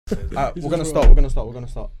We're gonna start.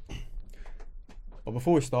 But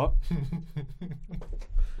before we start,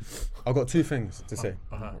 I've got two things to say.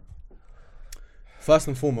 First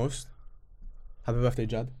and foremost, happy birthday,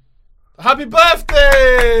 Jad. Happy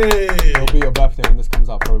birthday! It'll be your birthday when this comes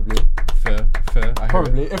out, probably. Fair.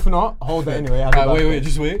 Probably. If not, hold it anyway. Wait,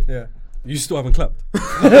 just wait. Yeah. You still haven't clapped.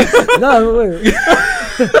 No, wait.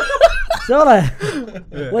 So like,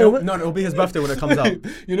 No, it'll be his birthday when it comes out.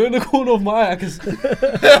 You know, in the corner of my eye, I can.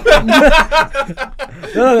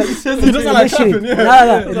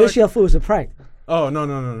 Initially I thought it was a prank. Oh,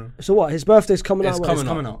 no. So what? His birthday's coming out. It's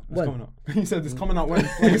coming out. He said it's coming out when?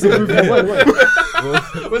 When's the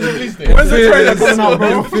release date? When's the trailer coming out,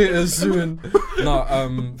 bro? Theaters soon. No,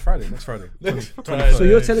 Friday. Next Friday. So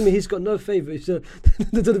you're telling me he's got no favour? So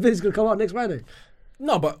the video's gonna come out next Friday?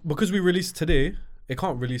 No, but because we released today, it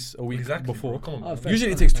can't release a week before. Come on.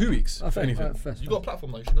 Usually it takes 2 weeks. For anything. You got a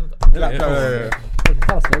platform, like, you should know that. Yeah.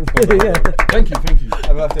 Thank you. Happy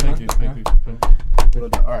birthday, man. Thank you.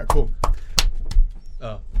 Alright, cool.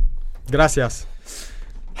 Gracias.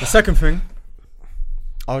 The second thing,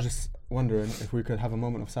 I was just wondering if we could have a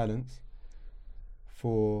moment of silence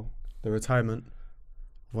for the retirement of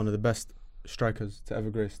one of the best strikers to ever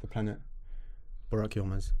grace the planet, Barra.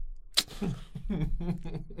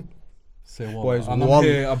 Say what? Boys, and I'm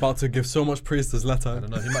here about to give so much praise to Zlatan. I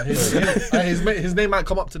don't know. His name might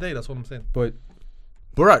come up today. That's what I'm saying. But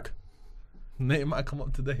Barak, Name might come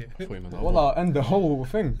up today. Wallah, end the whole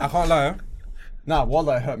thing. I can't lie. Nah,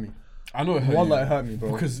 Wallah, it hurt me. I know it hurt Wallah, you. it hurt me,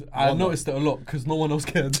 bro. Because I noticed it a lot because no one else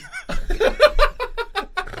cared.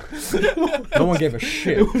 No one gave a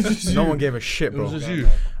shit. It was just No you. one gave a shit, bro. It was just you.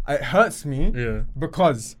 It hurts me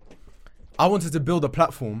because I wanted to build a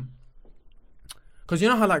platform. Because you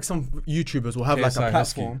know how like some YouTubers will have like a KSI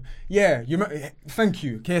platform. Yeah, thank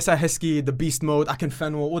you. KSI Heskey, the Beast Mode, I Can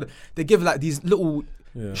Fenwell, they give like these little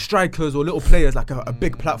strikers or little players like a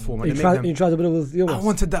big platform. And You tried to build it with Yilmaz? I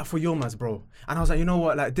wanted that for Yilmaz, bro. And I was like, you know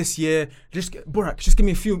what, like this year, Burak, just give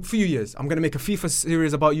me a few years. I'm gonna make a FIFA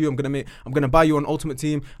series about you. I'm gonna buy you on Ultimate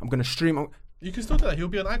Team. I'm gonna stream. You can still do that. He'll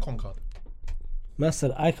be an icon card. Man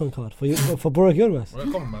said icon card for Burak Yilmaz. Right,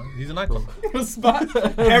 come on, man. He's an icon.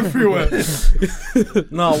 everywhere.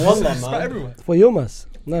 No, wallah, Spat man. everywhere. For Yilmaz.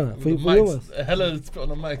 No, for Yilmaz. Hella spit on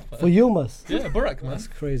the mic, man. For Yilmaz. Yeah, Barak, man. That's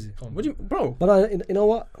crazy. What do you, bro? But you know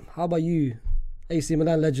what? How about you, AC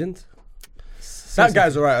Milan legend? That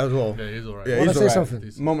guy's alright as well. Yeah, he's alright. Yeah, Wanna he's say alright.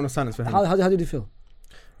 something? Moment of silence for him. How did you feel?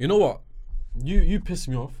 You know what? You pissed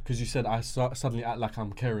me off because you said I suddenly act like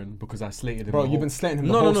I'm caring because I slated him. Bro, you've been slating him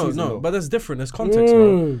the No, whole no, season. no. though. But there's different. There's context,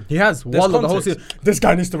 bro. He has. There's Wallah, the whole context. season. This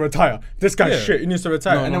guy needs to retire. This guy's Yeah. shit. He needs to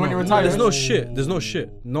retire. No, and then when you no. retire, There's no shit. There's no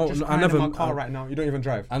shit. No, Just I never. in my car right now. You don't even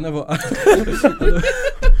drive. I never.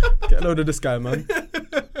 Get a load of this guy, man.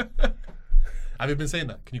 Have you been saying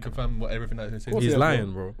that? Can you confirm everything that he's saying? He's Yeah,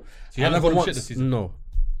 lying, bro. So you haven't called him shit this season? No.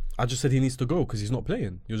 I just said he needs to go because he's not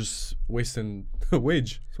playing. You're just wasting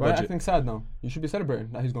wage Why are you budget. acting sad now? You should be celebrating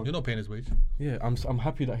that he's gone. You're not paying his wage. Yeah, I'm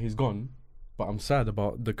happy that he's gone, but I'm sad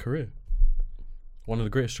about the career. One of the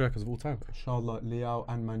greatest strikers of all time. Inshallah, Liao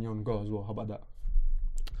and Magnon go as well. How about that?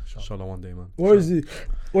 Inshallah, one day, man. Where is he?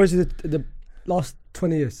 The last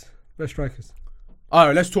 20 years? Best strikers. All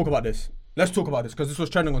right, let's talk about this. Because this was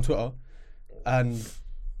trending on Twitter, and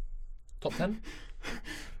Top 10?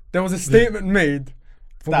 there was a statement made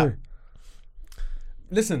For that. who?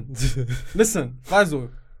 Listen,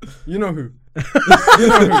 Faisal, you know who.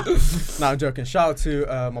 Nah, I'm joking. Shout out to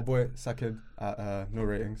my boy Sakib at No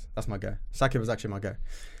Ratings. That's my guy. Sakib was actually my guy.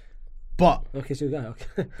 But Okay, so you got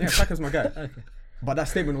okay. yeah, Sakib's my guy. Okay. But that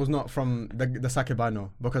statement was not from the Sakib I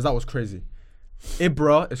know, because that was crazy.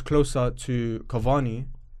 Ibra is closer to Cavani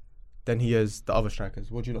than he is the other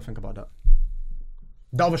strikers. What do you not think about that?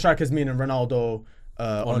 The other strikers meaning Ronaldo,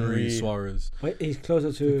 Henry, Suarez. Wait, he's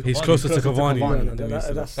closer to. He's closer to Cavani. No, than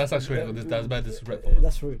Messi. That's actually that's bad disrespectful.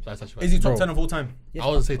 That's rude. That's actually Is he bad. top Bro. 10 of all time? Yes, I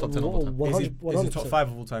wouldn't say top 10 of all time. Is he 100%. top 5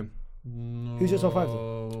 of all time? Who's your top 5 then?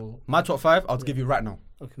 No. My top 5, I'll give you right now.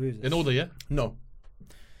 Okay, who is it? In order, yeah? No.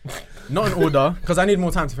 Not in order, because I need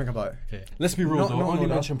more time to think about it. Okay. Let's be real No, though. no, Only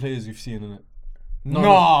no. mention players you've seen in it.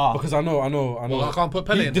 No. Because I know. Well, I can't put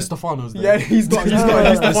Pele in Di there. Stefano's there. Yeah, he's got No, he's you're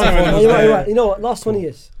right, you're right. You know what? Last 20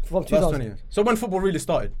 years. From 2000. Last 20 years. So when football really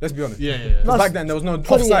started, let's be honest. Yeah. Because Last back then there was no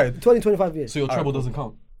 20 offside. 20, 25 years. So your treble Alright, doesn't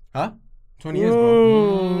count. Huh? 20 years,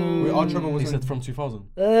 bro. Our treble was He in- said from 2000.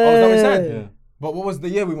 Oh, is that what he said? Yeah. But what was the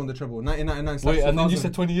year we won the treble? 1999. Wait, and then you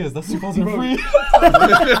said 20 years. That's 2003.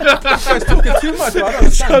 This guy's talking too much, bro. I don't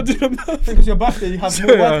understand. I think it's your birthday, you have more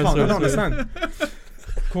Sorry, word count. I sorry, don't understand.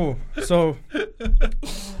 Cool. So,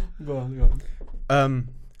 Go on.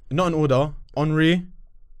 not in order. Henry,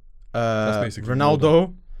 That's basically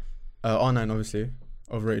Ronaldo, R9 obviously,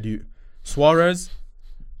 overrated you. Suarez,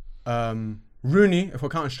 Rooney, if we're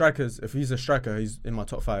counting strikers, if he's a striker, he's in my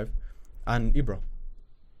top 5. And Ibra.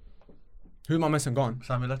 Who am I missing? Go on.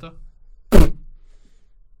 Samuel Eto'o,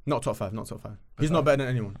 Not top 5, not top 5. He's not better than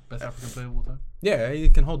anyone. best African player of all time. Yeah, he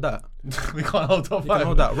can hold that. We can't hold top He 5. can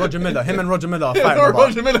hold that. Roger Miller, him and Roger Miller are Yeah, fighting. bro, about-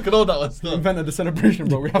 Roger Miller can hold that one He still. invented the celebration,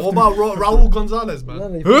 bro. We have What to about Raul Gonzalez, man? No,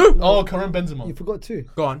 no, you Who? forgot- Oh, Karim Benzema. You forgot 2.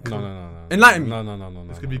 Go on. No. Enlighten me. No.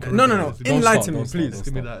 It's gonna be Karim No. Benzema. Don't Enlighten start, me, don't start, please. It's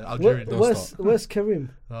don't gonna be start. that Algerian. Don't Where's Karim?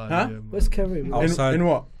 Oh, Huh? yeah, man. Where's Karim? Outside. In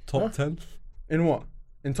what? Top 10. In what?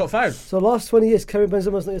 In top 5. So last 20 years, Karim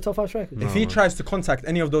Benzema's not your top 5 striker. No. If he tries to contact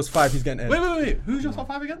any of those 5, he's getting in. Wait. Who's your top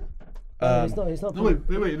 5 again? No, he's not. He's not. No, wait.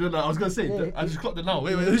 No. I was gonna say. Yeah, I just clocked it now.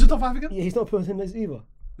 Wait. Who's your top 5 again? Yeah, he's not putting him as either.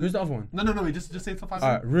 Who's the other one? No. Wait, just say top 5.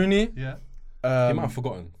 Alright, Rooney. Yeah. He might have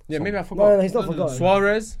forgotten. Yeah, maybe I No, forgot. he's not No, forgotten.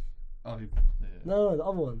 Suarez. Oh, yeah. No, the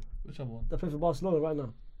other one. Which other one? That plays for Barcelona right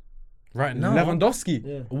now. Right now. Lewandowski.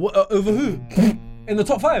 Yeah. Over who? In the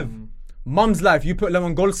top 5? Mum's life, you put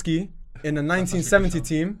Lewandowski in a 1970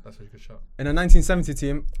 team. That's a good shot. In a 1970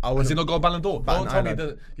 team, I Has would he not got a Ballon d'Or? Ban- Don't tell me I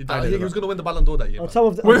that I he did was that. going to win the Ballon d'Or that year. On man. top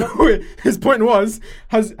of the, Wait. His point was,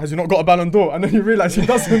 has he not got a Ballon d'Or? And then you realise he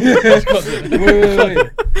doesn't. Wait.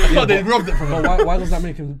 God, they robbed it from But him. why does that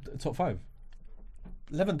make him top 5?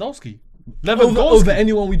 Lewandowski. Over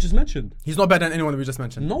anyone we just mentioned. He's not better than anyone we just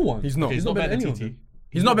mentioned. No one. He's not. Okay, He's he's not better than anyone. TT.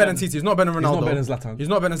 He's not better than Titi. He's not better than He's Ronaldo. not better than Zlatan. He's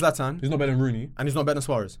not better than Zlatan. He's not better than Rooney. And he's not better than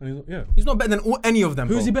Suarez. And he's not, yeah. He's not better than any of them.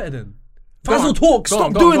 Who is bro. he better than? Go Faisal, on. talk. Go on, Stop go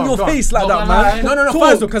on, doing go on, your go on. face like No, that, man. man. No, Talk.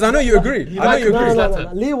 Faisal, because I know you agree. I know like you him. agree.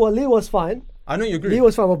 Zlatan. Leo was fine. I know you agree. Leo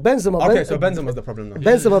was fine, but Benzema. Okay, so Benzema's the problem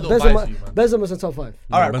now. He's a little biased, man. Benzema's in top 5.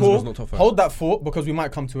 No, All right, Benzema's cool. not top 5. Hold that thought because we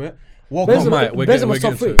might come to it. Welcome, Benzema- Mate, we're getting Benzema's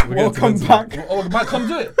top to 3. it. We're getting to welcome Benzema. back. Oh, we might come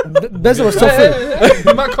to it. Benzema's top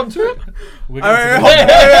 3. We might come to it. We're Hey,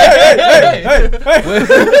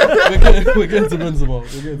 getting to Benzema. We're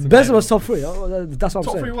getting to Benzema's top 3. Oh, that's what I'm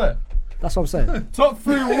Top 3 saying. where? That's what I'm saying. Top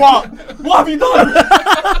 3 what? What have you done?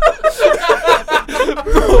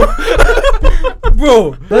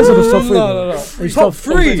 Bro. Benzema's top 3. No. He's Top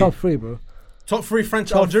 3? Top 3, bro. Top 3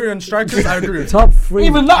 French Algerian strikers, I agree with. Top 3.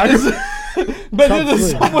 Even that is.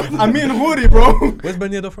 Top 3. I mean Houri, bro. Where's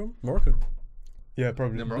Ben Yedder from? Moroccan. Yeah,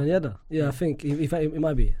 probably. Yeah, I think it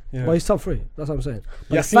might be. Yeah. But he's top 3. That's what I'm saying.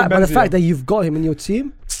 But, Yeah, but the Benzema. fact that you've got him in your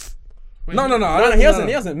team, No. He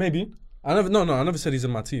hasn't, maybe. I never said he's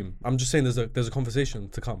in my team. I'm just saying there's a conversation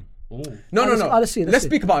to come. No. let's see, Let's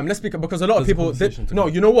speak about him. Let's speak because a lot of There's a people. conversation to No,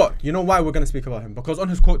 come. you know what? You know why we're gonna speak about him? Because on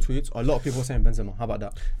his quote tweets, a lot of people were saying Benzema. How about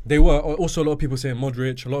that? They were also a lot of people saying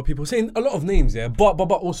Modric, a lot of people saying a lot of names, yeah. But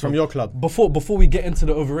also From your club, before we get into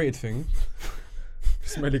the overrated thing,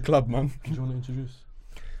 smelly club, man. do you want to introduce?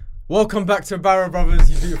 Welcome back to Barra Brothers,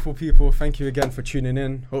 you beautiful people. Thank you again for tuning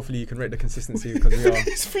in. Hopefully you can rate the consistency because we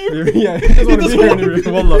are. Yeah, he doesn't want to be here anyway.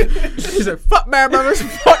 Wallah. He said, "Fuck Barra Brothers,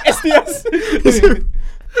 fuck SDS."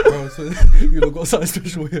 Bro, so you lot got something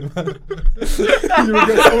special here, man. You will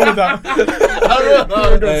get all of that. I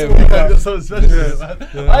don't Hey, know. That's so special,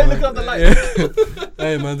 man. I look up the light.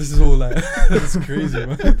 Hey man, this is all like it's crazy,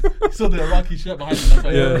 man. Saw the Iraqi shirt behind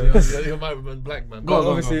you. Yeah. You're my black man. Well,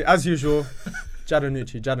 obviously, as usual,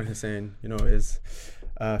 Jadon Hussein, is.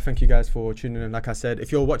 Thank you guys for tuning in. Like I said, if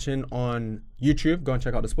you're watching on YouTube, go and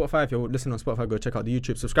check out the Spotify. If you're listening on Spotify, go check out the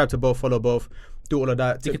YouTube. Subscribe to both, follow both, do all of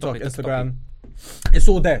that. TikTok, Instagram, it's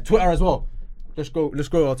all there. Twitter as well. Let's go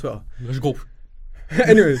our Twitter. Let's go.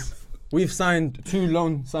 Anyways, we've signed 2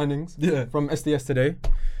 loan signings Yeah. from SDS today.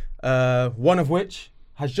 One of which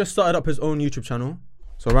has just started up his own YouTube channel.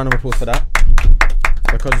 So a round of applause for that.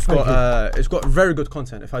 Because it's got very good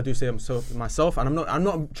content, if I do say so myself, and I'm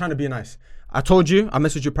not trying to be nice. I told you, I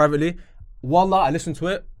messaged you privately. Wallah, I listen to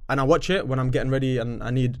it and I watch it when I'm getting ready and I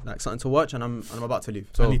need like something to watch and I'm about to leave.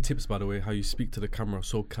 So Any tips, by the way, how you speak to the camera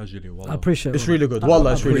so casually? Wallah. I appreciate it's it. really good.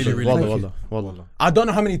 Wallah, it's really really, good. really Wallah, thank wallah. I don't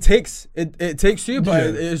know how many takes it takes you, but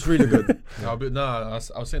it is really good. I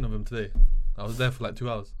was saying of him today. I was there for like 2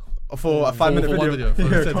 hours. For a 5-minute For one video. For Yeah,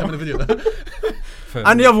 a 10-minute video. Fair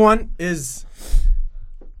And the enough. other one is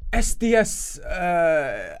SDS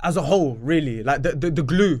as a whole, really. Like the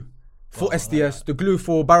glue for SDS, the glue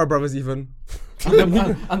for Barra Brothers even.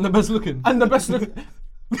 and the best looking. And the best look.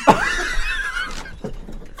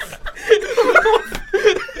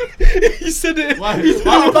 He said it. Why did he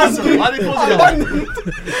pause it?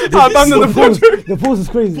 I abandoned the project. The pause is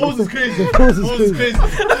crazy. Pause is crazy. The pause is crazy.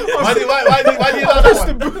 Why do you allow that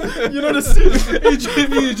one? You know the scene.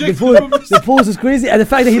 The pause is crazy, and the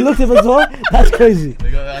fact that he looked at him as well, that's crazy.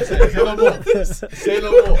 Say no more. Say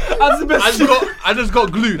no more. I just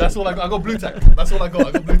got glue. That's all I got. I got blue tack. That's all I got.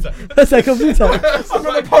 I got blue tack. That's like a blue tag. I'm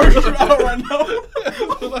gonna parachute out right now.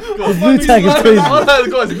 The blue tag is crazy. All I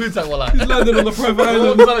got is blue tack. He's landed on the private I'm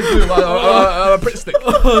island. not glue. I'm a Brit stick.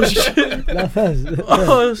 Oh shit. That fast.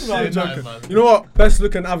 Oh Nah, shit. joking. You know what? Best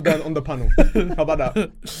looking Afghan on the panel. How about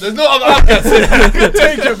that? There's no other Afghans here.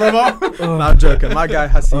 Take it, brother. Nah, I'm joking. My guy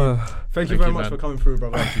has seen. Thank you Thank very you, much man. for coming through,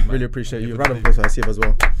 brother. Thank you, man. Really appreciate you. Thank you Round for of applause for Hasib as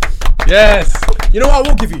well. Yes. You know what I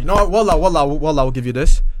will give you? You know what? Wallah, I will give you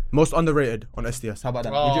this. Most underrated on SDS. How about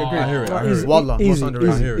that? Would you agree? I hear it. I hear Easy, it. Wallah, most easy,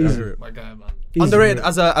 underrated. I hear it. I hear it. My guy, man. Easy, Underrated bro.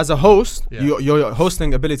 as a host. Yeah. Your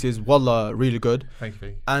hosting ability is wallah really good, Thank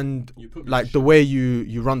you. and put me like in the way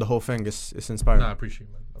you run the whole thing is inspiring. No, I appreciate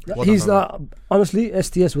it, man. Well He's done, honestly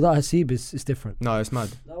STS without Hasib is different. No, it's mad.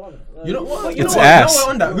 You know what? It's what? ass.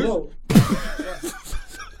 You know what? No.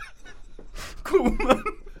 Cool, man.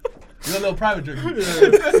 You're a little private joke.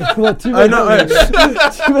 What, too I many know.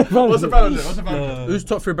 problems. Too many What's the problems. private joke? What's the private joke? Who's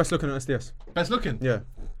top 3 best looking on SDS? Best looking? Yeah,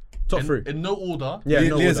 top 3. In no order. Yeah,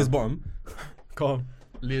 no Leah's order. his bottom. Calm.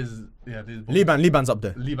 Liz. Yeah, Liz. Liban's up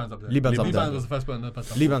there. Liban's up there. Liban's up there. was the first one.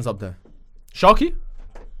 Liban's up there. Sharky?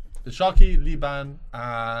 The Sharky, Liban,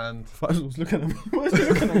 and Faz was looking at me. Why is he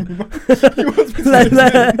looking at me?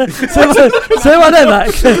 Say my name,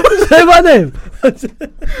 like. Say my name.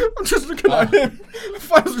 I'm just looking at him.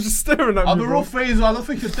 Faz was just staring at I'm me. the bro. real Fraser. I don't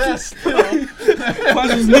think you're there still.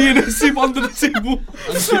 Man's kneeing and sleep under the table.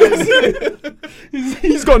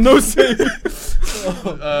 He's got no say.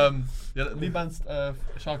 Yeah, Liban's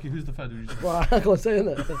Sharky. Who's the third? Well, I can't say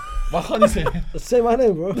it. Why can't you say it? Say my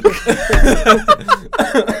name, bro. He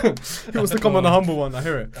wants to come on the humble one. I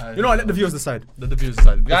hear it. You know what? Let the viewers decide. The views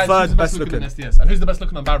side. Guys, third who's the best best looking in looking. SDS? And who's the best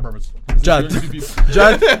looking on Barra Brothers? Jad.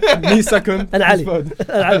 Jad, me second. And Ali. third.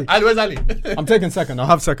 And Ali. Ali, where's Ali? I'm taking second. I'll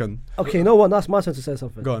have second. Okay, you know what? That's my turn to say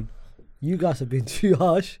something. Go on. You guys have been too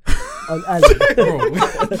harsh on Ali. Bro,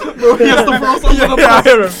 Yeah, I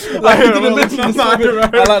hear him. I hear him. didn't mention this. I hear him.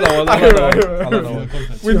 I like that one. I like that one.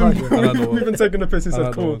 We've I like that been, one. we've been taking the piss. He I said,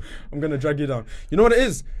 like that cool, one. I'm going to drag you down. You know what it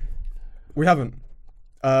is? We haven't.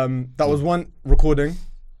 That was one recording,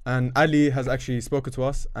 and Ali has actually spoken to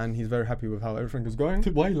us, and he's very happy with how everything is going.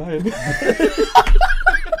 Why are you lying?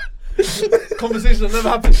 Conversation that never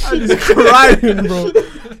happened. Ali's crying, bro.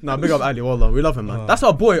 Nah, big up Ali, wallah. We love him, man. That's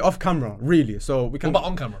our boy off camera, really. So we What can about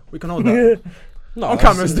on camera? we can hold that. No, On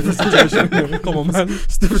camera, it's a different situation. Come on, man.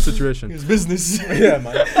 It's a different situation. It's business. Yeah,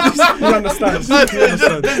 man. He understands. He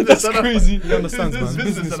understands. That's crazy. He understands, It's man.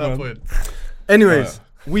 business at that man. point. Anyways,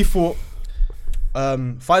 we thought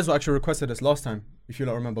Faisal actually requested this last time. If you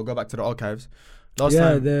don't remember, go back to the archives. Last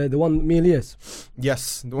Yeah, time, the one me and Elias.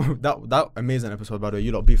 yes, that amazing episode. By the way,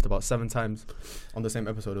 you lot beefed about 7 times on the same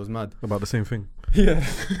episode. It was mad. About the same thing. Yeah,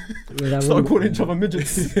 Yeah, I started remember. calling each other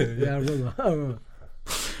midgets. Yeah, I remember.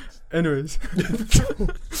 Anyways,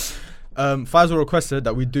 Faisal requested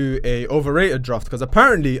that we do a overrated draft because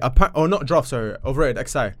apparently, not draft, sorry, overrated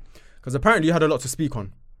XI, because apparently you had a lot to speak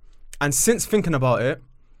on, and since thinking about it,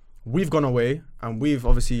 we've gone away and we've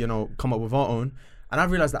obviously come up with our own, and I've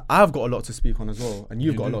realised that I've got a lot to speak on as well, and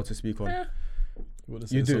you've got a lot to speak on.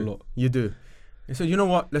 You do, you do. And so you know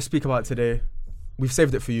what? Let's speak about it today. We've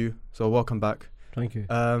saved it for you, so welcome back. Thank you.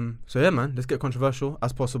 So yeah, man, let's get controversial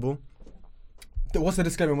as possible. What's the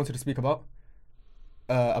disclaimer I wanted to speak about?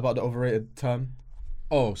 About the overrated term.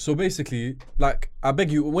 Oh, so basically, like, I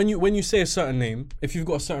beg you, when you say a certain name, if you've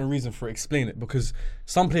got a certain reason for it, explain it, because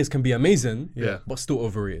some players can be amazing, Yeah. but still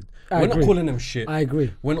overrated. I We're agree. not calling them shit. I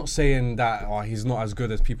agree. We're not saying that he's not as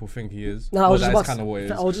good as people think he is. No, I But was just that about is kind of what it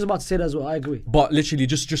is. I was just about to say that as well. I agree. But literally,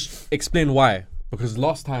 just explain why. Because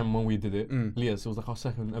last time when we did it, Lias, it was like our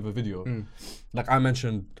second ever video. Like I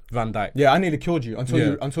mentioned Van Dijk. Yeah, I nearly killed you until Yeah.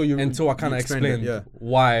 you Until I kind you of explained it,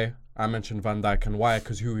 why I mentioned Van Dijk and why,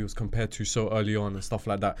 because who he was compared to so early on and stuff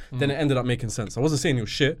like that. Then it ended up making sense. I wasn't saying he was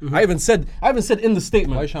shit. I even said in the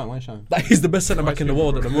statement Why shine? that he's the best centre back in the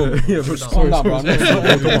world at the moment. Yeah, but calm down, bro.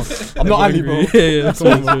 I'm not Ali, bro. Yeah, come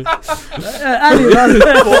on, bro. Ali, man.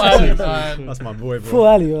 Poor Ali, man. That's my boy, bro. Poor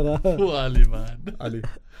Ali, man. Poor Ali, man. Ali.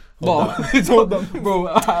 But bro,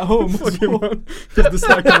 at home, Fucking man. Just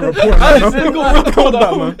dislike the report. Calm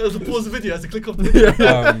down, man. It was a pause video. I had to click off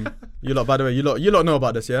the You lot, by the way, you lot know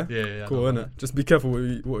about this, yeah? Yeah. Cool, innit? Just be careful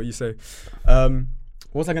what you say. What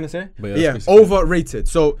was I gonna say? But yeah, Yeah, that's basically it. overrated.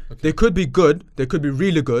 So they could be good, they could be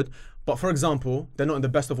really good, But for example, they're not in the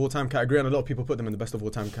best of all time category, and a lot of people put them in the best of all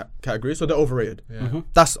time category, so they're overrated. Yeah.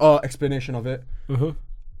 That's our explanation of it. Mhm.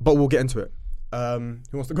 But we'll get into it.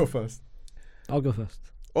 Who wants to go first? I'll go first.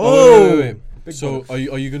 Wait. Big So bonus.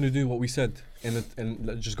 are you gonna do what we said and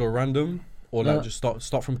just go random, or like No. just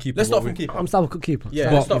start from keeper? Let's start What from we- keeper. I'm starting with keeper. Yeah,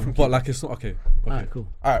 But, let's start from but keeper. like it's not okay. Alright, cool.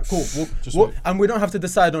 All right, cool. Just And we don't have to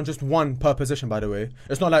decide on just one per position, by the way.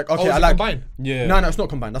 It's not like, okay, Oh, I is it like. combined? yeah. No, it's not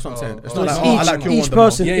combined. That's what I'm saying. It's Oh, not it's like, oh, I each- like your each one the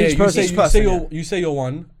person- most. Yeah, each you person- say, person, you say your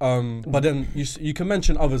one, but then you can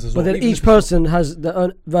mention others as well. But then even each if it's- person has their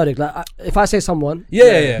own verdict. Like if I say someone,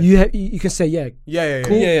 Yeah. you can say yeah. Yeah.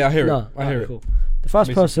 Cool. Yeah, I hear it. No, I hear it. Cool. The first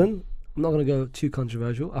Basically. person, I'm not gonna go too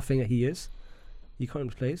controversial. I think that he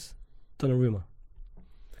currently plays Donnarumma.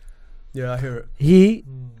 Yeah, I hear it. He,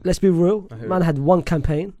 let's be real, I hear man it. had one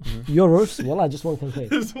campaign, Euros. Well, just one campaign.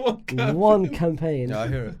 This one guy. One campaign, Yeah, I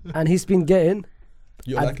hear it. and he's been getting.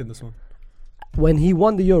 You're I- liking this one. When he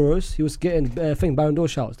won the Euros, he was getting Ballon d'Or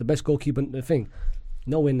shouts, the best goalkeeper thing.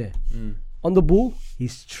 Nowhere near. On the ball,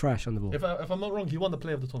 he's trash on the ball. If I'm not wrong, he won the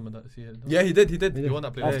player of the tournament that year. Yeah, he did. He did. He won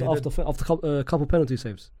that player. After a couple penalty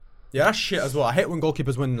saves. Yeah, that's shit as well. I hate when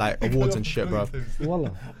goalkeepers win like awards and shit, bro.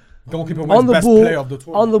 Wallah. Goalkeeper On wins the best ball, player of the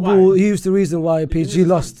tournament. on the Why? ball, he was the reason why PSG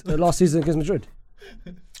lost last season against Madrid.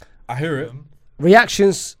 I hear it.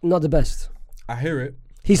 Reactions not the best. I hear it.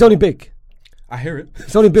 He's only big. I hear it.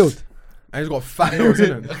 He's only built. And he's got fat nose,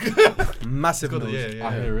 isn't it? Massive nose. Yeah,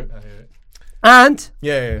 I hear it. I hear it. And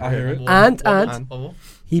Yeah. I hear it. And One more.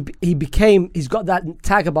 he's got that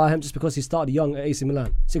tag about him just because he started young at AC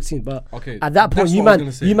Milan, 16. But Okay. at that point, that's you what I was man,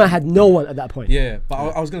 gonna say. you man had no one at that point. Yeah, but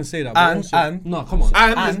I was gonna say that. but And- also- and- no, come on.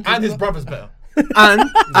 And his brother's better.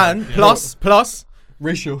 And plus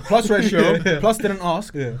Ratio. ratio, plus didn't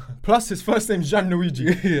ask, Yeah. plus his first name's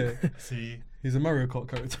Gianluigi. Yeah. See, He's a Mario Kart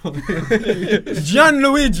character.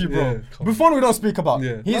 Gianluigi, bro. Yeah. Buffon we don't speak about.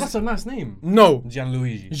 Yeah. He's That's a nice name. no.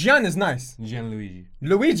 Gianluigi. Gian is nice. Gianluigi.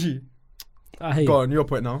 Luigi. I hate Go you. on, your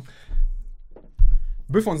point now.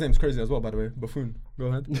 Buffon's name's crazy as well, by the way. Buffoon. Go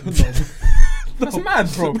ahead. That's mad,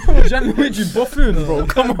 bro. Gianluigi Buffon, bro.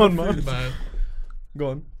 Come on, man. man. Go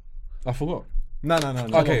on. I forgot. No.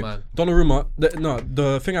 Okay, man. Donnarumma.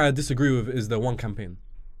 The thing I disagree with is the one campaign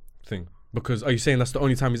thing. Because are you saying that's the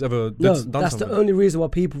only time he's ever No, done that's something? the only reason why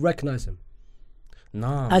people recognize him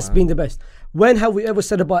Nah, as man. being the best. When have we ever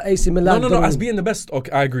said about AC Milan? No, as being the best. Okay,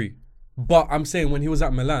 I agree. But I'm saying when he was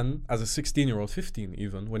at Milan as a 16-year-old, 15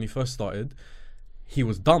 even, when he first started, he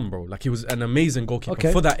was dumb, bro. Like he was an amazing goalkeeper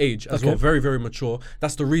Okay. for that age as well. Okay. Very, very mature.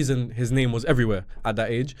 That's the reason his name was everywhere at that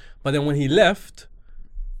age. But then when he left,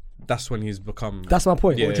 that's when he's become. That's my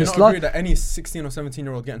point. Yeah, Do you Just not agree like that any 16 or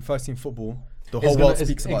 17-year-old getting first team football, the It's whole gonna- world it's-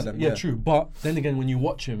 speaks about them? Yeah, true. But then again, when you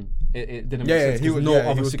watch him, it didn't Yeah, make yeah, sense. he 'cause was- no yeah, he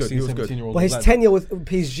other was good, 16, he was good. 17-year-old. but his like tenure with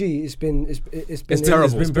PSG has been it's terrible.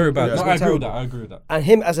 It's been very bad. Yeah, No, it's I been agree with that. terrible. I agree with that. and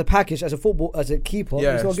him as a package, as a football, as a keeper,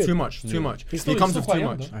 Yeah, it's not it's good. too much. Too much. He's He still- comes he's with still too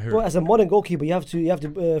quite much. young, I hear Well, it. as a modern goalkeeper, you have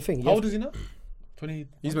to think. How old is he now? 20.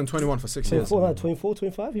 He's been 21 for 6 years. 24, 24,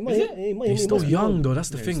 25. He might. Is it? He might. He's he still must be young though. That's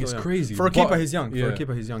the Yeah, thing. he's It's still young. crazy. For a keeper, But- he's young. For yeah. a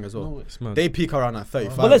keeper, he's young as well. No, it's mad. They peak around at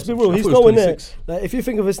 35. But let's be real. I He's thought he was nowhere near. 26. Like, if you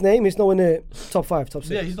think of his name, he's nowhere near top 5, top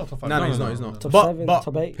 6. Yeah, he's not top 5. No, No, he's no, not. He's no, not. Top But 7,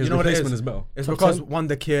 top 8. His You know what it replacement is? is better. It's Top because 10. one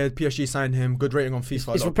the kid, PSG signed him, good rating on FIFA. His a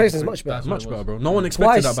lot of replacement is people much say. better. That's Much what it better, was. bro. No one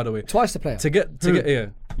expected that, by the way. Twice the player. To get yeah,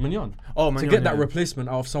 Mignon. Oh, To man. get that replacement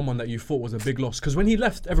out of someone that you thought was a big loss. Because when he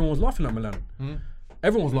left, everyone was laughing at Milan.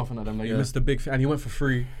 Everyone was laughing at them. Like you Yeah. missed a big thing, and he went for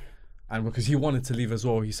free. And because he wanted to leave as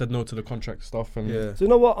well, he said no to the contract stuff. And Yeah. So you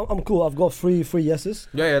know what? I'm cool. I've got three yeses.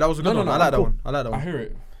 Yeah, that was a good one. I like that cool. one. I like that I one. hear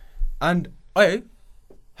it. And, hey,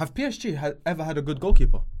 have PSG ever had a good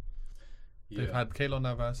goalkeeper? They've had Keylor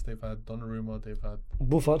Navas, they've had Donnarumma, they've had.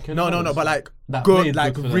 Buffon. No, but like That good, played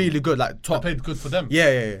like good for them. really good, like That top. played good for them.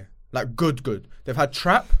 Yeah. Like good. They've had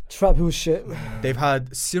Trapp. Trap, who was shit. They've had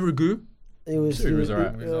Sirigu. It was. He was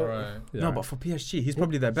alright. He's alright. Yeah. No, but for PSG, he's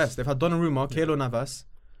probably their best. They've had Donnarumma, Keylor Navas.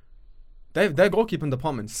 Their goalkeeping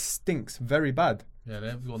department stinks very bad. Yeah,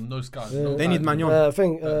 they've got no scouts. Yeah. No They need talent. Magnon.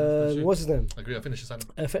 Thing. shit. What's his name? I agree, I finished the signing.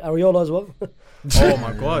 Areola as well. Oh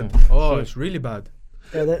my god. Oh, it's really bad.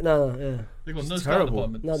 Yeah, no, yeah. They've got no It's scout terrible.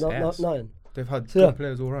 department. No, nothing. They've had So, good yeah.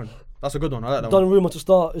 players all around. That's a good one. I like that one. Donnarumma to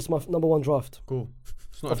start is my number 1 draft. Cool.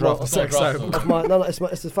 It's not a Of draft. what? It's It's not a draft, exciting. though. Of my,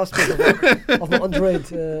 it's the first pick of my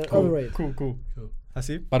underrated. Overrated. Cool. I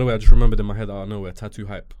see. By the way, I just remembered in my head out of nowhere, tattoo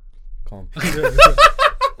hype. Calm.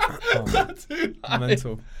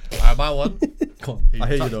 Mental. Alright, my one. Calm. I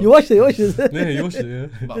hate you though. You watched it. Yeah, you watched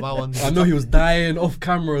it, yeah. My one. I know he was dying off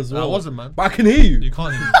camera as well. I wasn't, man. But I can hear you. You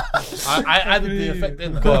can't hear me. I added the effect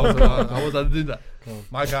in. I did that.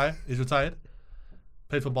 My guy is retired.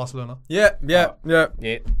 Played for Barcelona. Yeah. Yeah.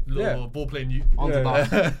 Little ball playing you. On to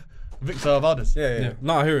that. Victor Valdez. Yeah.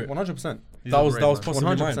 No, I hear it. 100%. He's That was overrated, man.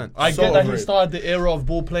 possibly 100%. mine. I So get that he overrated. started the era of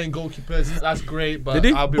ball playing goalkeepers. That's great, but Did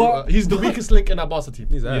he? I'll be But- he's the weakest link in that Barca team.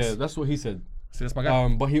 He's Yeah, ass. that's what he said. See, that's my guy.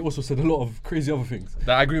 But he also said a lot of crazy other things.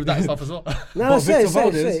 I agree with that stuff as well. No, But say Victor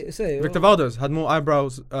Valdez- it. Victor Valdez had more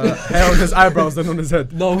eyebrows, hair on his eyebrows than on his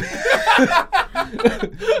head. No.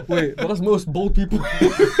 Wait, but that's most bold people.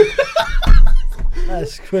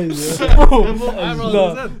 That's crazy.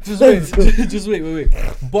 No, just wait.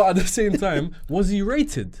 But at the same time, was he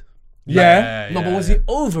rated? No, but was he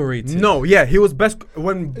overrated? No, yeah, he was best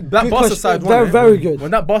when that Good Barca question. side won Very, it. very good. When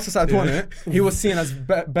that Barca side won it, he was seen as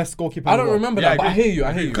best goalkeeper. I in the don't world. remember Yeah, that, but I agree.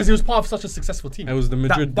 hear you. Because he was part of such a successful team. It was the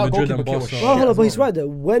Madrid that and goalkeeper kid was Barca. shit. Well, hold on, but he's as well. right there.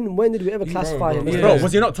 When did we ever classify him? bro. as Yeah. Bro, best?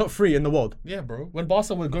 was he not top 3 in the world? Yeah, bro. When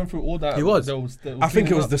Barca were going through all that, He was. I think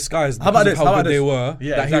it was disguised. How about because of this? How How about good they this? were.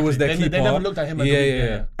 Yeah, that he was their exactly. keeper. They never looked at him as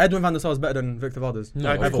Yeah. Edwin van der Sar was better than Victor Valdez.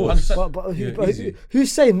 No, Yeah, of cool. course. 100%. But Yeah, easy.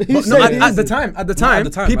 who's saying? But Who's no, saying? at the time, people at were the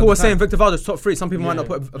saying time. Victor Valdez top 3. Some people might not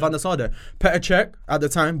Yeah. put Van der Sar there. Petr Cech at the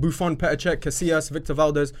time, Buffon, Petr Cech, Casillas, Victor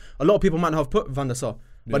Valdez. A lot of people might not have put Van der Sar.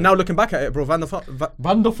 But now looking back at it, bro, Van der Sar,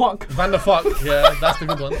 Van der Fuck. Van der Fuck. Yeah, that's the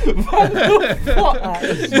good one. Van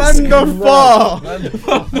der Far, Van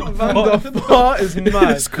der Far is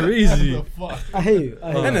mad. It's crazy. The fuck. I hear you.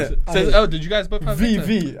 I hear you. Innit? I hear you. Oh, did you guys both have Victor?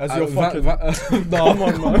 VV as your fucking. No, Come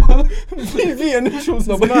on, man. VV initials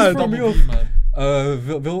is mad. Double me off. V, man.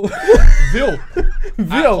 Vil Vil.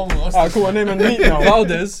 Vil. Alright, cool. I name and meet now.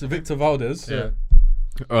 Victor Valdez. Yeah.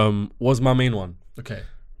 Was my main one. Okay.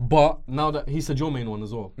 But now that he said your main one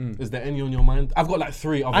as well, is there any on your mind? I've got like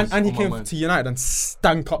 3 others. And he on my came mind. to United and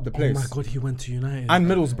stank up the Oh place. my god, he went to United. And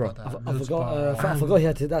Middlesbrough. I forgot he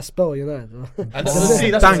had that spell, you know. And see,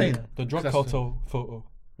 that's what I'm Dang. saying. the drug That's cartel photo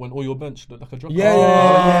when all your bench looked like a drug Yeah,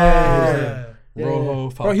 cartel. yeah. Rojo,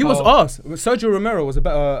 Bro, he was Falcao. arse. Sergio Romero was a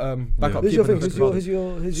better backup Who's keeper your than thing? Victor Valdez.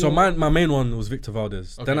 Who's So your? my main one was Victor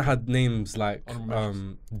Valdez. Okay. Then I had names like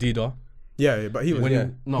Honourable Dida. Yeah, but he was. When Yeah.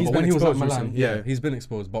 no, He's but been when he was at exposed Milan, recently. yeah, he's been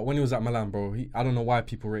exposed. But when he was at Milan, bro, I don't know why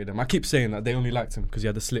people rated him. I keep saying that they only liked him because he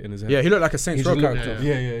had the slit in his head. Yeah, he looked like a Saints He Row just looked- character.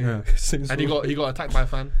 yeah. Saints And Row. he got attacked by a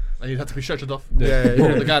fan, and he had to be stretchered off. Yeah,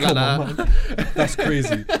 Bro, The guy like come on, that. man. That's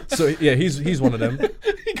crazy. So yeah, he's one of them.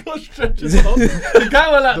 He got stretchered off. The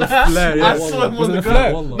guy went like that. flare, yeah. I saw him Was on it the a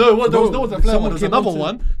flare? ground. Wallah. No, there was Bro, a flare. someone There was came another onto-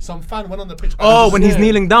 one. Some fan went on the pitch. Oh, and when just- he's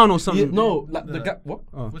kneeling down or something. No, like the guy. What?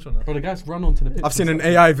 Which one? Bro, the guy's run onto the pitch. I've seen an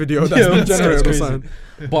AI video that's Yeah, been that's generated or crazy. something.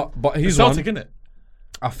 But he's Celtic, one. innit?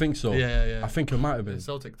 I think so. Yeah. I think it might have been.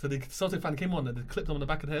 Celtic. So the Celtic fan came on and they clipped him on the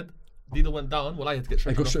back of the head. Dida went down. Well, I had to get It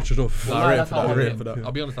stretchered got off. stretched off. Well, I rate that's for how that, I I rate rate for that.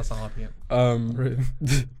 I'll be honest, that's how I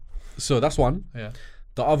PM. So that's one. Yeah.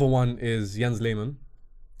 The other one is Jens Lehmann.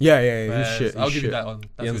 Yeah, he's shit. I'll he's give you shit. that one.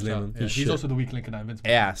 That's Jens good shout. Lehmann. Yeah, He's he's shit. also the weak link in that Invincible.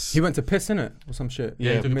 Yes. He went to piss, innit? Or some shit.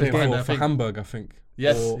 Yeah, he took a Mid- piss behind that for thing. Hamburg, I think.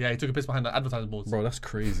 Yes, Or- yeah, he took a piss behind the advertising boards. Bro, that's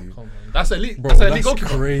crazy. Come on. That's elite. Bro, That's elite that's goalkeeper.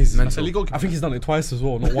 crazy. That's elite goalkeeper. I think he's done it twice as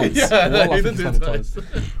well, not once. Yeah, Wallah, I he think did he's it done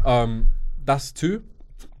twice. That's 2.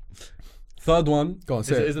 Third one. Go on, Is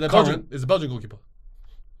say it it. the Belgian? Is the Belgian goalkeeper?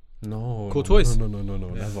 No. Courtois? No.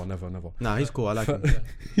 Never. Nah, he's cool. I like him.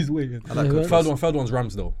 He's waiting. I like Yeah, Courtois. Third one's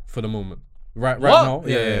Ramsdale for the moment. Right What? now.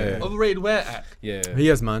 Yeah. Overrated where at? Yeah. He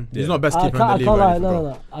is, man. He's Yeah. not best I keeper in the can't league. lie. or anything, No.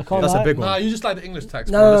 bro. I can't That's lie. a big Nah, one. you just like the English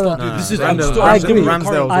tax. No, bro. Let's no, not no. do Nah, this. This is- Ramsdale- I'm still- I agree.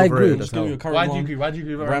 Ramsdale's I agree. overrated I'm as still hell. your current Why do one. you agree? Why do you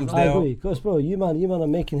agree with Ramsdale. Ramsdale? I Dale. agree. Because, bro, you man are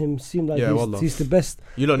making him seem like Yeah, wallah. he's the best.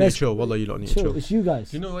 You lot need Best- chill. Wallah, you lot need Chill. chill. It's you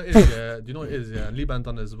guys. Do you know what it is? Yeah. Do you know what it is? Yeah. Liban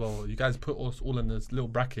done it as well. You guys put us all in this little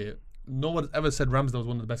bracket. No one ever said Ramsdale was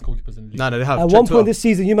one of the best goalkeepers in the league. Nah, they have. At Check one Twitter. point this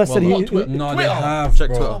season, you must said Well, he. not Twitter. No, they Twitter. have. Check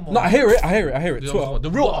bro. Twitter. No, I hear it. Twitter. The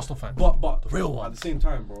real Arsenal fan. But the real one at the same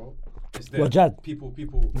time, bro. It's there. Well, Jad. People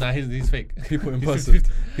Nah, he's fake. in He's person. 50-50.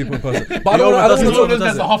 People in person. But I He don't always want does to it. talk.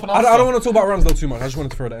 Does it. half an hour. I don't want to talk about Ramsdale too much. I just wanted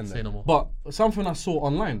to throw that in there. Say no more. But something I saw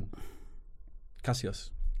online, Casillas.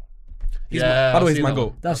 Yeah. By the way, I've he's seen my that goal.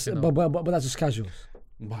 one. That's I've seen that but that's just casuals.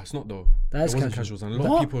 But it's not though. That is it wasn't casual. casuals, and a lot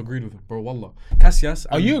What? of people agreed with him, bro. Wallah. Casillas.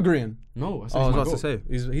 Are you agreeing? No, I said Oh, I was he's my about to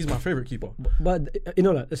goal. say. He's my favorite keeper. But you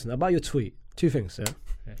know, listen about your tweet. 2 things, yeah.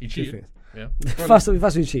 Yeah, he Two cheated. things. Yeah. First,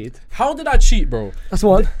 you cheated. How did I cheat, bro? That's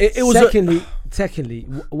one. It was Secondly,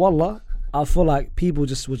 wallah, I feel like people were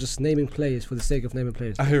just naming players for the sake of naming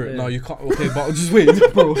players. I hear it. Yeah. No, you can't. Okay, but just wait,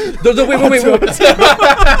 bro. No, wait.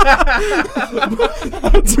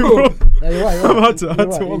 No, you're right. I'm about to- You're I had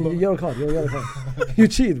right. to wallah. You're on card. You're on card. You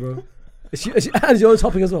cheat, bro. And your own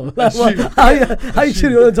topic as well. Like, That's what? true. How you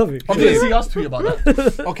cheat your own topic? You didn't see us tweet about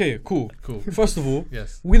that. Okay, cool. First of all,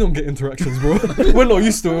 Yes. we don't get interactions, bro. We're not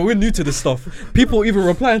used to it. We're new to this stuff. People even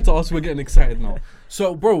replying to us, we're getting excited now.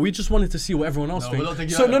 So, bro, we just wanted to see what everyone else No, we're not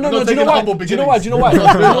thinks. taking So, that. no. We're not Do you know taking why? humble Do you know why? beginnings. Do you know why? Do you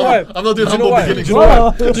know why? I'm not doing Do you know humble why? beginnings. Do you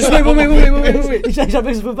know why? Just wait. He should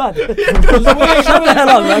make us feel bad. Shut the hell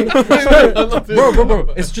up, man.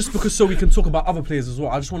 Bro. It's just because so we can talk about other players as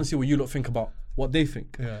well. I just want to see what you lot think about what they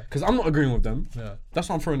think. Yeah. Because I'm not agreeing with them. Yeah. That's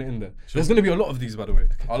why I'm throwing it in there. There's going to be a lot of these, by the way.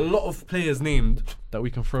 A lot of players named that we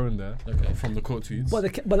can throw in there from the court tweets.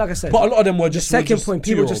 But like I said, But a lot of them were just second point,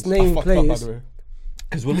 people just name players.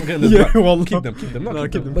 Because we're not getting this back. well, Keep them. No,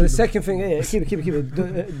 keep them. But the second thing, yeah, keep it.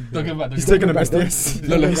 Don't give back. He's taking a SDS.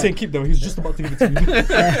 No, he's saying keep them. He's just about to give it to me.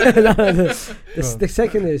 The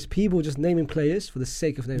second is people just naming players for the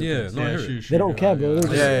sake of naming players. No, I hear it. They don't care, bro. They're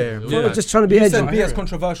just- Yeah. They're just trying to be You edgy. said be as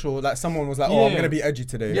controversial. Like someone was like, "Oh, I'm Yeah. gonna be edgy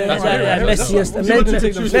today." Yeah, That's yeah, right, yeah, yeah, that's Messi, what- and people don't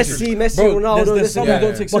take them seriously. Messi, Bro, Ronaldo. there's some who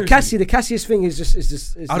don't take But seriously. the Cassius thing is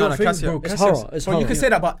just. I don't know, think, bro, It's Cassius- horror. It's But you horror. can say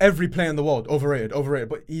that about every player in the world. Overrated.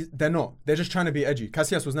 But they're not. They're just trying to be edgy.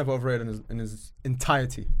 Casillas was never overrated in his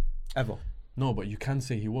entirety, ever. No, but you can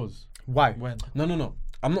say he was. Why? When? No.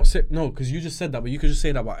 I'm not saying no, because you just said that, but you could just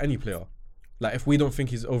say that about any player. Like if we don't think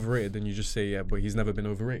he's overrated, then you just say yeah, but he's never been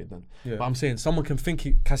overrated. Then. Yeah. But I'm saying someone can think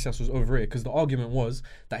Casillas was overrated because the argument was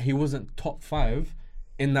that he wasn't top 5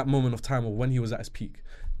 in that moment of time or when he was at his peak.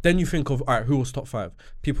 Then you think of alright, who was top 5?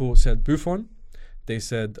 People said Buffon, they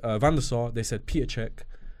said Van der Sar, they said Peter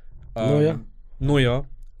Cech, Neuer,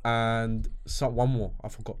 and one more. I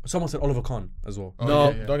forgot. Someone said Oliver Kahn as well.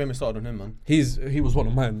 No, don't get me started on him, man. He was one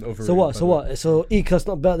of mine overrated. So what? by So the way. what? So Ika's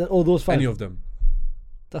not better than all those five. Any of them?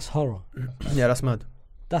 That's horror. Yeah, that's mad.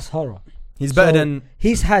 That's horror. He's better So than.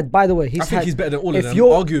 He's had. By the way, I think had. he's better than all of if them. you're-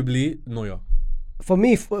 Arguably Neuer. For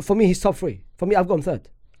me, he's top 3. For me, I've got him third.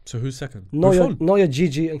 So who's second? Neuer, Buffon?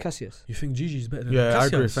 Gigi, and Cassius. You think Gigi's better than Yeah, I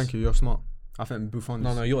agree. Casillas? Thank you. You're smart. I think Buffon.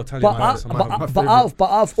 No, you're Italian. But, man. out, That's my- but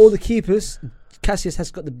out of all the keepers, Cassius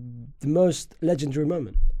has got the most legendary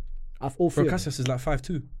moment. Out of all Bro, three. of them. Casillas is like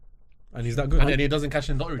 5'2", and he's that good. And he doesn't cash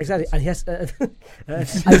in lottery. Exactly, and he has.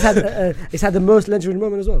 And he's had the most legendary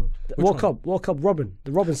moment as well. The World Cup, Robin,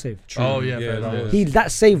 the Robin save. Oh yeah, fair, that yeah. was-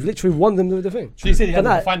 That save literally won them the thing. So you said he had But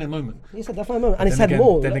a that- defining moment. He said that final moment, and he's Then had again-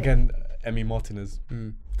 more. Then again, Emi Martinez,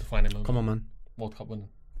 Defining moment. Come on, man. World Cup winner.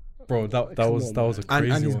 bro, that Come was on, that was a crazy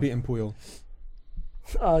And he's one. beating Puyol.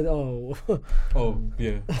 Oh, Oh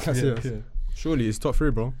yeah, Casillas. yeah. Surely he's top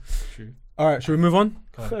 3, bro. True. All right, should we move on?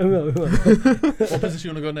 What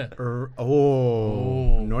position you wanna go there?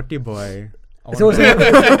 Naughty boy. so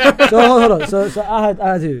hold on. So I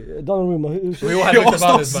had who? Donnarumma. Who? We all had Victor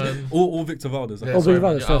Valdes, man. All Victor Valdes. Yeah, Oh, sorry, Victor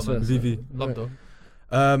man. Valdes, You're out, first, man. first. VV. Love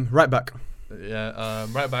though. Right back. Yeah,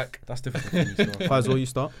 right back. That's difficult for me. So. Faisal, you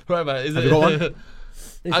start. Right back. Is Have it? you got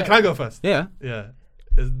one? Can I go first? Yeah. Yeah.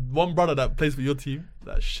 There's one brother that plays for your team,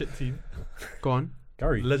 that shit team. Go on.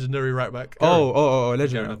 Gary. Legendary right back. Oh, Gary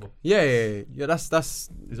legendary. Neville. Yeah. That's.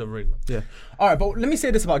 He's overrated, man. All right, but let me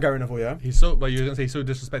say this about Gary Neville. Yeah. He's so, but you're gonna say he's so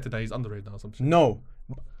disrespected that he's underrated now or something. No,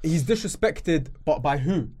 he's disrespected, but by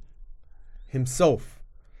who? Himself.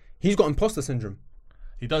 He's got imposter syndrome.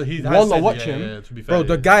 He does. He While has I said, watch yeah, him, yeah, to be fair, Bro,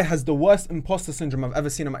 the yeah. guy has the worst imposter syndrome I've ever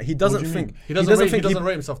seen him. He doesn't do you think mean? He doesn't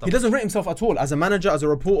rate himself that he doesn't rate himself at all. As a manager, as a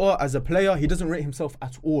reporter, as a player, he doesn't rate himself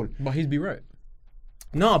at all. But he'd be right.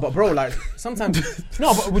 No, but bro, like sometimes.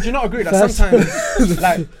 No, but would you not agree that First. sometimes,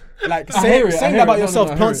 like I hear it, I saying hear that about it. No, yourself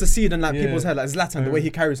I hear plants it. the seed in like Yeah. people's head, like Zlatan, the hear way it. he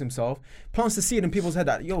carries himself, plants the seed in people's head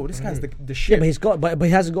that yo, this guy's the Yeah, shit. but he's got, but he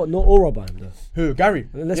hasn't got no aura by him though. Who? Gary?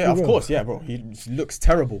 Let's yeah, be of real. course, yeah, bro. He looks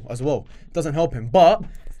terrible as well. Doesn't help him, but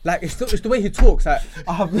like it's the way he talks. Like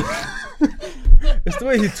I have, it's the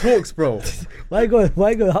way he talks, bro. Why you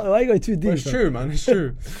going too deep? But it's bro? true, man. It's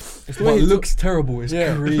true. It's the But way it he looks terrible. It's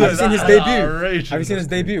Yeah. crazy. Have you seen his That's debut? outrageous. Have you seen his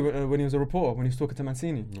debut when he was a reporter when he was talking to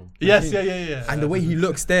Mancini? No. Yes, yeah. And the way he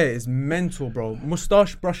looks there is mental, bro.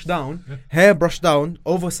 Mustache brushed down, hair brushed down,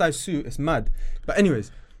 oversized suit. It's mad. But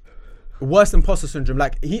anyways, worst imposter syndrome.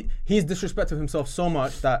 Like he's disrespected himself so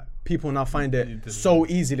much that people now find it so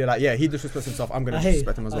easily. Like he disrespects himself. I'm gonna I hate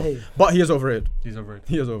disrespect him as I well. hate it. But he is overrated. He's overrated.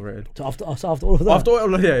 He is overrated. So after all of that, After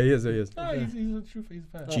all, yeah, he is. He is. No, he's a truth. He's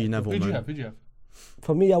fair. G Neville, Who'd you man. have? Who'd you have?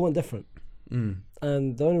 for me, I went different.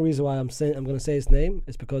 And the only reason why I'm going to say his name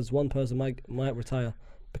is because one person might retire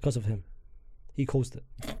because of him. He caused it.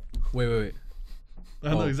 Wait. I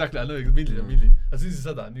know exactly. I know immediately. As soon as you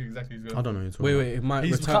said that, I knew exactly who he was I going. don't know. Who you're talking Wait. It might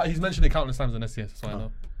He's, retire. he's mentioned it countless times on SCS, so I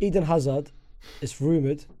know. Eden Hazard is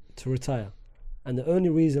rumoured to retire. And the only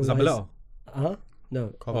reason why... Zabala.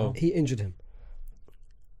 No. Oh. He injured him.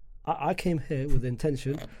 I came here with the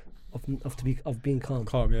intention of being calm.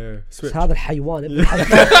 Calm, yeah. Switch. هذا الحيوان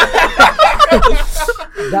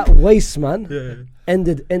that waste man Yeah.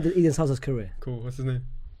 ended Eden Hazard's career. Cool. What's his name?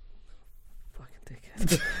 Fucking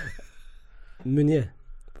dickhead. Meunier,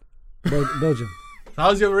 Belgium.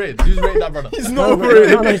 How's your rated? Who's rated that brother? He's No, not no,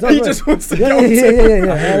 overrated. no, he's not He overrated. just wants to Yeah, go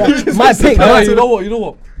yeah, yeah. My pick. You know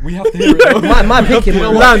what? We have to hear it. My pick.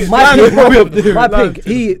 My pick.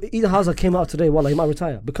 Eden Hazard came out today. Well, he might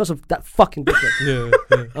retire because of that fucking dickhead.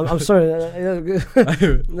 Yeah. I'm sorry. I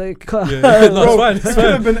hear it. No, No, it's fine. It's It could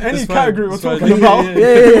have fine. been any It's fine. category we're It's fine. talking about.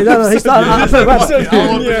 Yeah. No, he started. I feel bad.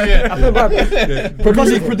 Yeah. I feel bad. Premier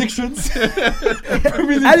League predictions.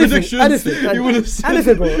 Premier League predictions.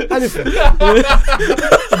 Anything, bro. Anything.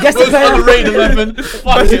 Guess the Goes on the player. raid 11.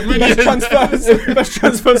 Fuck it, Best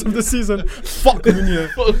transfers of the season. Fuck Meunier.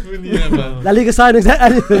 Fuck Meunier, man. La Liga signings.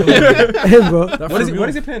 Anything. Him, bro. What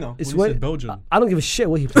is he playing now? It's What way. Belgium. I don't give a shit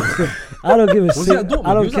what he plays. I don't give a Was he shit. at Dortmund?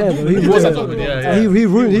 I don't He was at care, bro. Dortmund. He was at Yeah. Dortmund,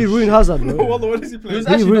 yeah. He ruined Hazard, bro. What is he He playing? was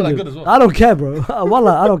He actually not ruined that it. good as well. I don't care, bro.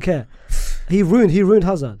 Wallah, I don't care. He ruined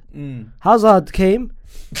Hazard. Hazard came,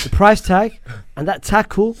 the price tag, and that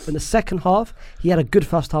tackle in the second half. He had a good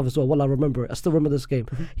first half as well. Well, I remember it. I still remember this game.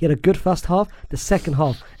 He had a good first half. The second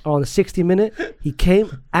half, on the 60 minute, he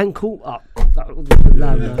came ankle up.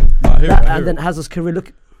 And then Hazard's career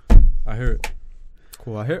look. I hear it.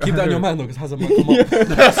 Cool, I hear Keep that in your mind though, because Hazard might come up.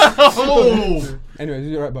 Oh! Anyway, who's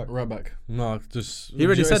your right back? Right back. No, just. He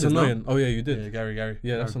already it's said it, no? annoying. Oh yeah, you did. Yeah, Gary.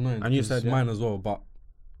 Yeah, that's annoying. And you It's said, yeah. mine as well, but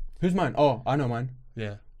Who's mine? Oh, I know mine.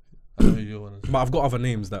 Yeah. I know who your one is. I've got other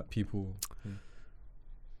names that people.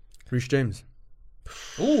 Reece James.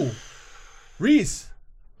 Ooh. Reese.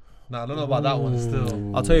 Nah, I don't know about that one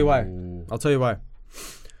still. I'll tell you why. I'll tell you why.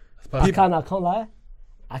 I can't lie.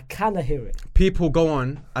 I kind of hear it. People go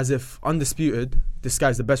on as if undisputed, this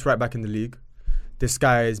guy's the best right back in the league. This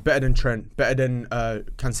guy is better than Trent, better than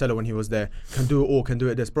Cancelo when he was there. Can do it all, can do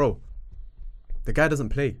it this. Bro, the guy doesn't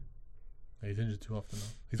play. Yeah, he's injured too often now.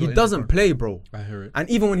 He doesn't play, bro. I hear it. And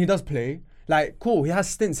even when he does play, like, cool, he has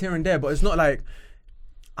stints here and there, but it's not like,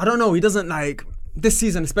 I don't know, he doesn't like, this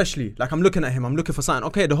season especially, like I'm looking at him, I'm looking for something.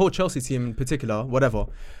 Okay, the whole Chelsea team in particular, whatever.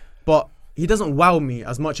 But he doesn't wow me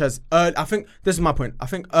as much as, I think, this is my point, I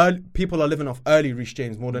think people are living off early Reece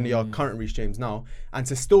James more than they are current Reece James now. And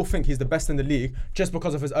to still think he's the best in the league just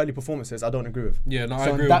because of his early performances, I don't agree with. Yeah, no, I So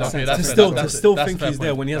in agree that with sense, that. that's To fair, still, that's to still that's think fair he's point.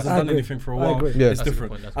 there when he hasn't I done agree. anything for a I while. agree. Yeah. It's That's a good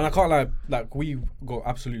different. point, that's And I a can't lie, like we got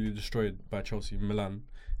absolutely destroyed by Chelsea, Milan,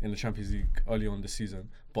 in the Champions League early on this season.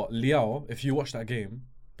 But Leao, if you watch that game,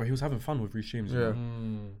 bro, he was having fun with Reece James. you Yeah.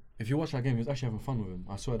 know? If you watch that game, he was actually having fun with him.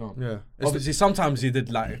 I swear down. Yeah. Obviously, sometimes he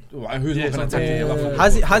did like, who's Yeah, not going to sometimes, attack him? yeah.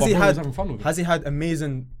 Has he But bro, had was having fun with him. has he had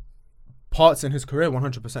amazing parts in his career?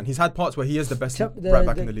 100%. He's had parts where he is the best Chap- right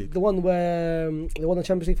back in the league. The one where they won the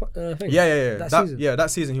Champions League thing. Yeah. That That season. yeah,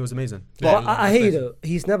 that season he was amazing. But Yeah, I hear you though.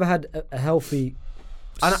 He's never had a healthy.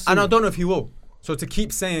 And I don't know if he will. So to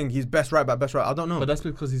keep saying he's best right back, I don't know. But that's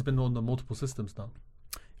because he's been on the multiple systems now.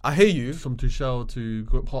 I hear you, From Tuchel to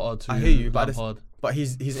Potter to I hear you, but Lampard.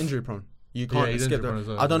 he's injury prone. You can't he's skip injury that. prone as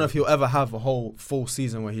well, I don't know yeah. if he'll ever have a whole full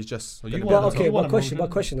season where he's just Well, you gonna want be Well, him to- okay. you want him My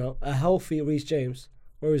to- question now. A healthy Reece James.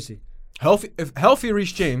 Where is he? healthy. If healthy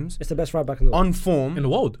Reece James It's the best right back in the world. on form, In the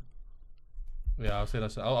world. Yeah, I'll say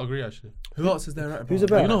that's. I'll agree actually. who else is there right? Who's the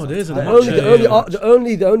back? best? You know, there isn't The much.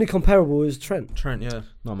 only the only comparable is Trent. Trent, yeah.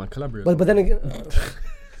 No, man, Calabria. But then again,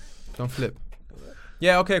 Don't flip.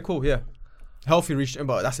 Yeah, okay, cool, yeah. Healthy Reece James,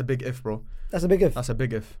 but that's a big if, bro. that's a big if. That's a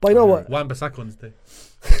big if. But you know what? Wan-Bissaka on this day.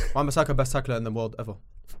 Wan-Bissaka, best tackler in the world ever.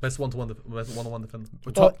 Best one-to-one defender.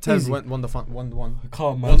 Top 10 easy. won the one.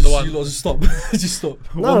 Calm, man. Wonder Just, one. you lot just stop. Just stop.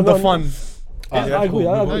 No, Won the no, fun. I agree.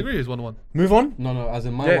 I I agree. agree. It's 1-1. Move on. No, as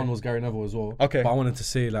in my Yeah. one was Gary Neville as well. Okay. But I wanted to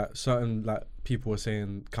say like certain like people were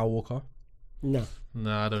saying Kyle Walker. No.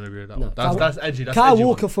 Nah, I don't agree with that No. one. Kyle- That's edgy. That's Kyle edgy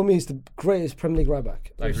Walker one. for me is the greatest Premier League right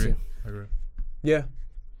back. I I've agree. seen. I agree. Yeah.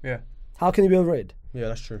 How can he be overrated? Yeah,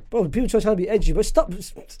 that's true. Bro, people trying to be edgy, but stop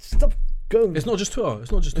going. It's not just Twitter.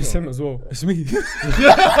 It's not just It's Twitter. him as well. It's me.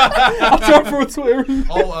 I'm trying for a Twitter.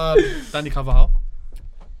 Danny Carvajal.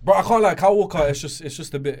 Bro, I can't lie. Kyle Walker, it's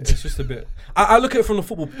just a bit. I look at it from the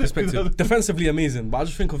football perspective. Defensively amazing, but I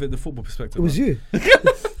just think of it the football perspective. It was man. you.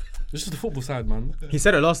 It's just the football side, man. He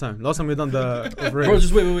said it last time. Last time we done the Bro, overrated.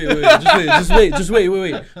 just wait.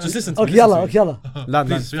 Just listen to me. Okay, yalla. Land.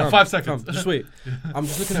 Please, we have 5 seconds. Just wait. I'm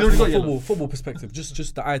just looking You at it already from got a football perspective.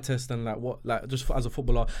 Just the eye test and as a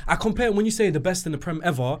footballer. I compare when you say the best in the Prem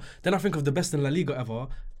ever, then I think of the best in La Liga ever,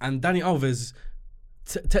 and Dani Alves.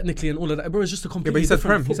 Technically and all of that, bro, it's just a completely he said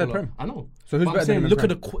different Prem, he said footballer. Prem. I know. So who's But I'm better than saying, him in look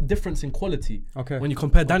Prem? at the difference in quality. Okay. When you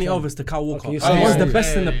compare Dani Alves to Kyle Walker, Okay, you so one's say- the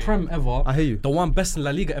best in the Prem ever. I hear you. The one best in La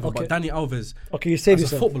Liga ever, Okay. but Dani Alves Okay, you saved as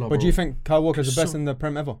a yourself. footballer. But bro. do you think Kyle Walker is the best So- in the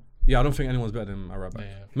Prem ever? Yeah, I don't think anyone's better than Araba. Yeah.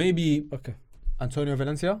 Maybe Okay. Antonio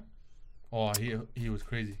Valencia? Oh, he was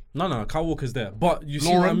crazy. no. Kyle Walker's there, but you see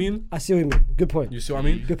what I Lauren? mean. I see what you mean. Good point. You see what I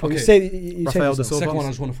mean? Good point. Okay. You saved Rafael da yourself. Silva. Second one, I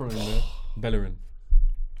just want to throw in there. Bellerin.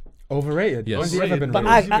 Overrated. Yes. When's he ever been But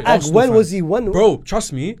overrated? Arsenal when fan. was he one? Bro,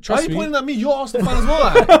 trust me. Why are Trust you me. pointing at me? You're Arsenal fan as well.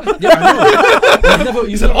 Like. Yeah, I know.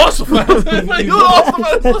 You said Arsenal fan. You're Arsenal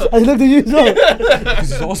fan as well. I looked at you as well.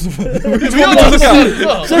 He's Arsenal fan. You're Arsenal fan as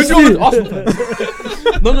well. Just you.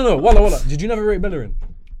 No. Walla. Did you never rate Bellerin?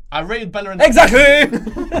 I rated Bellerin. Exactly.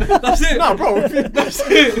 That's it. Nah, bro. That's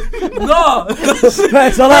it. No.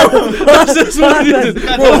 Right, so like- That's what I needed.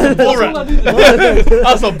 That's a Borat.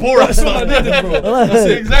 That's a Borat. That's what I needed, bro. That's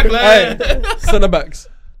it, exactly. Centre backs.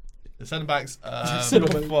 The centre backs. Centre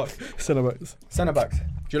backs. Centre backs. Do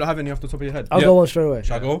you not have any off the top of your head? I'll Yeah. go on straight away.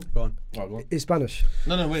 Shall I go? Go on. I'll go. He's Spanish.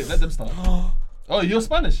 No, wait. Let them start. Oh, you're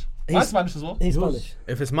Spanish. I'm He's- Spanish as well. He's Yours. Spanish.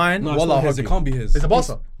 If it's mine, No, it's wallah, not his. hug It you. can't be his. It's a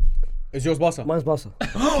Barca. Is yours Barca? Mine's Barca.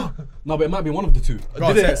 No, but it might be one of the two. Go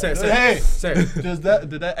on, say it. Hey, Say it.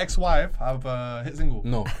 did their ex-wife have hit single?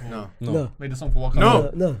 No. No. Made a song for World Cup.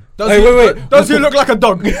 No. No. Does Hey, he, wait. Does he look like a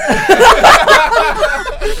dog?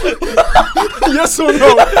 Yes or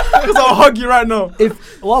no? Because I'll hug you right now.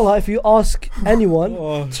 If you ask anyone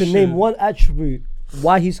Oh, to shit. name one attribute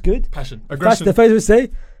why he's good, Passion. that's the phrase we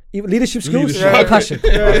say. Leadership skills, Leadership. and passion.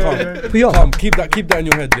 Pure. Come, keep that in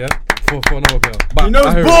your head, yeah. For another player. But You know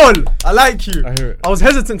I hear it's it. ball. I like you. I hear it. I was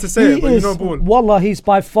hesitant to say He it, but you is, know ball. wallah, he's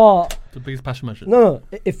by far. The biggest passion mention. No.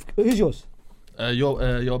 If who's yours?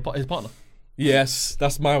 His partner. Yes,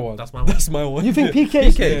 that's my one. That's my one. That's my one. You think PK?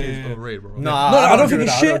 is- He's overrated, bro. Nah, No, I don't agree think with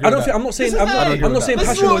it's that. shit. I agree don't with think. I'm not saying. Listen, hey, I'm not saying That's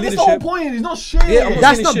passion or the whole leadership. point. He's not shit. Yeah, I'm not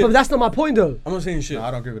That's saying not. shit. But that's not my point though. I'm not saying shit. No,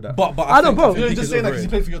 I don't agree with that. But I don't, bro. You're Peak just is saying that because he overrated.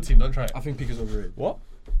 played for your team. Don't try it. I think Peak is overrated. What?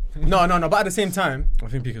 No, but at the same time, I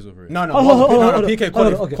think Peak is overrated. no, hold on, PK hold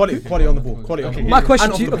on, quality, okay. quality on the ball, quality on the Okay. ball. My question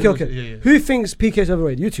And to you. off the Okay. ball. Yeah. Who thinks PK is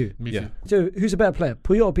overrated? You two. Me Yeah. too. So who's a better player,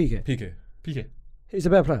 Puyo or PK? PK. PK. Who's a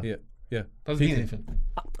better player? Yeah. Doesn't mean PK. anything.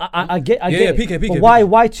 I get. Yeah, it. PK. But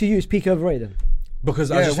why to you is PK overrated then?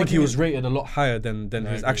 Because I Yeah, just what think do he you was rated a lot higher than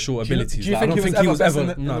his actual Do you abilities. think Like, I don't he think was he was ever ever.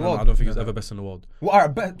 best in No, the no, world? I don't think he was ever best in the world. What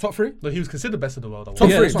are top three? No, he was considered best in the world. Top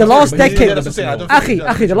Yeah, three. that's The what I'm last saying, but he decade- was that's never what I'm best in saying, the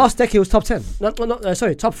world. Akhi, the last decade was top 10. No,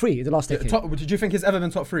 sorry, top 3. The last decade. Did you think he's ever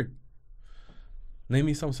been top three? Name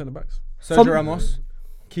me some centre backs. Sergio Ramos,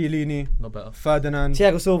 Chiellini, Not better. Ferdinand,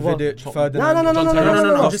 Thiago Silva. Vidic, Top- Ferdinand. No. I'm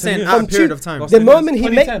Last just 10 saying years. at a From period two- of time. Last The 10 years.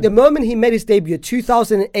 moment he made his debut,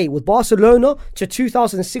 2008 with Barcelona to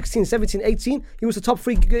 2016, 17, 18, he was the top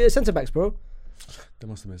 3 centre backs, bro. There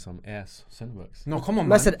must have been some ass centre backs. No, come on, I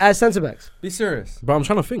man. said as centre backs. Be serious. But I'm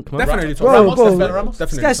trying to think, man. Definitely top Bro, three. Ramos, bro, that's better Ramos.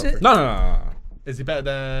 Definitely This top guy's- three. No. Is he better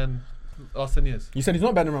than last 10 years? You said he's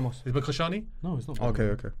not better than Ramos. Is he Koscielny? No, it's not.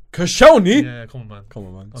 Okay. Koscielny? Yeah, come on, man. Come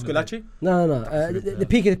on, man. Squillaci? No. The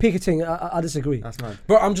PK thing, I disagree. That's mad.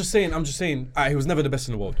 Bro, I'm just saying. He was never the best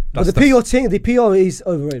in the world. But the PO thing, the PO is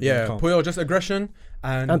overrated. Yeah, Can't. Puyol just aggression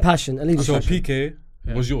And passion, and So leadership. PK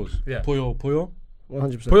Yeah. was yours. Yeah. Puyo,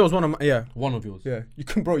 100%. Puyol's one of my one of yours. yeah. You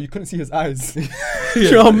couldn't see his eyes. You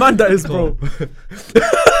know how mad that is, bro.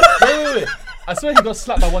 Wait. I swear he got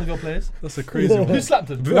slapped by one of your players. That's a crazy one. Who slapped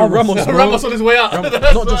him? Ramos, bro. Ramos on his way out.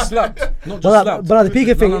 Not just slapped. Not just slapped. But the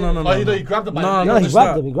PK thing, No. Oh, he grabbed him by No, the no, not he just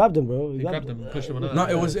grabbed that. him. He grabbed him, bro. He grabbed him and pushed him on No,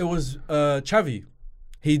 it was Xavi.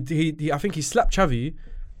 He I think he slapped Xavi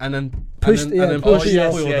and then Pushed- and yeah, then pushed- pushed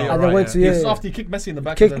yes, Puyo yeah, down. you're And then right, went to, It's yeah. after he kicked Messi in the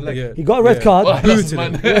back Kick- of the leg. Yeah. He got a red Yeah. card. Oh, that's Booted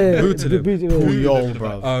mad. him. Yeah, Booted him. Puyol,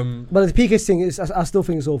 bro. But the PK thing is, I still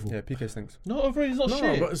think it's awful. Yeah, PK stinks. No, overrated. He's not No,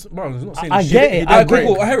 shit. but it's not saying I shit. get it, I I get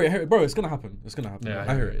it. I hear it, bro. It's gonna happen. Yeah,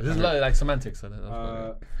 I hear it. This is like semantics. And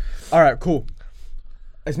All right, cool.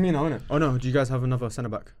 It's me now, innit? Oh no, do you guys have another centre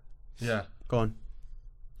back? yeah, Go on.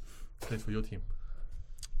 plays for your team.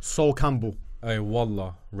 Sol Campbell. Hey,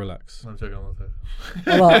 wallah, relax. No, I'm joking. I'm not joking.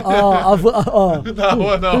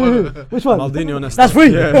 No. Which one? Maldini on That's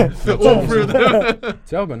free. Yeah. All through them.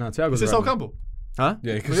 Thiago, no, Thiago's Is it right, Sol man. Campbell? Huh?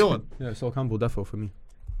 Yeah, For your one? Yeah, Sol Campbell, defo for me.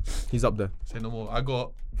 He's up there. Say no more. I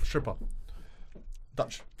got stripper.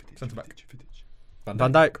 Dutch. Centre back. Van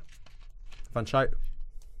Dijk. Van Schaik.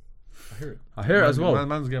 I hear it. I hear it as well.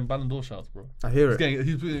 Man's getting Ballon d'Or shouts, bro. I hear it.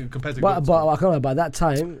 He's being compared to. But goats, I bro. can't lie. But at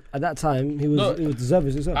that time, he was No.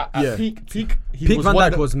 deserving himself. At Yeah. peak, he Peak was Van one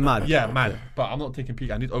of Dijk the- was mad. Yeah, mad. But I'm not taking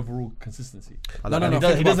peak. I need overall consistency. I No, like no, that.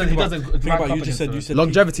 no. He doesn't. Think about rank you up just said. against You the- said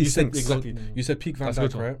Longevity you said, stinks. exactly. You said peak Van That's a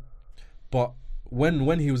good Dijk, one. right? But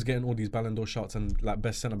when he was getting all these Ballon d'Or shots and like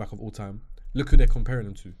best centre back of all time, look who they're comparing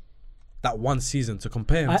him to. That one season to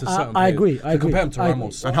compare him to certain I players. agree. To compare him to I agree.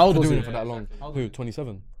 Ramos. And how old for was doing he? it for that long? Who?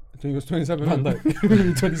 27. I think he was 27. Van huh?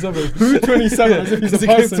 Dijk. 27. Who 27? As if he's a As he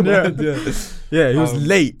came person, to yeah. mind, yeah. Yeah, he was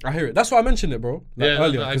late. I hear it. That's why I mentioned it, bro. Like Yeah, no,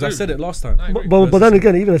 earlier, no, I because I agree. said it last time. I agree. But then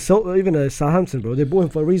again, even a Southampton, bro, they bought him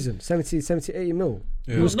for a reason. 70, 80 mil.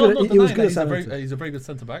 Yeah. He was No, good. not He was denying good. that at Southampton. he's a very good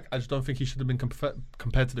centre back. I just don't think he should have been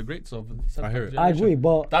compared to the greats of the centre I hear back it. I generation. agree,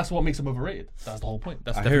 but That's what makes him overrated. That's the whole point.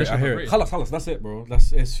 That's the I hear it. definition I of hear it. overrated. Halas, that's it, bro.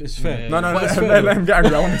 It's fair. Yeah. No, But it's let fair, him get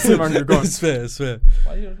angry. I want to see him angry. Go on. It's fair. It's fair.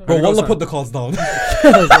 Why you- Bro, go, Wallah son. put the cards down.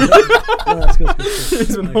 no, that's good.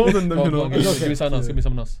 He's been holding them, Go you on, know. go on, give me someone else. Give me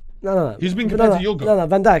someone else. No. He's been No, compared no, to Yoga. No,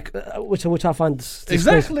 Van Dijk, which I find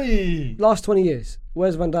Exactly. last 20 years.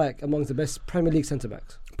 Where's Van Dijk amongst the best Premier League centre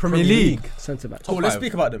backs? Premier League. Centre backs. Oh, let's five.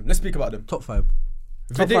 speak about them. Let's speak about them. Top 5.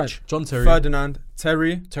 Top Vidic, five. John Terry. Ferdinand,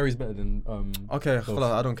 Terry. Terry's better than Okay, both. hold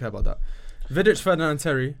on, I don't care about that. Vidic, Ferdinand,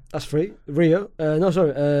 Terry. That's 3. Rio. Van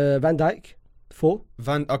Dijk. 4.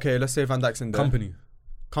 Okay, let's say Van Dijk's in there. Company.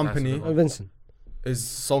 Company. That's a And Vincent. Is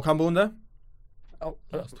Sol Campbell in there? Oh,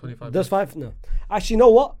 That's 25. those 5? No. Actually, you know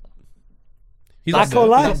what? He's I up can't there.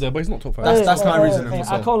 lie. He's up there, but he's not top 5. That's my reasoning I for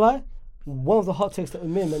Sol. can't lie. One of the hot takes that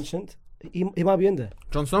Amir mentioned, he might be in there.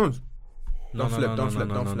 John Stones. No, Don't no, flip, no, don't no, flip,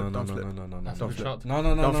 no, don't no, flip, no, don't no, flip. no, no, no, That's no. a good shout. No,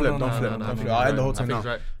 no, no, Don't no, flip, no, don't no, flip, no, don't no, flip. no, I'll end the no, whole I thing think now. he's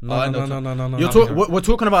right. no, I'll end no, the no, whole no, no, no, You're no, no. we're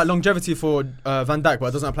talking about longevity for Van Dijk, but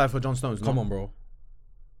it doesn't apply for John Stones. Come no? on, bro.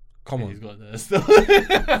 Come He's on. got there still.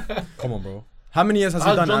 Come on, bro. How many years has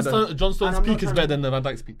he done? John Stones' And I'm not peak is trying better to- than the Van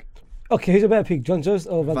Dijk's peak. Okay, who's a better pick, John Jones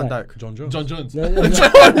or Van Van Dijk? Dijk. John Jones. John Jones.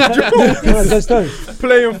 No, John Stones.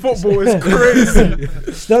 Playing football is crazy.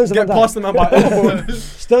 Stones or Van Get past Dijk? the man by elbow.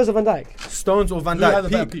 Stones or Van Dijk? Stones or Van Who had a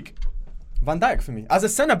Dijk? better Peak. peak? Van Dijk for me. As a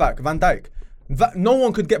centre back, Van Dijk. No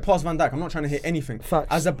one could get past Van Dijk. I'm not trying to hit anything.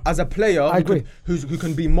 Facts. As a player, I agree. who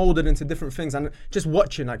can be molded into different things, and just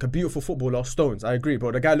watching like a beautiful footballer, Stones. I agree,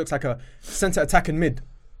 bro. The guy looks like a centre attacking mid.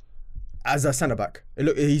 As a centre back,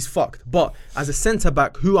 he's fucked. But as a centre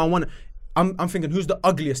back, who I want, I'm thinking who's the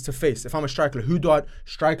ugliest to face. If I'm a striker, who do I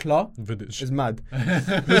Vidic. is mad.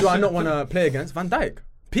 Who do I not want to play against? Van Dijk.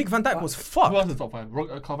 Peak Van Dijk was Who fucked. was the top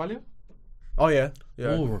 5? Carvalho? Oh yeah.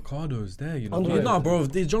 Oh, Ricardo's there, you know. Underrated. Nah, bro.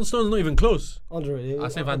 John Stone's not even close. Underrated. I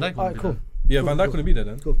say Van Dijk would Alright, be cool. there. Yeah, Van Dijk couldn't be there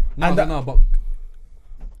then. Cool. No, And no, but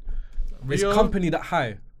is Rio? company that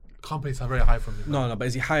high? Companies are very high from me. No, but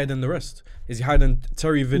is he higher than the rest? Is he higher than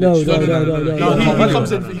Terry Vidic? No, He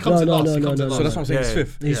comes in. He comes in No, last. no, He no, comes in no, last. So that's what I'm saying. Yeah, He's yeah.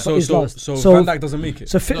 fifth. He's last. So So- Van Dijk doesn't make it.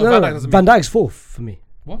 So No, Van Dijk doesn't Van make Dijk's 4th for me.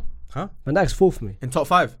 What? Huh? Van Dijk's 4th for me. In top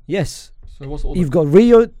 5. Yes. So what's the order? You've got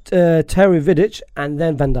Rio, Terry Vidic, and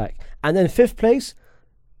then Van Dijk. And then 5th place,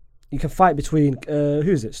 you can fight between, who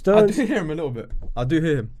is it? I Stones? do hear him a little bit. I do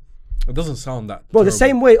hear him. It doesn't sound that. Bro, the terrible.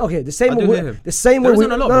 same way, okay, the same I way, do hear him. the same way There we,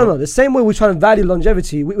 isn't a lot, no, bro. the same way we're trying to value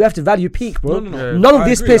longevity, we have to value peak, bro. No. Yeah. None of I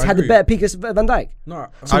this agree, place I had the agree. better peak as Van Dijk. No,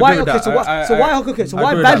 So I why, agree with okay, that. so why, I- so I- why, okay, so I why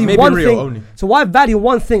agree with that. value Maybe one Rio thing? only. So why value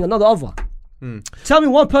one thing, another other? Tell me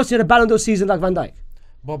one person who had a Ballon d'Or season like Van Dijk.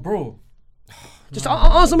 but bro, Just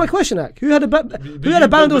answer my question, Ak. Who had a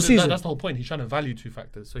Ballon d'Or season? That's the whole point. He's trying to value two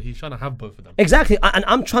factors, so he's trying to have both of them. Exactly, and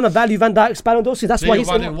I'm trying to value Van Dijk's Ballon d'Or season. That's So why you're he's.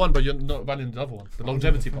 valuing one, but you're not valuing the other one, the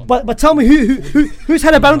longevity part. But tell me who's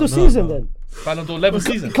had a Ballon d'Or season then? Ballon d'Or level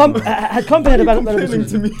season. Had Company had a Ballon d'Or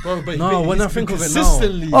season? Bro, but No, he's when I been think of it now.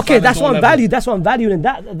 consistently Okay, that's Ballon what I'm d'Or level. valuing. That's what I'm valuing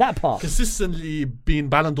in that part. Consistently being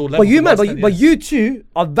Ballon d'Or level. But you for man, the last 10 but years. you two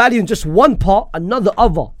are valuing just one part, another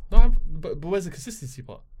other. No, but where's the consistency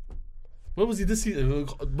part? Where was he this season?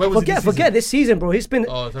 Where was he this Forget season? this season, bro. He's been.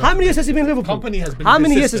 Oh, How many years has he been in Liverpool? Company has been How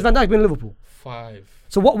many years has consistent. Van Dijk been in Liverpool? 5.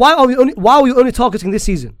 So why are we only targeting this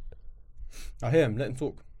season? I hear him. Let him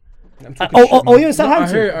talk. Let him talk his Oh, shit, oh, man. you're in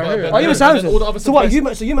Southampton. I hear Oh, you're in But then Southampton. all the other So what?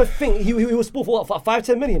 suppliers- So you must think he was bought for what? For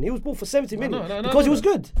 5-10 million. He was bought for 70 million no, because he was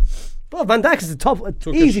good. Bro, Van Dijk is the top,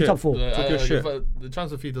 your easy shit. top 4. Talk your shit. The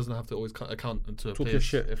transfer fee doesn't have to always account into a Talk player's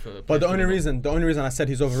your shit. if a But player's the only reason I said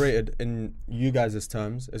he's overrated in you guys'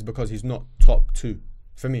 terms is because he's not top 2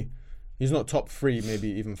 for me. He's not top 3, maybe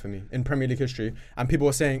even for me in Premier League history. And people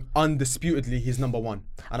are saying undisputedly he's number 1,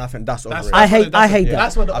 and I think that's overrated. I hate that.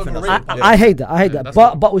 That's what the I think that's overrated. it. Yeah. I hate that. I hate that. that's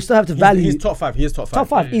But we still have to value. He's top 5. He is top 5. Top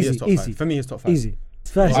 5, He is easy, top easy. 5. For me, he's top 5. Easy.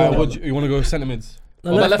 First, you want to go centre mids?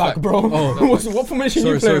 No, left back, bro. what formation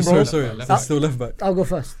you playing, bro? Sorry. Left That's still left back. I'll go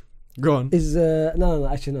first. Go on. Is no,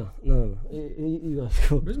 actually no. You go.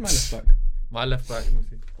 Cool. Where's my left back? My left back. Let me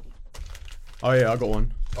see. Oh yeah, I got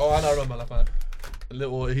one. Oh, I know my left back.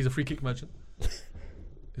 He's a free kick merchant.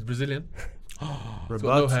 He's Brazilian. got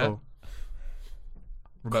no hair.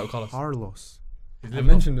 Roberto Carlos. Carlos. He's I living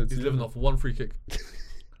mentioned off, it to He's you. living off one free kick.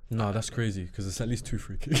 No, that's crazy because it's at least 2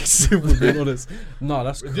 free kicks. If we're being honest. No,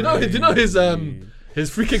 that's Do crazy. you know his His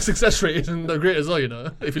free kick success rate isn't that great as well, you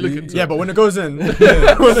know. If you look into Yeah, it. but when it goes in, when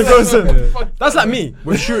it goes in, that's like me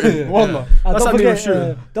with shooting. Wallah. That's like me with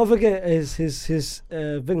shooting. Don't forget his Zidane's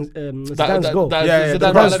goal. Yeah,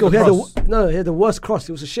 The Zidane's goal. He had the worst cross.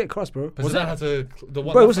 It was a shit cross, bro. But Zidane had to the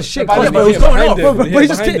one. Bro, it was a shit But cross. it was going off. Bro, he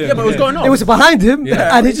just behind kicked. him. Yeah, but it was going off. It was behind him,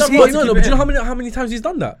 Yeah. and he just. No, but do you know how many times he's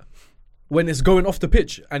done that? When it's going off the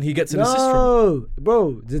pitch and he gets an assist from it. No,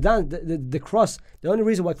 bro. The cross. The only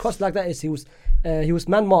reason why cross like that is he was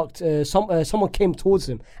man marked. Someone came towards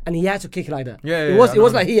him and he had to kick it like that. Yeah, It yeah, was. I It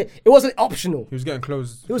was know. like it wasn't optional. He was getting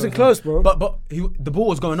close. He wasn't close, bro. But the ball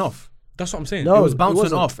was going off. That's what I'm saying. No, it was bouncing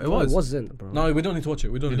wasn't. off. It No, was. It wasn't, bro. No, we don't need to watch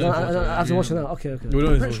it. We don't need to No, watch it. I have to watch it now. Okay. We don't need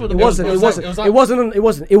to Pretty sure watch It it. wasn't. It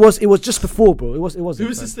wasn't. It was just before, bro. It wasn't. Who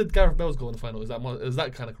assisted Gareth Bale's goal in the final? Is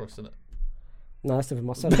that kind of cross, isn't it? No, that's different.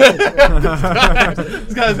 Marcelo. This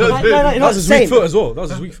guy's No, got no, That was his same. weak foot as well. That was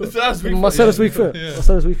his weak foot. Marcelo's weak foot. Yeah.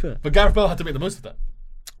 Marcelo's weak foot. But Gareth Bale had to make the most of that.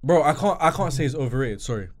 Bro, I can't say he's overrated.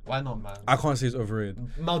 Sorry, Why not, man? I can't say he's overrated.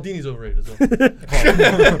 Maldini's overrated as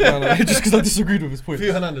well. Just because I disagreed with his point.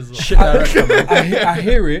 Theo Hernandez as well. Shit direction, man. I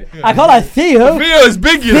hear it. I can't like Theo. Theo is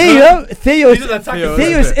big, you know. Theo's He's an attacking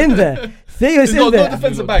Theo's in there. Theo's He's in got no there.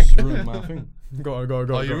 defensive You back. just ruined my thing. Go. Oh,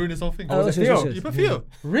 you ruined this whole thing. Oh, was it yes, Theo? yes, You yes. put Theo.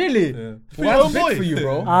 Really? Yeah. For your own That's boy. big for you,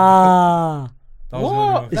 bro. Ah, That was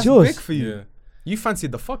What? the It's That's yours. big for you. Yeah. You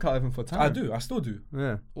fancied the fuck out of him for time. I do. I still do.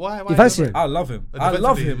 Yeah. Why? You fancy him? I love him. I Defensively,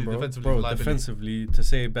 love him, bro. defensively, Bro, reliability. defensively, to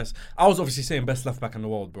say best. I was obviously saying best left back in the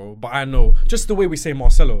world, bro. But I know, just the way we say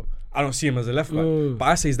Marcelo, I don't see him as a left back. But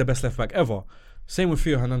I say he's the best left back ever. Same with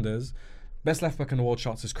Theo Hernandez. Best left back in the world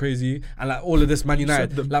shots is crazy. And like all of this Man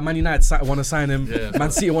United, Man United want to sign him. Yeah. Man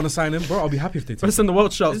City want to sign him. Bro, I'll be happy if they take him. Best in the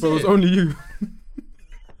world shots, Is bro. It was it? only you.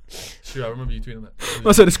 Sure, I remember you tweeting that.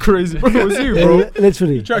 I said it's crazy, bro. It was you, bro.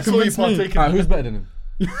 literally. Try I to saw you convince me. partaking. Alright, who's better than him?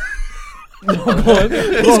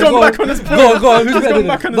 He's gone back on his point. Go on, who's better than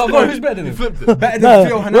back on him? his Go on, point. who's better than You him? flipped it. Better No, than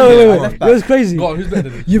Theo wait, Hernandez. wait. left It back. was crazy. Go on, who's better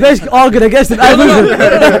than him? You basically argued against him.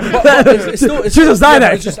 It's still Choose a side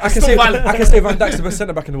it's just, I can say Van Dijk's the best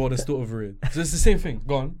centre back in the world and still overrated. So it's the same thing.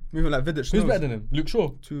 Go on. Moving like Vidic. Who's better than him? Luke Shaw.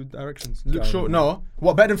 Two directions. Luke Shaw. No.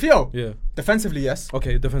 What, better than Theo? Yeah. Defensively, yes.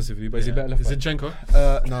 Okay, defensively, but is he better left back?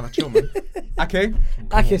 Zinchenko. No, chill, man. Okay.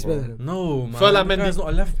 Ake's better than him. No, man. Ferland The Mendy. guy's not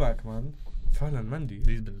a left back, man. Ferland Mendy.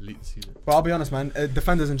 He's been elite this season. But I'll be honest, man.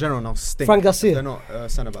 Defenders in general now stink. Frank Garcia. They're not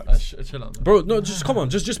centre backs. Chill out, man. Bro, no, just come on.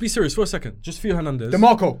 Just be serious for a second. Just Theo Hernandez.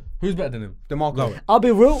 DeMarco. Who's better than him? DeMarco. Go. I'll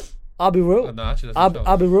be real. No, actually, that's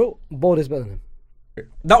I'll be real. Bold is better than him.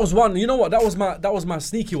 That was one. You know what? That was my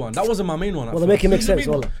sneaky one. That wasn't my main one. at Well, they first. make it make Who's the sense.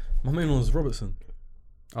 main Wallah. My main one was Robertson.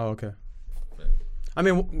 Oh, okay. I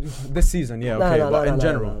mean, this season, yeah, okay, but in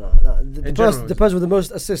general. The general, person with the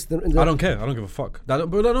most assists in the. I don't care. I don't give a fuck. That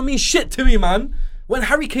don't mean shit to me, man. When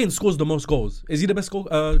Harry Kane scores the most goals, is he the best goal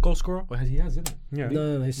scorer? Or he has, isn't it? Yeah.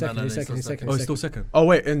 No, he's second. no, He's he's second. He's still second. Oh, He's he's still second. second. Oh,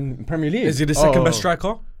 wait, in Premier League? Is he the second best Oh.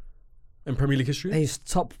 striker in Premier League history? He's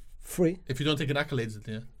top 3. If you don't take an accolades,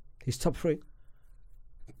 yeah. He's top 3.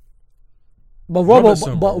 But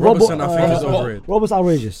Robertson, Robertson, I think is Robert- overrated. Robert's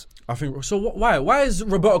outrageous. I think so. Why is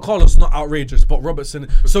Roberto Carlos not outrageous, but Robertson?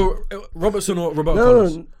 So Robertson or Roberto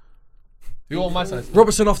Carlos? No, You're on my side.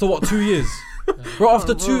 Robertson after what 2 years? Bro,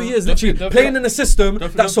 after 2 years, Don't literally forget- don't playing forget- in a system don't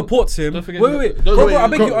forget- that supports him. don't forget- Wait, don't- bro, wait, I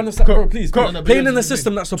beg go- you understand, go- bro, please. go- Playing no, in a but-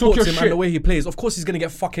 system that Talk supports your him shit. and the way he plays, of course he's gonna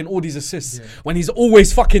get fucking all these assists when he's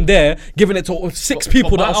always fucking there, giving it to six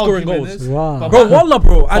people but that my are scoring argument goals. is- Wow. but Bro, my- wallah,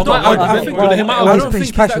 bro, I but don't. my I argument- think. but I him- don't he's think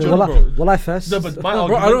he's passionate. that good, Wallah, bro. Wallah first. No, but my No,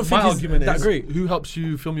 bro, argument, I don't think my he's argument that is great. who helps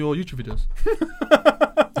you film your YouTube videos?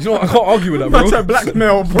 You know what? I can't argue with that, bro. That's a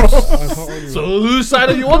blackmail, bro. So whose side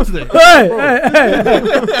are you on today? I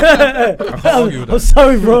can't argue with I'm that.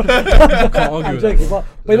 sorry, bro. I can't argue I'm with that. joking. But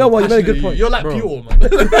you know what? You made a good Actually, point. You're like Bro. Pure, man.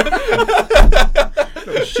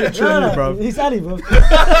 Shit, No, you, no, bro. he's Ali, bro. Are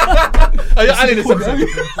you Ali this episode?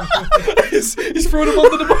 He's throwing him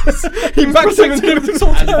under the bus. He backs him and gives him some.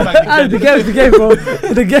 Ali back Ali, the game's the game, bro.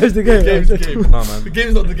 The game's the game. Game's the game. Nah, man. The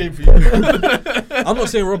game's not the game for you. I'm not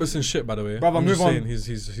saying Robertson's shit, by the way. Brother, I'm just move on. saying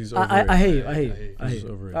he's overrated. I hate you. He's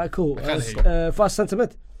overrated. Alright, cool. I kinda hate Fast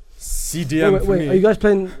sentiment. CDM for Wait. me. Are you guys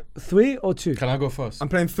playing 3 or 2? Can I go first? I'm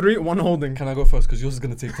playing 3, 1 holding. Can I go first? Because yours is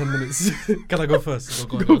gonna take 10 minutes. Can I go first?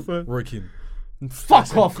 Go first. Roy Keane.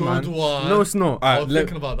 Fuck off, Good man. one. No, it's not. I was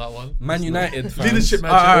thinking about that one. Man United fans. Leadership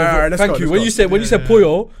match. Alright, let's Thank go, you. let's When go. you said Yeah.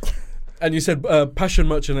 Puyo, and you said passion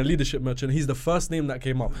merchant and leadership merchant, he's the first name that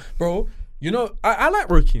came up, bro. You know, I like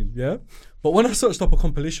Roy Keane, yeah. But when I searched up a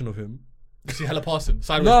compilation of him, You see hella passing.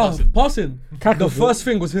 Sideways No, passing. passing. Cackle, The bro. first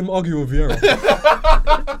thing was him arguing with Vieira.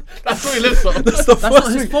 That's what he lives on. That's the That's first not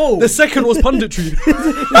his thing. fault. The second was punditry.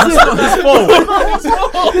 That's not his fault.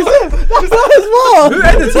 Who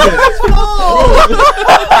edited it?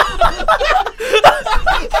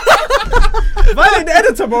 Violate the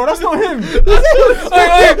editor, bro. That's not him.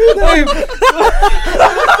 Hey.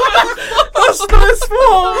 That's not his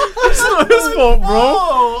fault. That's not his fault,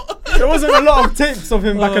 bro. There wasn't a lot of tapes of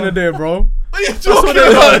him back in the day, bro. What are you talking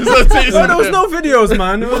about? There was no videos,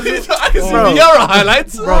 man. It was, I can see Bro. Vieira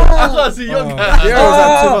highlights. Bro. I can't see your guy. yeah, it was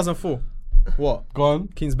like 2004. What? Go on.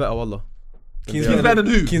 Keen's better, wallah. Keen's He's better than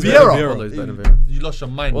who? Keen's better than Vieira. Vieira. Wallah, he's better than Vieira. You lost your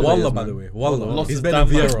mind. Wallah, Wallah, is, by man. the way. Wallah. Lost He's his better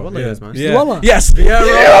than damn Vieira. mind. Wallah, is, man. Yeah. Wallah. Yes.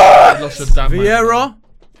 Vieira. You lost your damn mind.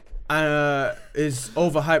 Vieira is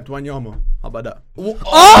overhyped Wanyama. How about that?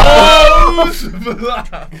 Oh!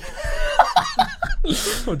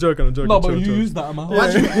 I'm joking. No, but you used that amount.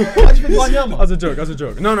 Why'd you pick Wanyama? As a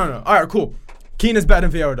joke. No. Alright, cool. Keen is better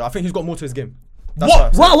than Vieira though. I think he's got more to his game. That's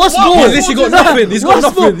What? what? What's What? more? He's literally got nothing. He's got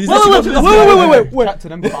What's more? nothing. He's literally got nothing. Wait. Chat to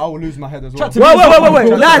them, but I will lose my head as well. Wait. La. How about one?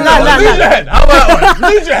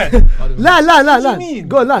 Legend. La. do you mean?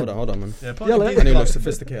 Go on, la. Hold on, man. Yeah, Yeah, I need to look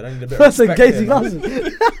sophisticated. I need a bit of That's a respect gazy here, man.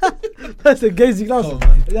 glasses. That's a gazy glasses.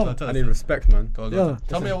 Yeah. I need respect, man. Go. Yeah.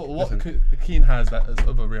 Tell me what Keane has that is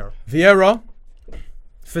over Vieira. Vieira,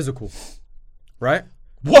 physical, right?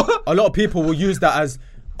 What? A lot of people will use that as,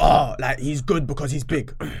 like he's good because he's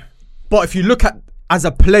big. But if you look at as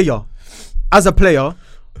a player,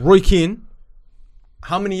 Roy Keane,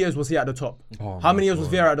 how many years was he at the top? How many years was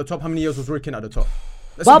Vieira at the top? How many years was Roy Keane at the top?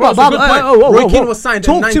 That's a good point. Roy Keane was signed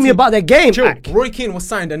in Talk to me about their game. Roy Keane was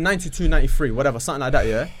signed in 92, 93, whatever, something like that,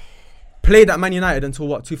 yeah? Played at Man United until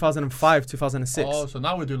what, 2005, 2006. Oh, so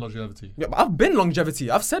now we're doing longevity. Yeah, but I've been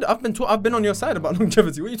longevity. I've been on your side about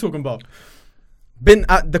longevity. What are you talking about? Been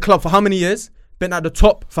at the club for how many years? Been at the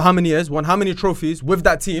top for how many years? Won how many trophies with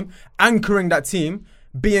that team? Anchoring that team.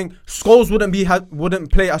 Being Scholes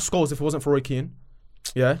wouldn't play as Scholes if it wasn't for Roy Keane.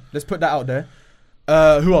 Yeah, let's put that out there.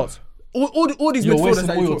 Who else? All these You're midfielders wasting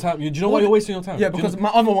that all you your talk. time. Do you know why you're wasting your time? Yeah, because my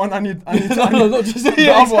other one, I need no, not just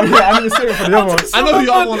the other one. Yeah, I need to save it for the other one. I know who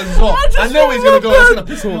your other one is as well. I know he's gonna go. It's gonna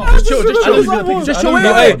piss him off. Just chill. I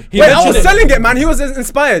know Wait, you- wait. he Wait, I mentioned was it. selling it, man. He was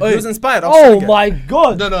inspired. He Hey. was inspired. I was selling Oh it. my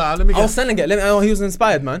god. No, let me I was get. selling it. He was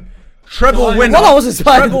inspired, man. Treble No, winner. Well, I was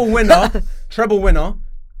inspired. Treble winner.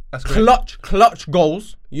 That's great. Clutch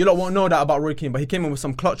goals. You lot won't know that about Roy Keane, but he came in with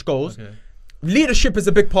some clutch goals. Okay. Leadership is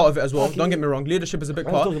a big part of it as well. Don't get me wrong. Leadership is a big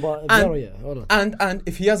I'm part. talking about And- Vieira, yeah. Hold on. And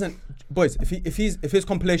if he hasn't, boys, if his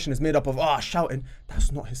compilation is made up of shouting,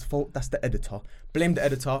 that's not his fault. That's the editor. Blame the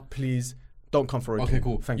editor, please. Don't come for Roy Okay, Keane.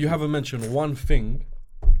 cool. Thank You you. haven't mentioned one thing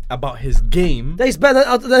about his game He's better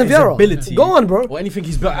than His Vieira. ability. Go on, bro. or anything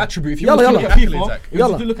he's better attribute. If you Yalla, want to yalla. look at FIFA, Zach. if you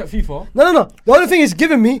Yalla. do look at FIFA, No. The only thing he's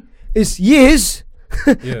given me is years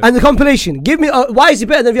Yeah. and the compilation. Give me why is he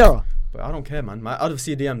better than Vieira? But I don't care, man. My other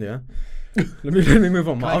CDM there. let me move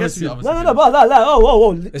on. My I other guess the CDM. other No, but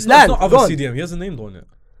whoa. it's Land, not go other on. CDM. He hasn't named one yet.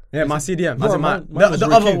 Yeah, my CDM. No, As in mine the was the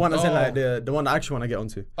Roy other Keane. one, as in Oh. like the one I actually want to get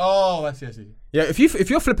onto. Oh, I see. Yeah, if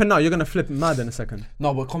you're flipping now, you're gonna flip mad in a second.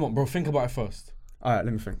 No, but come on, bro. Think about it first. All right,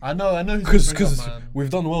 let me think. I know. Who's Because we've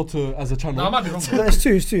done well as a channel. No, I might be wrong. No, it's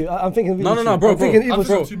two. I'm thinking. No, evil bro, I'm thinking evil I'm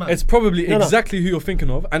two. just too mad. It's probably No. exactly who you're thinking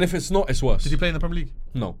of, and if it's not, it's worse. Did he play in the Premier League?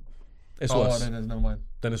 No, it's Oh, worse. then never mind.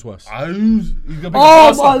 Then it's worse. He's gonna be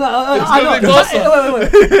Oh, Barca. no, It's I gonna be know.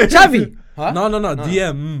 Barca. Wait. Xavi. Huh? No.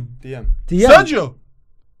 DM. DM. Sergio.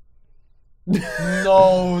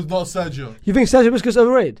 No, it's not Sergio. You think Sergio Busquets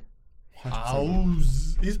overrated?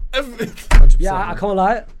 He's everything. 100%, Yeah, I man. can't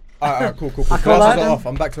lie. All right, cool. I can't Glasses lie. are off.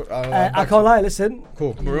 I'm back to. I can't lie. Listen.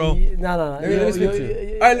 Cool. Bro. No. Let me speak to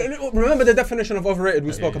you. All right, remember the definition of overrated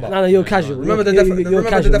we spoke about. No, you're casual. Remember the You're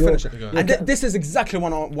casual. definition. You're- And this is exactly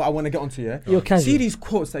what I want to get onto, yeah? You're casual. See these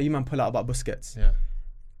quotes that you man pull out about Busquets. Yeah.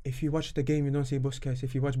 If you watch the game, you don't see Busquets.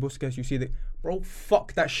 If you watch Busquets, you see the... Bro,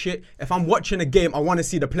 fuck that shit. If I'm watching a game, I want to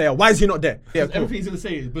see the player. Why is he not there? Yeah, cool. Everything he's gonna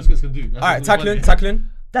say, Busquets can do. That's All right, what he's tackling.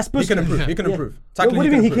 That's He can Busquets. improve. He can Yeah. improve. What do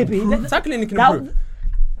you mean he can improve? Tackling, he can Now- improve.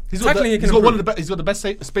 He's got, Tackling, he can he's got one of improve. the he's got the best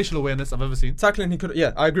spatial awareness I've ever seen. Tackling, he could...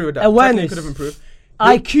 Yeah, I agree with that. Awareness. Tackling, he could have improved.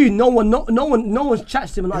 IQ. No one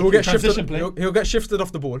chats him on He'll IQ. get Transition shifted. play. He'll get shifted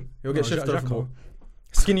off the ball. He'll get No, shifted off the Xhaka. ball.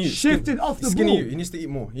 Skinny you. Shifted off the Skinny ball. you. He needs to eat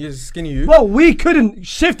more. He is skinny you. Bro, we couldn't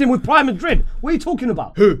shift him with Prime Madrid. What are you talking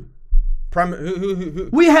about? Who? Who?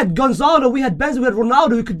 We had Gonzalo, we had Benzema, we had Ronaldo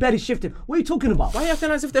who could barely shift him. What are you talking about? Why are you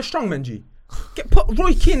acting as if they're strong, Menji? Put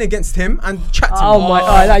Roy Keane against him and chat to him. Oh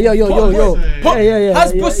my, yo. Put- Yeah.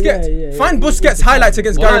 Has Busquets. Find Busquets highlights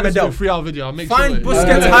against Gary Medel. 3-hour video. I'll make Find sure.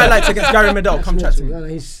 Busquets highlights against Gary Medel. Come chat to me. No,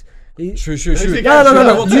 he's True.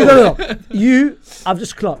 No. You, I've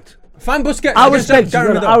just clocked. Find Busquets. I against respect Gary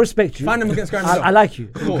you. No, Medel. I respect you. Find him against Gary Medel. I like you.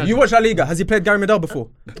 Cool. You watch La Liga. Has he played Gary Medel before?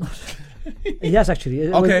 Yes, actually.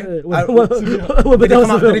 Okay. Did Did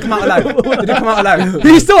he come out alive? Did he come out alive?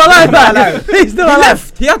 He's still alive, man. alive. He's still He alive.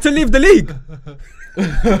 left. He had to leave the league.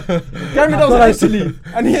 Gary Medel was to leave,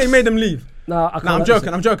 and he made him leave. No, I can't. No,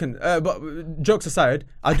 I'm joking. But jokes aside,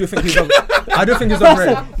 I do think he's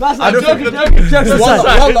overrated.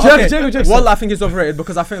 Wallah, I think he's overrated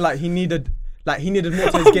because I think he needed more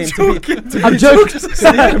to his game to be. I'm joking.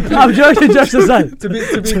 I'm joking. Jokes aside. To be.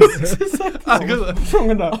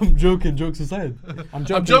 I'm joking. Jokes aside. I'm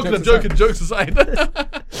joking. Jokes aside.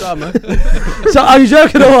 Shut up, man. So are you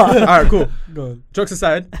joking or what? All right, cool. Go on. Jokes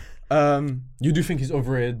aside. You do think he's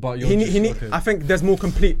overrated, but you're okay. I think there's more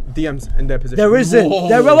complete DMs in their position. There isn't. Whoa.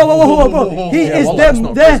 He is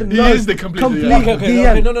Wallah, them. He is the complete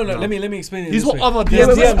Okay, DM. no. Let me explain it. He's this what way. other There's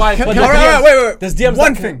DMs DMs can- but Wait. There's DMs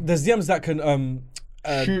One that thing. can, there's DMs that can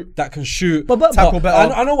Shoot. that can shoot. But Tackle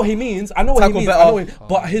better. I know what he means.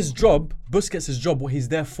 But his job, Busquets' job, what he's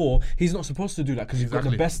there for, he's not supposed to do that because you've got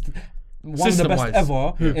the Exactly. best, one of the best System-wise.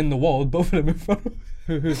 ever in the world, both of them in front of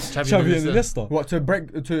Xavi and Iniesta. What to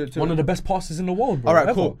break to? One of the best passes in the world, bro. All right,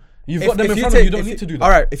 ever. cool. You've got them in front of you. You don't need to do that. All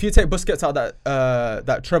right, if you take Busquets out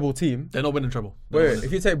that treble team, They're not winning treble. wait,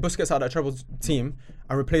 if you take Busquets out that treble team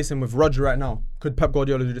and replace him with Roger right now, could Pep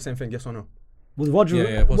Guardiola do the same thing? Yes or no? With Roger.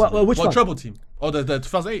 Yeah, possibly. Which What one? treble team? Oh, the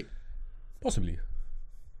 2008. Possibly.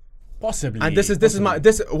 And this is my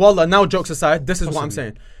Wallah. Now jokes aside, this is what I'm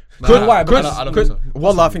saying. Nah, why? I don't think so.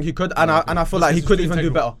 Wallah, I think he could, and I feel like he could even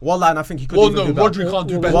do better. Wallah, and I think he could even do better. Rodri can't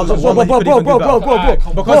do better. Wallah, Bro, he could even do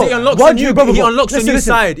better. Because he unlocks a new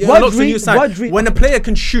side. He unlocks a new side. When a player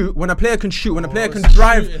can shoot, when a player can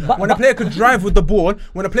drive, when a player can drive with the ball,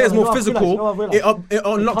 when a player is more physical, it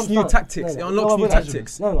unlocks new tactics. It unlocks new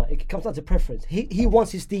tactics. No, it comes down to preference. He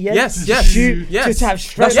wants his DM Yes, to yes, shoot, yes. to have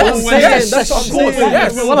strength. Yes, That's what I'm saying.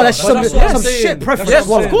 yes. Wallah, that's some shit preference. Yes,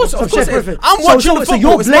 Wallah. of course, Some of course. shit preference. I'm watching the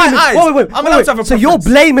football. It's my eyes. Wait. I'm allowed to have a So you're preference.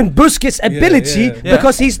 blaming Busquets' ability yeah.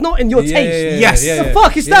 because he's not in your taste. Yes. The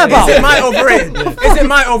fuck is that about? Is it my overrated? Is it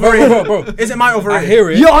my overrated? Bro. Is it my I overrated? hear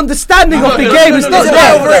it. Your understanding of the game is not Is it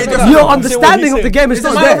my overrated? there. Yes or Your no? understanding of the game is Is it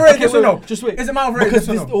not my there. overrated? Yes or no? Just wait. Is it my overrated? Because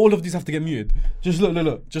Yes or no? all of these have to get muted. Just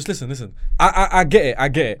look. Just listen. I get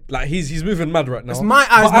it. Like he's moving mad right now. It's my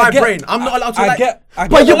eyes, But my brain. I'm not allowed to like. But I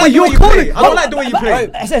don't like the way you're you calling. play. I don't like the way you play.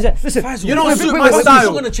 Listen. You don't Wait, suit wait, my wait, wait, style. It's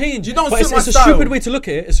not gonna change. You don't But suit my it's a style. stupid way to look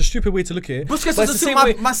at it. It's a stupid way to look at it. Busquets But doesn't it's the suit same my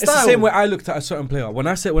way- style. It's the same way I looked at a certain player. When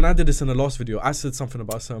I did this in the last video, I said something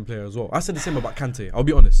about a certain player as well. I said the same about Kante. I'll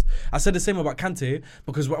be honest. I said the same about Kante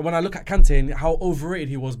because when I look at Kante and how overrated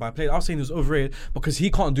he was by players, I was saying he was overrated because he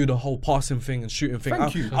can't do the whole passing thing and shooting thing.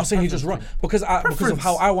 Thank you. I was saying he just run because of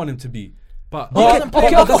how I want him to be. But But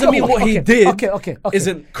that doesn't mean what he did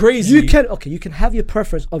isn't crazy. You can have your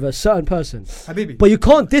preference of a certain person, Habibi. but you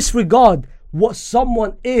can't disregard what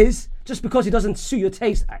someone is just because he doesn't suit your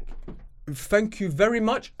taste. Thank you very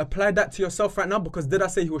much. Apply that to yourself right now because did I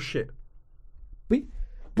say he was shit?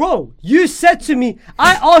 Bro, you said to me,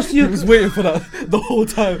 I asked you. He was waiting for that the whole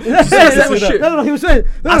time. No, he was saying.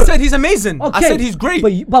 I said he's amazing. I said he's great.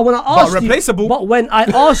 But when I asked replaceable. you, but when I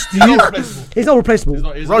asked you, he's not replaceable.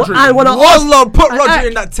 He's Rodri. And when I asked, Wallah, put I- Rodri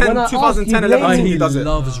in that 10, when I asked 2010, you, 11 name team. me- He does it.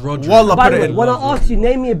 loves Rodri. Wallah, by put the it way, in. when I asked you,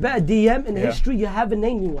 name me a better DM in history, you haven't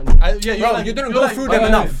named me one. Bro, you didn't go through them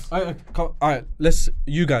enough. Alright, let's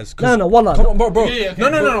you guys. No, Wallah. Come on, bro.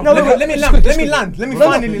 No. No, Let me land. Let me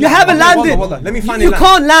finally You haven't landed. Let me finally You land.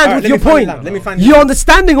 can't land Alright, with let your me finally point. land. Let me finally Your land.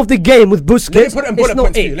 understanding of the game with Busquets, Let me put it in bullet it's not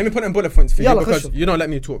points for you. it. Let me put it in bullet points for you Yalla, because Khashoggi. you don't let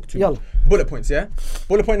me talk too Yalla. much. Bullet points, yeah?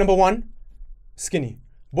 Bullet point number 1, skinny.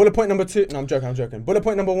 Bullet point number 2, no, I'm joking. Bullet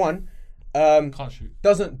point number 1, Can't shoot.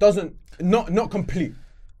 not complete.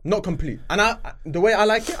 Not complete. And the way I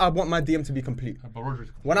like it, I want my DM to be complete. But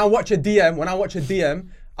Rodri's When I watch a DM,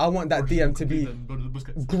 I want that DM to be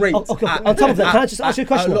great. Okay. On top of that, can I just ask you a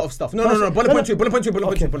question? A lot of stuff. No. Bullet point 2. Bullet point 2.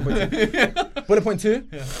 Bullet point 2.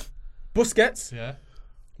 Busquets Yeah.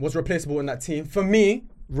 was replaceable in that team. For me,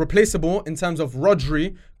 replaceable in terms of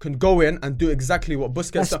Rodri can go in and do exactly what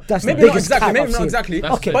Busquets does. That's the Maybe not biggest exactly. cap Maybe I've not seen. exactly.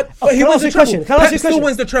 That's Okay. it. But Can he I wins ask you the a question? treble. Can I ask Pep you a still question?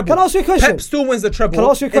 wins the treble. Can I ask you a question? Pep still wins the treble Can I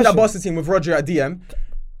ask you a in that question? Barca team with Rodri at DM.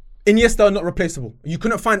 Iniesta not replaceable. You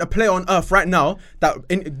couldn't find a player on earth right now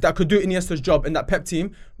that could do Iniesta's job in that Pep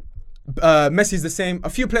team. Messi's the same. A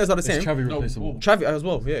few players are the same. Xavi No, replaceable. Xavi as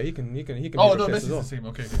well. Yeah, he can. Oh be no, replaced Messi's as well. the same.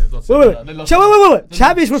 Okay. Wait.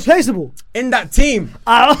 Xavi's replaceable. In that team,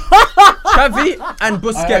 Xavi and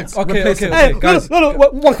Busquets Okay, replaceable. Hey, guys. no.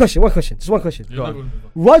 One question. Just one question. Go on.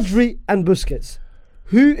 Rodri and Busquets.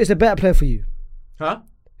 Who is a better player for you? Huh?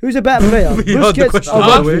 Who's a better player? He heard the Busquets question, or by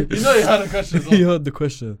the Rodri? way. You know you had a question. as well. He heard the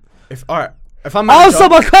question. If I'm manager, Answer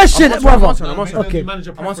my question, I'm brother. answering, I'm No, answering. Okay.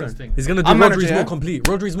 Manager I'm preference answering. thing. He's gonna do I'm manager, Rodri's yeah? more complete.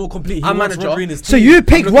 Rodri's more complete. He I'm wants manager. Rodri in his So team. you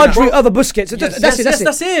picked looking at- Rodri over Busquets. That's it.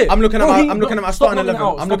 That's it. I'm looking at Bro, my stop starting longing 11.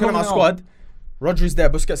 out, I'm stop looking at my longing squad. Rodri's there.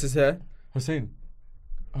 Busquets is here.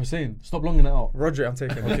 Hussein, stop longing it out. Rodri, I'm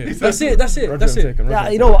taking. Okay. That's it. Rodri, I'm taking. Yeah,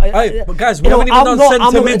 Rodri, you know what? Alright, but guys, we you know, haven't even done centre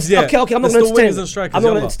not mids gonna- yet. Okay, I'm not There's going to still wingers entertain and it. strikers. I'm not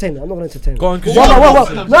going to Yalla. entertain it. I'm not going to entertain it. Go on, 'cause Whoa, you- whoa,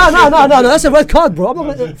 whoa. No. That's a red card, bro. I'm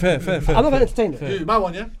not going to. Fair. I'm not going to entertain it. Dude, my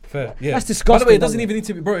one, yeah? Fair. Yeah. That's By disgusting. the way, it by doesn't the even need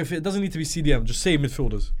to be, bro. If it doesn't need to be CDM, just say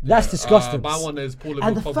midfielders. That's disgusting. My one is Paul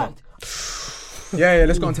And the Pogba. fact, Yeah,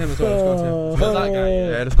 let's go on 10 as well. Let's go on 10. Who's that guy?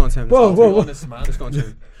 Yeah, let's go on 10. Bro, Be bro. honest, man. Let's go on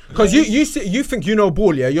 10. Because you think you know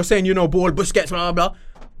ball, yeah? You're saying you know ball, Busquets, blah, blah, blah.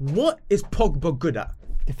 What is Pogba good at?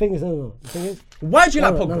 the thing is, no. The thing is, Why do you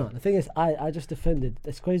like no. Pogba? The thing is, I just defended.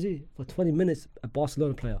 That's crazy. For 20 minutes, a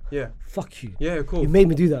Barcelona player. Yeah. Fuck you. Yeah, cool. You made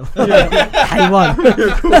me do that. I won.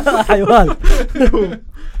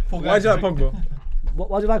 Why do you like Pogba?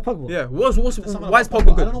 Why do you like Pogba? Yeah. Why is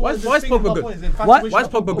Pogba good? Why is Pogba good? Why Why is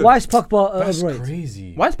Pogba good? Why is Pogba That's overrated?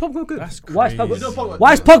 crazy. Why is Pogba good? That's crazy. Why is Pogba?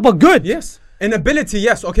 Why is Pogba good? Yes. In ability,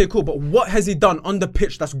 yes, okay, cool. But what has he done on the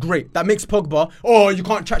pitch that's great? That makes Pogba, oh, you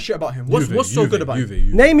can't chat shit about him. What's so good about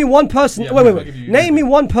him? Name me one person. Yeah, wait. I'll give you Name me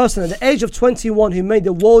one person at the age of 21 who made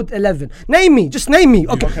the World 11. Name me. Just name me.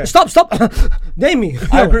 Okay. Stop. Name me.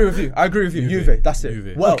 I agree with you. Juve. That's it.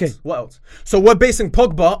 Juve. What Okay. else? What else? So we're basing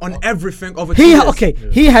Pogba on everything over 2 He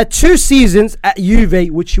years. He had 2 seasons at Juve,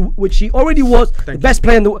 which he already was the best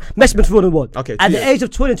player in the best midfielder in the world. Okay, 2 at the years. age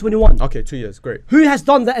of 20 and 21. Okay, 2 years. Great. Who has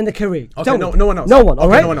done that in the career? Okay, Tell no me. one else. No one. All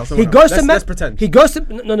Okay, right. no one else, no He one else. goes to Let's pretend. He goes to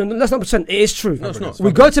no. Let's not pretend. It is true. No, it's not.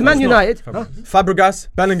 We go to Man United. Huh? Fabregas,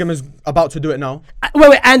 Bellingham is about to do it now.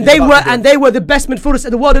 Wait, and they about to do they were the best midfielders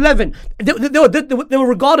in the world 11. They were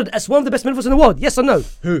regarded as one of the best midfielders in the world. Yes or no?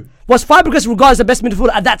 Who? Was Fabregas regarded as the best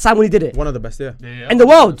midfielder at that time when he did it? One of the best, yeah. In the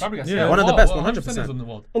world. Yeah, one of the best, 100%. in the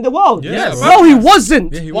world. In the world? Yes. No, he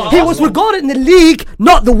wasn't. Yeah, he he was. was regarded in the league,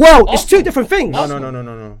 not the world. It's 2 different things. No.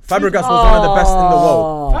 Fabregas was one of the best in the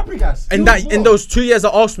world. Fabregas. In those 2 years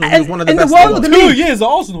at Arsenal, he was one of the in the best world, in the the world. league. 2 years at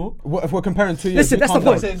Arsenal. If we're comparing 2 years, Listen, that's the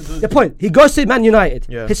calm down. point. The point. He goes to Man United.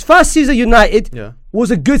 Yeah. His first season at United Yeah.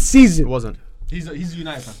 was a good season. It wasn't. He's a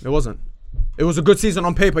United fan. It wasn't. It was a good season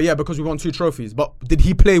on paper, yeah, because we won 2 trophies. But did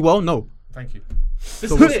he play well? No. Thank you. This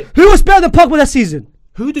So is it. Who was better than Pogba that season?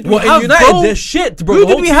 Who did we What, have, in United, bro? they're shit, bro. Who The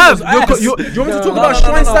did whole we team have? was ass. Do you want me to talk No, about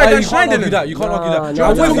no, no, Schweinsteiger you and can't argue Schneiderlin? that. You can't argue that. No, I'm no,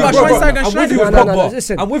 with no, you no, with no, Pogba. Schweinsteiger and I'm with you Schneiderlin. with No, no, Pogba.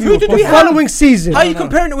 listen. I'm with Who you with did The we Pogba. have? following season. How are you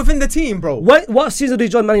comparing it within the team, bro? What season did he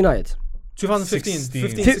join Man United? 2015, 16.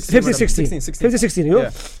 15, 15, 16. 15, 16, you know? Yeah.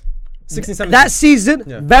 16, 17. That season,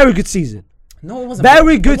 Yeah. very good season. No, it wasn't.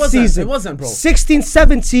 Very bro. good It wasn't. season. It wasn't, bro. 16,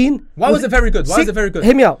 17. Why was it very good? Why was it very good?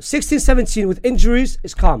 Hear me out. 16, 17 with injuries,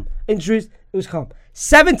 it's calm. Injuries, it was calm.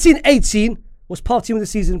 17, 18 was part team of the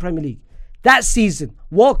season in Premier League. That season,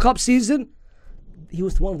 World Cup season, he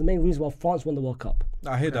was one of the main reasons why France won the World Cup.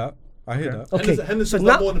 I hear that. Okay, Henderson's so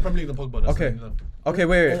not now- more in the Premier League than Pogba. That's Okay. what you know. Okay,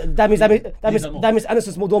 wait. That means done more.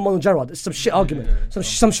 Anderson's more than Gerrard. It's some shit argument. Some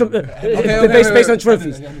shit okay, based on wait.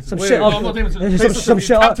 trophies. Some Wait, shit wait. argument. Some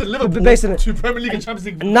shit Captain Liverpool based on it. to Premier League and Champions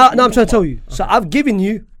League. Now I'm trying to tell you. So I've given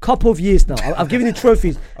you a couple of years now. I've given you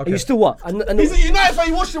trophies, and you still what? And He's a United fan.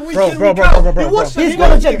 You watch him week Bro, in, bro, week bro, out. bro, bro, You bro. watch him. he's you got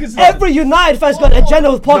know an what agenda. niggas say. Every United fan's got an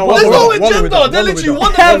agenda with Pogba. There's no What are we agenda. doing? They What are we literally doing?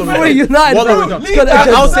 won the Every Premier League. United What are we fan doing? has got an I'll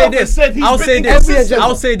agenda. I'll say Himself this. said he's I'll been say inconsistent.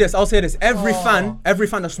 this. I'll say this. Every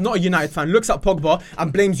fan that's not a United fan looks at Pogba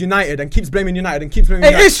and blames United and keeps blaming United and keeps blaming It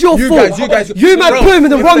United. is your You fault. guys, You might bro, put him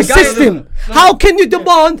in the if wrong the guy- system. How can you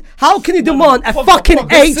demand a fucking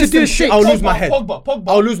Pogba, eight this to do system shit? I'll lose my head. Pogba.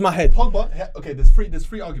 I'll lose my head. Pogba. Okay, there's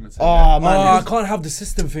three arguments. here, Oh yeah? man, I can't have the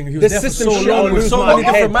system thing. He was This there for system so shit, long I'll with lose so my many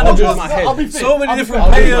head. different I'll managers. lose my head. I'll be fair. So many I'll be different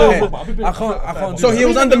fair. players. I'll be fair. I'll be fair. I can't do So that. he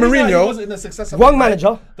was under The reason Mourinho. He wasn't in the success of Wrong Man United-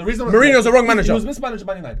 manager. The reason Mourinho's a wrong manager. He was mismanaged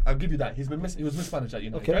by United. I'll give you that. He was mismanaged at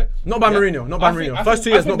United. Okay. Right? Not by Mourinho. Not by I think- Mourinho. I First think- 2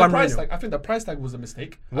 years, I think not by the price Mourinho. tag- I think the price tag was a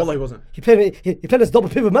mistake. Wallah, he wasn't. He played as double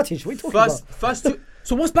pivot Matic. What are you talking about? First two.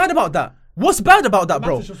 So what's bad about that? What's bad about that,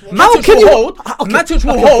 bro? Matic was- How Matic can will you hold? okay, Matic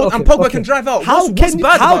will okay, hold, okay, and Pogba okay. can drive out. How What's can you?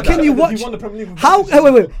 bad How about can that? you He watch? won the Premier League with How?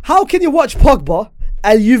 Matic. Wait. How can you watch Pogba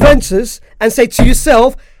at Juventus and say to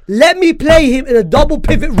yourself, let me play him in a double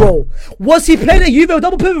pivot role. Was he playing at Juve a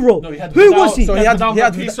double pivot role? No, he had Who was he? So he had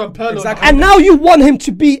exactly. And now you want him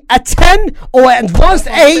to be a 10 or an advanced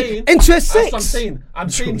 8 into a 6. That's what I'm saying. I'm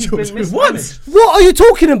saying he's been mismanaged. What are you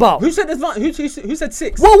talking about? Who said who said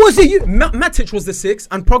 6? What was it? Matic was the 6,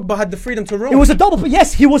 and Pogba had the freedom to roam. It was a double, but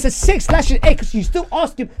yes, he was a 6/8 because you still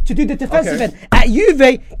asked him to do the defensive end. At Juve,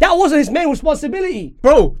 that wasn't his main responsibility.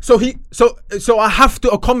 Bro, so I have to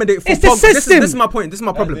accommodate for It's the Pogba. system. This is my point. This is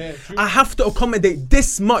my problem. yeah, true. I have to accommodate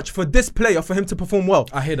this much for this player for him to perform well.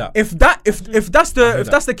 I hear that. If that's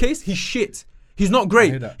the case, he's shit. He's not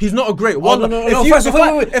great. He's not a great.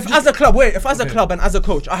 If as a club and as a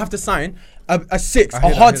coach, I have to sign a 6,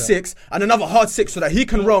 a hard 6, and another hard 6 so that he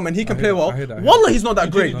can roam and he can play well. Wallah, he's not that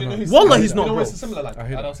great. Wallah, he's not, bro. It's similar like.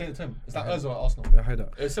 I don't say it to him. It's like Ozil at Arsenal. I heard that.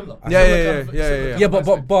 It's similar. Yeah. But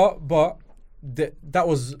that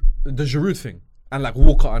was the Giroud thing. And like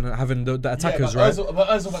Walker and having the attackers, right? But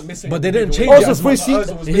Ozil went missing. But they didn't change Also, it as much. he went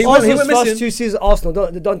was missing. first 2 seasons at Arsenal.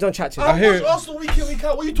 Don't chat to I him. watched Arsenal week in, week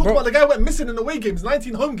out. What are you talking about? The guy went missing in away games,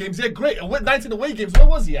 19 home games. Yeah, great. And went 19 away games. Where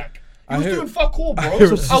was he at? He was doing fuck all, bro.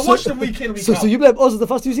 I watched him week in, week out. So you blame Ozil the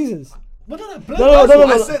first 2 seasons? But no, No.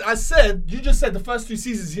 I said, you just said the first 2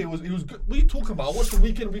 seasons he was good. What are you talking about? I watched him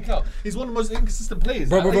week in, week out. He's one of the most inconsistent players.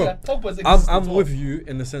 Bro. Pogba's inconsistent. I'm with you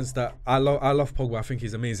in the sense that I love Pogba. I think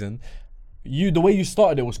he's amazing. The way you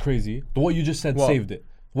started it was crazy. What you just said saved it.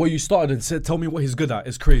 What you started and said, tell me what he's good at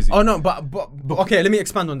is crazy. Oh no, but okay, let me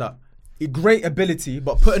expand on that. Great ability,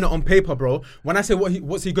 but putting it on paper, bro. When I say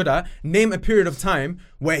what's he good at, name a period of time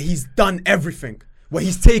where he's done everything. Where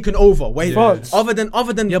he's taken over, other than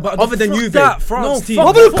Juve. France team.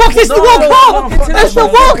 What the fuck is the World Cup? It's the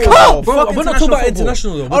World Cup. Bro, we're not talking about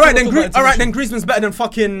international though. All right, then Griezmann's better than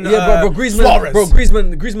fucking Griezmann. Suarez.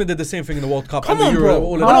 Griezmann did the same thing in the World Cup. Come and on, the bro. Euro,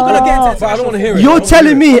 all of We're that. not gonna get into But I don't want to hear it. You're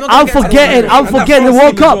telling me I'm forgetting the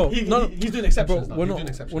World Cup. He's doing exceptions now. We're not doing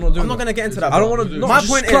I'm that. not gonna get into that. I bro. don't want to. My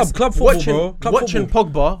point is, club football, bro.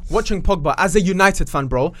 watching Pogba as a United fan,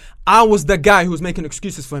 bro. I was the guy who was making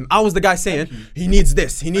excuses for him. I was the guy saying he needs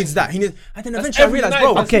this, he needs that, he needs. And then eventually I realized,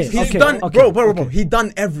 bro, he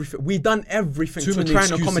done everything. We done everything to try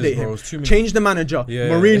and accommodate him. Change the manager,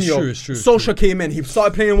 Mourinho, Solskjaer came in, he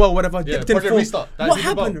started playing well, whatever. Dipped in form. What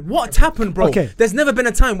happened? What's happened, bro? Okay. There's never been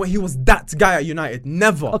a time where he was that guy at United.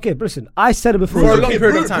 Never. Okay, but listen, I said it before. For a long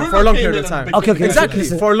period of time. Okay, Exactly.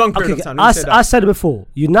 listen, For a long period of time. Let me say that. I said it before.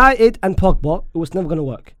 United and Pogba, it was never going to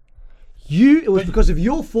work. It was because of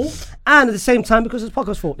your fault, and at the same time because it's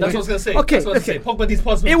Pogba's fault. That's what I was gonna say. Okay, That's what I was gonna say. Pogba needs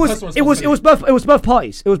personal it was both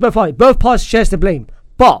parties. Both parties shares the blame.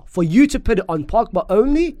 But for you to put it on Pogba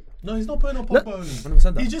only, No, he's not putting on Pogba only. I never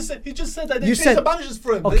said that. He just said that they You changed said- the managers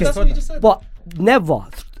for him. okay, That's what he just said. but never.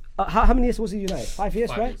 How many years was he United? 5 years,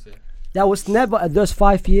 5 right? years, yeah. That was never at those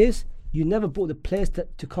 5 years. You never brought the players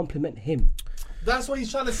to complement him. That's what he's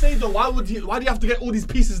trying to say, though. Why do you have to get all these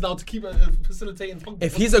pieces now to keep facilitating Pogba?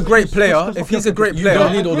 If he's a great player, You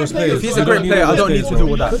don't need all those players. If he's a great player, I don't need to do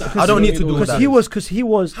all that. I don't need to do all Because that. he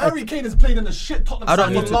was. Harry Kane has played in the shit Tottenham I don't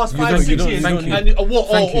side need for to- the last you 5, don't- 6 you don't- years. thank you. And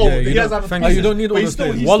he doesn't have Thank the you. You don't need all But those he's still-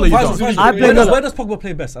 players. he's Wallah, you still- don't. I blame Where that. does Pogba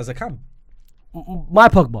play best? As a cam? My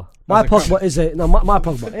Pogba. My Pogba is a no. My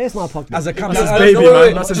Pogba. It's my Pogba. As a cam. That's his baby,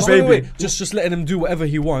 man. That's his Just baby. Just letting him do whatever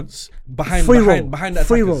he wants behind Free roll. the Free attackers. roll. Behind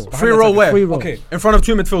Free the roll attackers. where? Free roll. Okay. In front of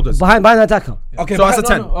 2 midfielders. behind the attacker. Okay. So as a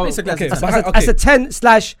behind- 10. no, no, Basically okay. as a 10. behind- As a okay.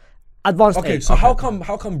 10/ advanced. Okay, 8. so how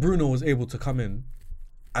come Bruno was able to come in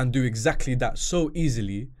and do exactly that so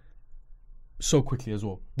easily, so quickly as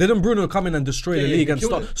well? Didn't Bruno come in and destroy the league and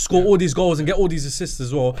score all these goals and get all these assists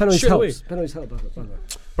as well? Penalties straight away? helps. Penalties help. brother.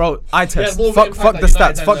 Bro, eye test. more Fuck impact the that stats.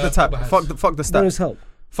 United Fuck and, the tap. Pogba has. Fuck the Penalties stats. help.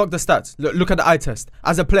 Fuck the stats. Look at the eye test.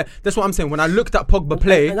 As a player, that's what I'm saying. When I looked at Pogba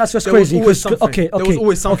play, And that's what's there was crazy. always 'Cause- something. There was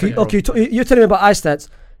always something. Okay. You're telling me about eye stats.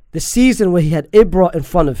 The season where he had Ibra in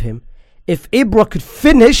front of him. If Ibra could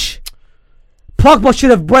finish, Pogba should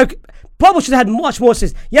have had much more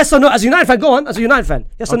assists. Yes or no? As a United fan, go on. As a United fan,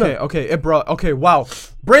 yes or no? Okay, Ibra. Okay, wow.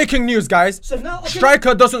 Breaking news, guys. So now, okay.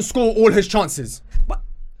 Striker doesn't score all his chances.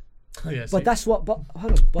 But that's what. But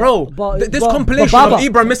hold on, Bro, this compilation of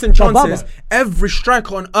Ibra missing chances, every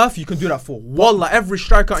striker on earth you can do that for. Wallah, every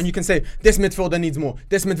striker, and you can say, this midfielder needs more.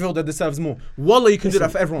 This midfielder deserves more. Wallah, you can do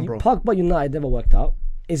that for everyone, bro. Pogba United never worked out.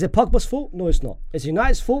 Is it Pogba's fault? No, it's not. It's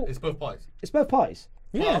United's fault. It's both parties. It's both parties.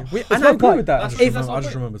 Yeah, It's and I both agree with parties. that. I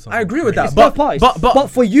just remembered something. I agree with that. It's both parties. But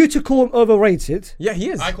for you to call him overrated, yeah, he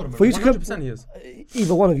is. I call him for you to call 100% he is.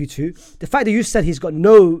 either one of you two, the fact that you said he's got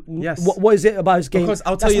no. Yes. What is it about his game? Because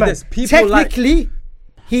I'll tell That's you mad. this, people technically,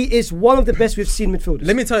 he is one of the best we've seen midfielders.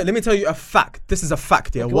 Let me tell you a fact. This is a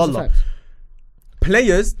fact, yeah. Okay, what's the Wallah. fact?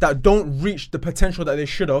 players that don't reach the potential that they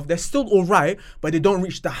should have, they're still all right, but they don't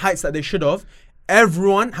reach the heights that they should have.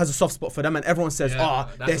 Everyone has a soft spot for them, and everyone says,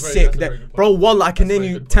 they're sick. Bro, wallah, I can name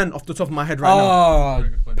you 10 off the top of my head right now.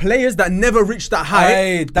 Players that never reach that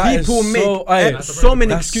height, people make so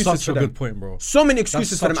many excuses for them. That's such a good point, bro. So many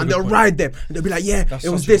excuses for them, and they'll ride them. And they'll be like, it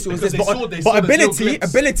was this. But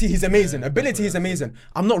ability, he's amazing. He's amazing.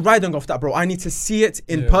 I'm not riding off that, bro. I need to see it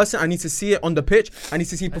in person. I need to see it on the pitch. I need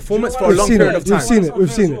to see performance for a long period of time.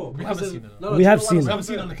 We've seen it. We haven't seen it. We have seen it. We haven't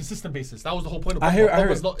seen it on a consistent basis. That was the whole point of I hear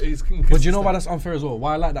it. But do you know why that's unfair as well?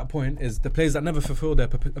 Why I like that point is the players that never fulfill their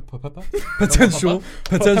potential,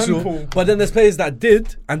 but then there's players that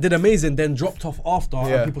did amazing, then dropped off after,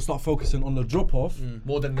 and people start focusing on the drop off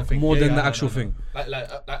more than the thing, the actual thing.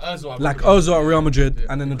 Like Ozil at Real Madrid,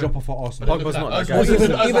 and then the drop off at Arsenal. Pogba's not that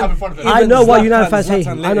guy. I know why United fans hate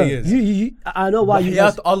him. I know. I know why you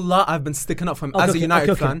guys. Allah, I've been sticking up for him as a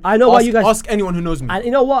United fan. I know why you guys. Ask anyone who knows me. And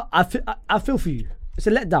you know what? I feel for you. It's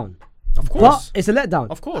a letdown. Of course. But it's a letdown.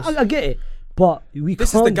 Of course. I get it. But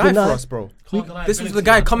this is the guy for us, bro. This was the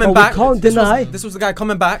guy coming back. We can't deny. This was the guy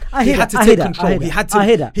coming back. He had to take control. He had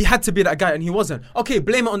to be that guy, and he wasn't. Okay,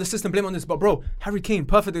 blame it on the system, blame it on this. But bro, Harry Kane,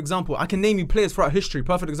 perfect example. I can name you players throughout history,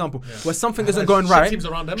 perfect example. Where something isn't going right,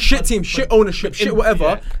 shit team, shit ownership, shit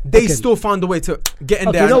whatever, they still found a way to get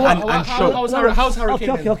in there and show. How's Harry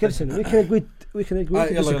Kane? Okay, listen. We can agree.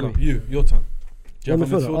 Your turn. Do you have a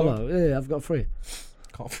midfielder? Yeah, I've got 3.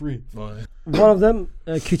 Got 3. One of them,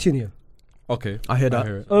 Coutinho. Okay, I hear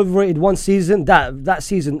that. Overrated one season. That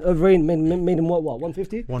season, overrated made him what?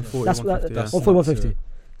 150? 140. That's 140, 150.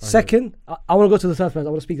 Second, I want to go to the third man. I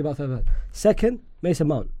want to speak about third man. Second, Mason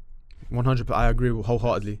Mount. 100%. I agree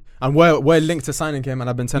wholeheartedly. And we're linked to signing him, and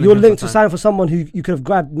I've been telling you're linked to signing for someone who you could have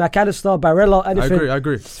grabbed McAllister, Barella, anything. I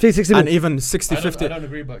agree. 60 and even 60-50. I don't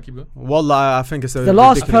agree, but keep going. Wallah, I think it's a the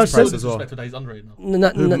last person price as well. He's underrated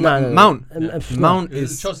No. Mount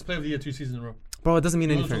is Chelsea Player of the Year 2 seasons in a row. Bro, it doesn't mean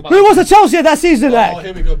anything. Who was at Chelsea that season? Oh,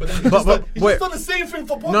 here we go. But then he's wait. done the same thing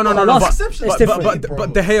for Pogba. No.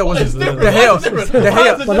 But De Gea was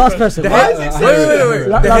The last person. De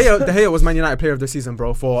Gea was Man United Player of the Season,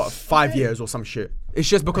 bro, for 5 years or some shit. It's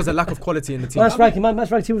just because of lack of quality in the team. Match ranking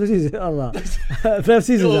team of the season. Allah. Player of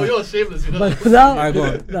season. You're shameless, you know. But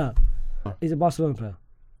now, he's a Barcelona player.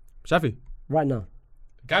 Shafi. Right now.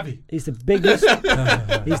 Gavi. He's the biggest.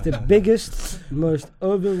 He's the biggest, most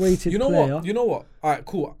overrated player. You know what? All right,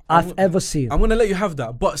 cool. I've ever seen. I'm gonna let you have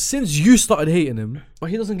that. But since you started hating him, but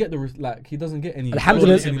he doesn't get he doesn't get any.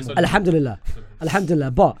 Alhamdulillah.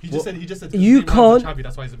 But he just said you can't. Xavi,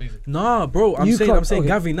 that's why he's amazing. Nah, bro. I'm saying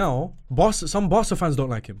Gavi now. Some Barca fans don't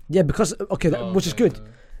like him. Yeah, because which is good.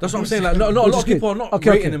 That's what I'm saying. Like, not a lot of people are not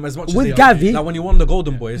rating him as much with as they Gavi. are. Like when you won the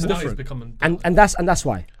Golden Boy, it's different. And that's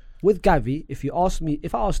why. With Gavi, if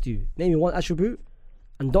I asked you, name me one attribute,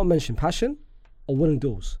 and don't mention passion or winning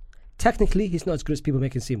duels, technically he's not as good as people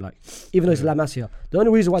make him seem like. Even though he's La Masia, the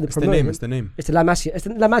only reason why they promote him, it's the name. It's the La Masia. It's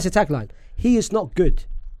the La Masia tagline. He is not good.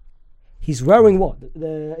 He's wearing what?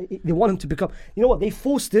 They want him to become. You know what? They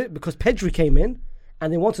forced it because Pedri came in,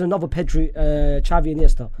 and they wanted another Pedri, Xavi,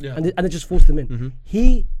 Iniesta, and they just forced him in. Mm-hmm.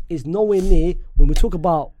 He is nowhere near when we talk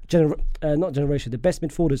about the best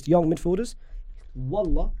midfielders, young midfielders.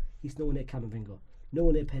 Wallah. He's nowhere near Camavinga,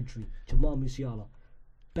 nowhere near Pedri, Jamal Musiala,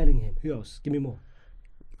 Bellingham. Who else? Give me more.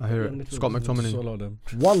 I hear it. Scott McTominay.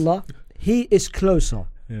 Wallah, he is closer.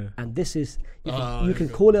 Yeah. And this is, you can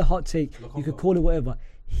call it a hot take, you can call it whatever.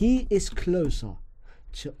 He is closer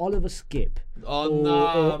to Oliver Skip. Or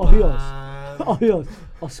who else?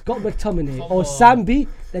 Or Scott McTominay or Sambi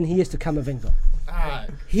than he is to Camavinga.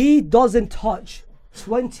 He doesn't touch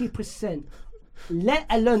 20%, let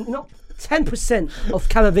alone 10% of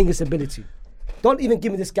Camavinga's ability. Don't even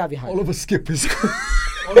give me this Gavi hype. Oliver Skip is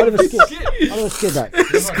Oliver Skip, right?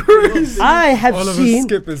 It's crazy. I have seen.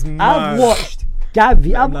 Skip is mad. I've watched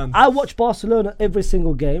Gavi. I watch Barcelona every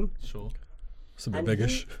single game. Sure. It's a bit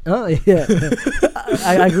beggish. Yeah.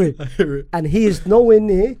 I agree. I hear it. And he is nowhere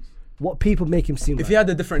near what people make him seem like. If he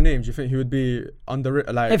had a different name, do you think he would be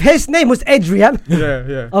underrated? Like, if his name was Adrian.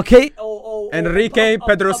 Yeah. Okay. Enrique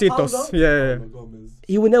Pedrocitos. Yeah.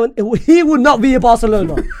 He would not be a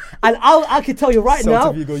Barcelona. And I can tell you right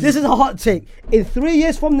now, this is a hot take. In 3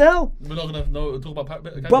 years from now, we're not gonna talk about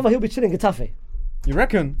brother, he'll be chilling Getafe. You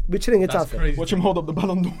reckon? Be chilling Getafe. Crazy. Watch him hold up the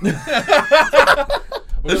Ballon d'Or.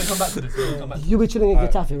 We're gonna come back to this. We're gonna come back. You'll be chilling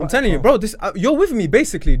at Getafe, right? I'm telling you, bro. This you're with me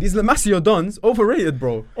basically. These La Masia dons overrated,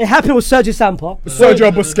 bro. It happened with Sergio Sampa.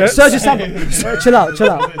 Sergio Busquets. Sergio Sampa. Chill out.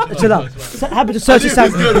 Happened to Sergio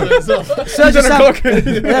Sampa. Sergio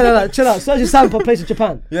Sampa. No. Chill out. Sergio Sampa plays for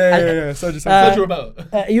Japan. Yeah. Sergio Sampa. Sergio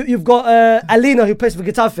about. You've got Alina who plays for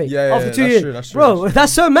Getafe. Yeah, after 2 that's years. true, that's true, Bro,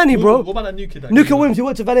 that's so many, bro. What about that new kid? Nuka Williams, who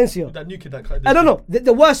went to Valencia. That new kid that. I don't know.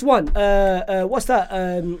 The worst one. What's that?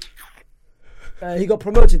 He got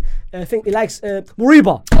promoted. I think he likes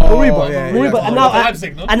Moriba.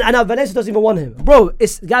 yeah. And now Valencia doesn't even want him, bro.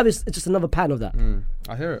 Gavi's just another pattern of that.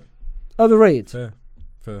 I hear it. Overrated.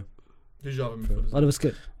 Fair. Who's your other midfielders? That was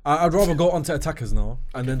good. I'd rather go on to attackers now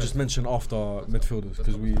and then just mention after midfielders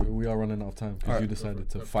because we are running out of time because you decided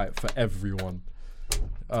to fight for everyone.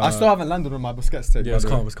 I still haven't landed on my Busquets take. Yeah, it's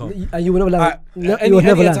calm. And you will never land. Any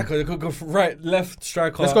attacker, go right, left,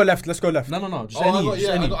 striker. Let's go left. No. Just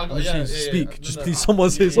any. Speak. Just please, someone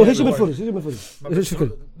say So who's something. your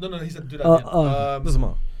midfielders? No, he said do that. Again. Doesn't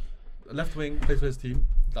matter. Left wing plays for his team.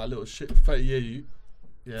 That little shit 30-year you.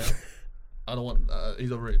 Yeah. I don't want.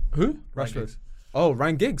 He's overrated. Who? Rashford. Oh,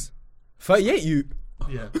 Ryan Giggs. 38 you.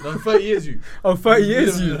 Yeah. No, 30 years you. Oh, 30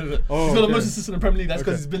 years you. Oh, he's got the most assists in the Premier League. That's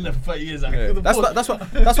because he's been there for 30 years. That's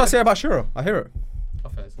what I say about Shiro. I hear it.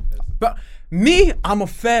 But me, I'm a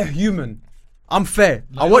fair human. I'm fair.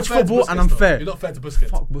 I watch football and I'm fair. You're not fair to Busquets.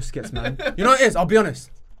 Fuck Busquets, man. You know what it is? I'll be honest.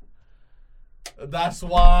 That's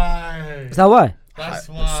why. Is that why? That's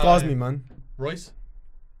why. Scars me, man. Royce.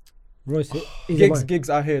 Giggs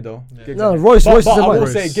out here though. Yeah. No, Royce But is I a will mine.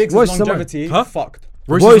 say Giggs' Royce is a longevity fucked.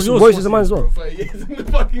 Royce is a mine as well. 30 years in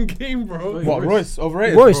the fucking game, bro. What, Royce?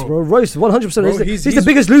 Overrated? Royce, bro. Royce, 100%. He's the he's-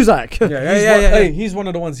 biggest loser. Yeah. Hey, he's one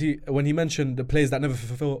of the ones when he mentioned the players that never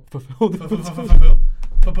fulfill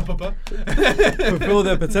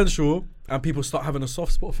their potential and people start having a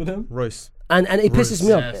soft spot for them. Royce. And it pisses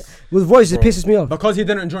me off. Yes. With Royce, it pisses me off. Because he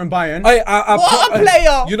didn't join Bayern. What a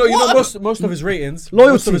player! You know, most of his ratings,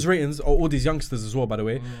 Loyalty. most of his ratings are all these youngsters as well. By the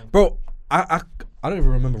way, bro, I don't even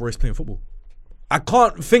remember Royce playing football. I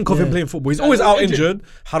can't think of him playing football. He's always out injured.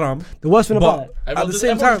 Haram. The worst thing about it. At the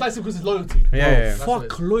same time, likes him because his loyalty. Yeah.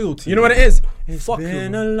 fuck loyalty. You know what it is? It's Fuck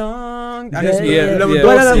been you. a long... And Yeah, it's yeah.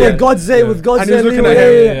 Lewandowski. With Godze, with Godze. And he was looking at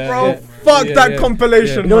him. Bro, fuck that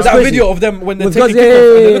compilation. You know what's that crazy? video of them when they're With taking Godze,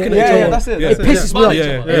 kickoff and they're looking at each Yeah, other. that's it. It pisses me off.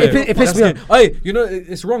 It pisses me off. Hey, you know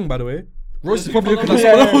it's wrong by the way. Royce is probably looking at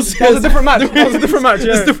Yeah, someone else. that was a different match. That was a different match.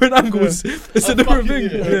 It's different angles. It's a different thing.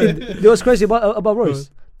 You know what's crazy about Royce?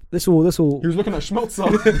 This all. He was looking at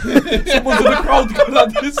Schmelzer. Someone's in the crowd going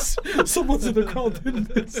like this. Someone's in the crowd doing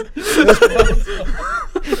this.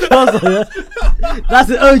 That's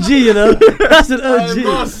an OG, you know. That's an OG.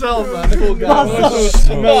 Marcel, man. Poor guy.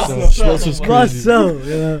 Marcel,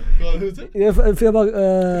 you know. Who's it? Yeah, think about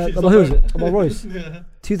who is it? About Royce.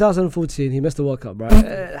 2014, he missed the World Cup, right?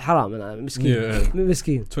 Haram, man. Miskin.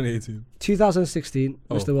 2018. 2016,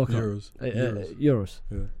 missed the World Cup. Euros.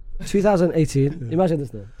 Yeah. 2018, imagine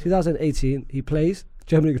this now. 2018, he plays.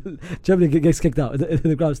 Germany gets kicked out in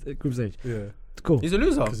the group stage. Yeah. Cool. He's a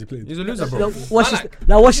loser. Because he played. He's a loser, Now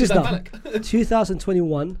bro. watch this now.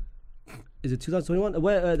 2021. Is it 2021?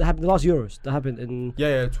 Where that happened? The last Euros that happened in.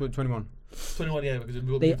 Yeah, 21. 21, yeah.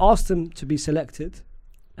 Because They asked him to be selected,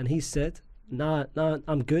 and he said, "Nah,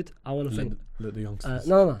 I'm good. I want to think." Let the youngsters.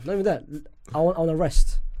 No, not even that. I want to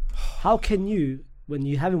rest. How can you, when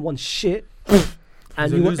you haven't won shit,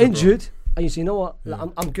 and you were injured, and you say, you know what, like,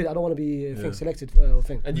 I'm good. I don't want to be selected for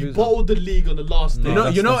thing. And you bottled the league on the last day.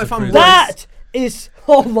 You know if I'm Royce, That is,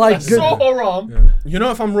 oh my That's so goodness. haram. you know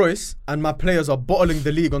if I'm Royce and my players are bottling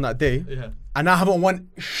the league on that day, Yeah. and I haven't won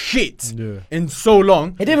shit Yeah. in so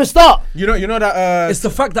long. He didn't even start. You know that It's the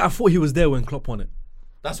fact that I thought he was there when Klopp won it.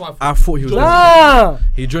 That's why I thought he was there. Nah.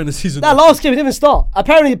 He joined the season. That last game, he didn't even start.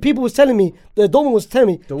 Apparently, people was telling me, Dortmund was telling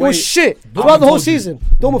me, it way- was shit throughout the whole season.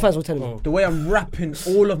 Dortmund fans were telling me. the way I'm rapping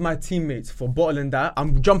all of my teammates for bottling that,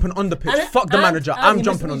 I'm jumping on the pitch. And- Fuck the and- manager. and I'm he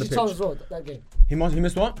jumping missed on the an easy chance pitch. as well, that game. He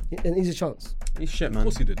missed what? An easy chance. He's shit, Of man.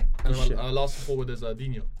 course he did. And Shit. our last forward is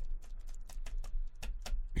Dino.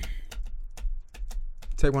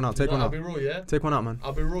 Take one out. Take one I'll out. be real, yeah. Take one out, man.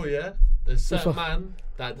 I'll be real, yeah. There's certain one? man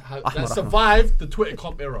that Ahmad. survived the Twitter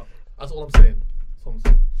comp era. That's all I'm saying. That's all I'm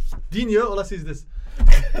saying. Dino, all I see is this.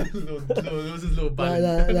 There was this little No, bang.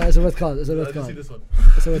 it's a red card. It's a red Did you see card. this one?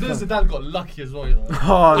 It's a You red know card. Zidane got lucky as well, you know.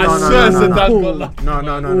 Oh, I swear Zidane got lucky.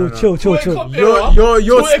 No. Chill. Twitter comp You're era.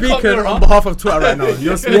 you're Twitter comp speaking era. on behalf of Twitter right now.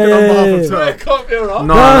 You're speaking Yeah, on yeah, behalf yeah, of yeah. Twitter. Twitter comp era. No,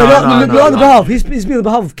 Not on the behalf. He's speaking on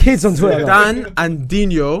behalf of kids on Twitter. Dan and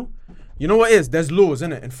Dino, you know what it is? There's laws,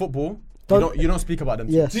 innit, in football. You don't speak about them.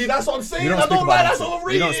 Yes. See, that's what I'm saying. You don't I speak don't about like them, that's so.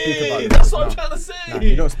 overrated. You don't speak about them. That's what I'm No. trying to say. Nah,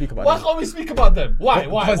 you don't speak about Why them. can't we speak about them? Why?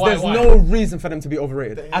 Because Why? there's Why? no reason for them to be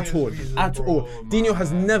overrated There at is all. reason, At bro, all. man. Dino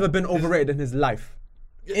has never been overrated in his life.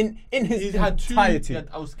 In his He's had two. entirety.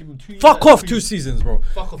 I was giving 2 years. Fuck off 2 seasons, bro.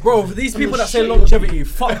 Fuck off. Bro, these people that say Shit. longevity,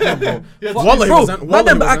 fuck them, bro. Yeah, Fuck Wallah, them. he Bro, wasn't. man, Wallah,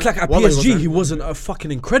 them he act wasn't. like at Wallah, he PSG wasn't. he wasn't a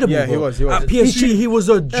fucking incredible, Yeah, he bro. was, he was. At PSG he was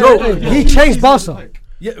a joke. He changed Barca.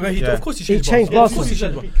 Yeah, but Yeah. of course he He changed changed Barca. Of Barca. course he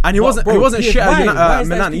changed Barca. And he But, wasn't. bro, He wasn't shit why? at Why is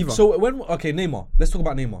that Milan his peak? either. So when? Okay, Neymar. Let's talk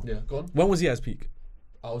about Neymar. Yeah, go on. When was he at his peak?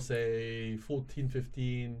 I would say 14,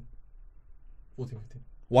 15. 14, 15.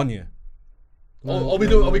 1 year. Are we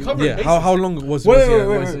covering? Yeah. bases? How long was Wait, he wait, at-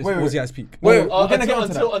 wait, was wait, he- wait, was he wait. at his peak? Wait, we're gonna get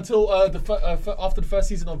until onto that. after the first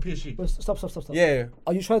season on PSG. Wait, Stop. Yeah.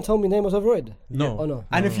 Are you trying to tell me Neymar's overrated? No. Oh no.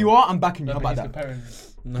 And if you are, I'm backing you. How about He's that? comparing.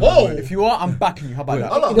 No. Whoa! If you are, I'm backing you. How about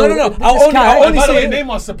that? Hold on. No. This I guy- only By the way, say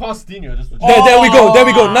Neymar surpassed Dino. Just there we go.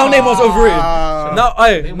 Now Neymar's overrated. Ah.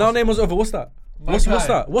 Now Neymar's over. What's that? My What's guy.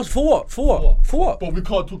 that? What's for what? For what? But we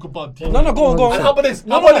can't talk about Dino. No, go on. And how about this?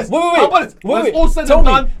 No, How about no, this? wait. How about this? When Wait. it's all said Tell and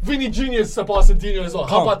me. done, Vinny Jr. is surpassing Dino as well.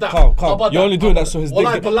 How about that? Calm. How about You're that? only doing that so his dick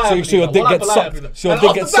Wallahi get- billahi, so your dick wallahi gets billahi, sucked. billahi. So your And dick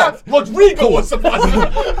after gets that, sucked. Rodrigo was surpassing.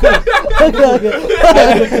 Wait.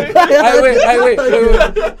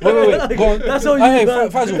 Go on. That's all you, Hey, man.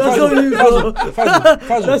 Faisal, That's all you, bro.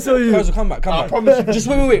 That's all you. Faisal, come back. promise you. Just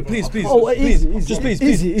wait, please. Oh, easy, Please. easy. Just please.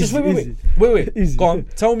 Easy, Just easy, wait. Easy. Go on.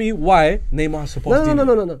 Tell me why Neymar has surpassed Dino.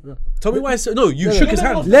 No. Tell me why. No, you shook his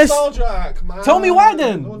hand. Let's- Tell me why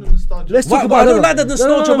then. Let's Why? talk But I about don't like the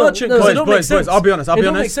nostalgia merchant because it don't make Boys, sense. I'll be honest. It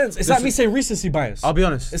don't make sense. It's like me saying recency bias. I'll be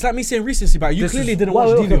honest. It's like me saying recency bias. You This clearly is- didn't Wait,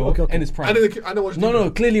 watch okay, Dino okay. in his prime. I know what No,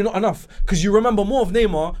 clearly not enough. Because you remember more of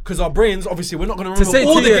Neymar, because our brains, obviously, we're not going to To remember say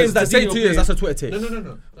all 2 the years. games To that say Dino 2 years. played. That's a Twitter take.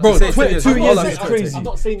 No. Bro, To say 2 2 years. years All is that crazy. I'm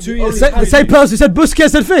not saying 2 you years. only The same person who said Busquets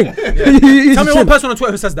said thing. Tell me one person on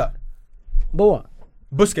Twitter who says that. But what?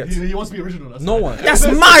 Busquets. He wants to be original. That's No fine. one. That's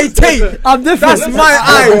my take. I'm different. That's my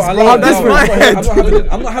eyes, bro. That's my head.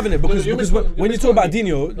 I'm not having it because You're when you talk about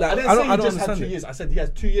Dino, I like, didn't I say don't he just had understand 2 it. years. I said he has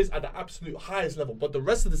 2 years at the absolute highest level, but the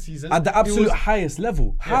rest of the season At the he absolute was- highest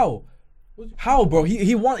level. How, bro?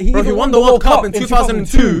 He won. He Bro, even he won the World Cup in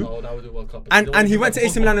 2002. Oh, that was the World Cup. And he went to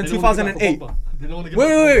AC Milan in 2008.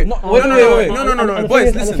 Wait. No, Wait. And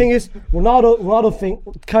boys, the listen. thing is, Ronaldo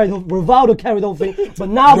carried the whole thing, but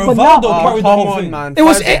now, Rivaldo Oh, carried the come whole on, thing. man. it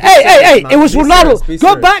was, Faisal, hey, man. it was Be Ronaldo. serious, be Go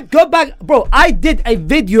serious. back, bro. I did a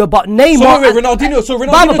video about Neymar. So wait, and- Ronaldinho. So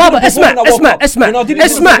Ronaldinho. Baba, didn't perform in that World Cup. Ronaldinho didn't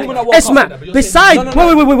perform in that World Cup. Esma. Besides,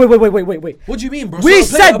 No, no. wait. What do you mean, bro? We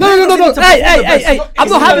So a said player no. doesn't need to Hey, perform the best. I'm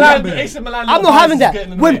not having that. I'm not having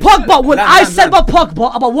that. When I said about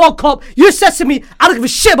Pogba about World Cup, you said to me, I don't give a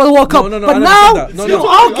shit about the World Cup. No, But I never now said that. No, your no.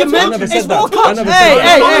 argument I never said is that. World I Cup. never said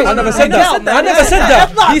that. I never said that. I never said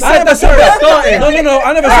that. He said that. No.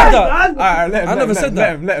 I never said that. I never said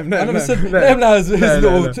that. Let him. I never said. Let him now his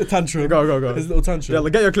little tantrum. Go. His little tantrum. Yalla,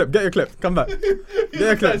 get your clip. Come back. Get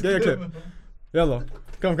your clip. Yalla.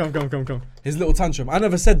 Come. His little tantrum. I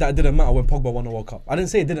never said that it didn't matter when Pogba won the World Cup. I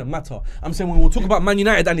didn't say it didn't matter. I'm saying when we'll talk about Man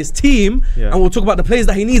United and his team, Yeah. and we'll talk about the players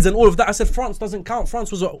that he needs and all of that, I said France doesn't count.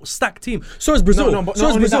 France was a stacked team. So is Brazil. No, but so not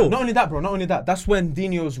is only Brazil. that, not only that, bro. Not only that. That's when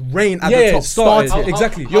Dino's reign at Yeah, the top started. started.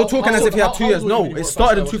 Exactly. You're talking as if he had 2 years. No, it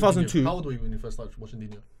started in 2002. How old were you when you first started watching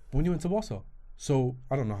Dino? When you went to Barca. So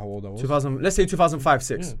I don't know how old I was. 2000. Let's say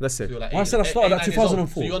 2005-6. Let's say. So you're like I said I started at So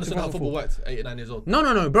 2004. you understand how football works? 8 or 9 years old.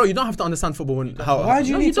 No, bro. You don't have to understand football. Why do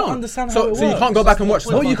you no, need to don't. understand so, how it So you works? can't go back and watch.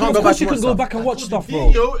 No, stuff. No, you can. can't Of go back course, you and can watch go stuff. back and watch stuff,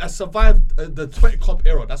 bro. Dino has survived the 20 Club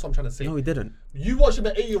era. That's what I'm trying to say. No, he didn't. You watch him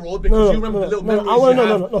at 8-year-old because you remember the little memories you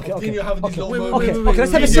have of Dino having these little moments. Okay,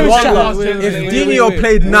 let's have a Dino serious having chat. last Wait, chance. If wait, Dino wait,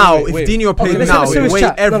 played wait, now, wait, if wait. Dino played let's have now, a serious the way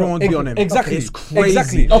chat. No, everyone would be on him. Exactly. It's crazy.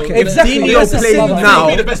 Exactly. Okay, If exactly. Dino Let's just say played that. now,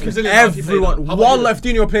 He'll be the best Brazilian now if he played everyone. now. How about Wallah, you? if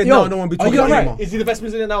Dino played Yo, now, no one would be are you talking alright? anymore. Is he the best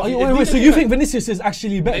Brazilian now? Wait, so you think Vinicius is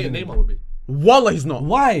actually better than him? Neymar would be. Wallah, he's not.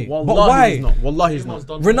 Why? But Wallahi, why? he's not. Wallahi, he's Neymar's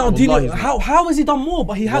not. done Wallahi, Ronaldinho, he's not. how has he done more?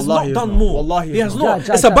 But he has Wallahi, not he's done not. more. Wallahi, He has he's not. not.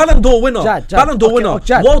 Jad, It's a Jad, Ballon d'Or winner. Jad, Ballon d'Or winner.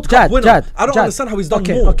 World Cup winner. I don't Jad. understand how he's done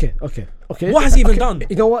Okay, more. Okay. What has he even done?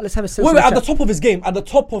 You know what? Let's have a Wait, sensible at the chat. top of his game, at the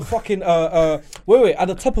top of fucking at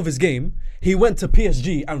the top of his game, he went to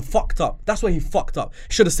PSG and fucked up. That's where he fucked up.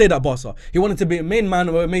 He should have stayed at Barca. He wanted to be a main man,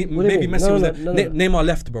 or maybe mean? Messi No, was no, there. no, no. Neymar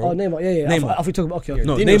left, bro. Oh, Neymar. Yeah. Neymar. I thought you talking about okay.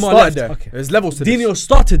 No, Dino Neymar started left. there. Okay. There's levels to this. Dino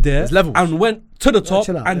started there There's levels. and went to the top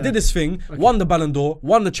chill out, and yeah. did his thing, won the Ballon d'Or,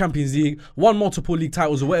 won the Champions League, won multiple league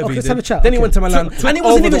titles or whatever Okay, he let's did. have a chat, Then he okay. went to Milan, Took and he wasn't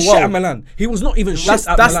over even the shit at world. Milan. He was not even shit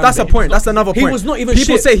at Milan. That's a point. That's another point. He was not even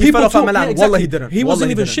People shit. say he fell off at talk- Milan. yeah, Wallah, he exactly. didn't. He Wallah, wasn't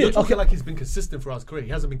he even didn't. shit. You're talking like he's been consistent throughout his career. He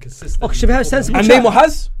hasn't been consistent. Okay, should we have a sensible And chat? Neymar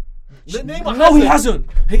has? Neymar No, he hasn't.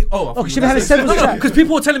 Okay, should we have a simple chat? Because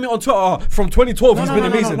people were telling me on Twitter, from 2012 he's been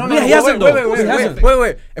amazing. No, Yeah, he hasn't though. He hasn't.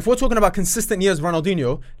 Wait. If we're talking about consistent years,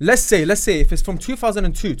 Ronaldinho, let's say if it's from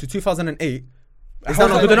 2002 to 2008, is that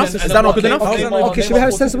not good enough? Is that not good enough? Okay, should we have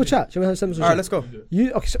a sensible chat? Alright, let's go.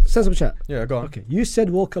 Sensible chat. Yeah, go on. Okay, you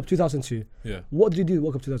said World Cup 2002. Yeah. What did you do in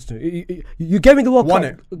World Cup 2002? You gave me the World Won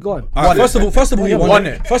Cup. Go on. Alright, first of all, he won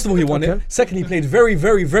it. First of all, he won Okay. it. Second, he played very,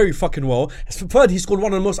 very, very fucking well. Third, he scored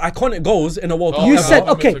one of the most iconic goals in a World Cup. You ever.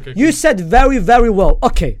 said You said very, very well.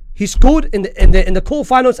 Okay, he scored in the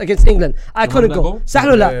quarterfinals against England. Iconic that goal. goal?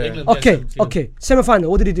 Sahlullah. England, yeah, Okay, 17. okay.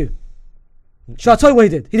 Semi-final. What did he do? Shall I tell you what he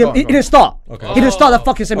did? He didn't. Go on. He didn't start. Okay. He didn't start that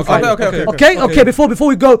fucking semi-final. Okay. Before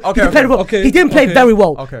we go, he didn't play well. okay, He didn't play okay, very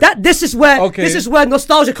well. okay. This is where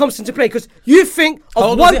nostalgia comes into play because you think How of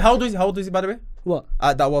old one. was he? How old is he, by the way? What?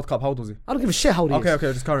 At that World Cup, how old was he? I don't give a shit how old he is.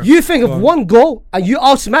 Okay, just carry on. You think of one goal and you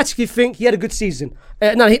automatically think he had a good season.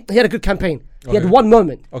 No, he had a good campaign. He had Okay. one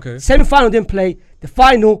moment. Okay. Semi-final didn't play. The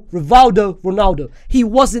final, Rivaldo, Ronaldo. He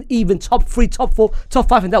wasn't even top 3, top 4, top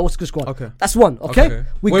 5 in that Oscar squad. Okay. That's one. Okay.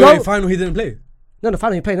 Wait, final he didn't play. No,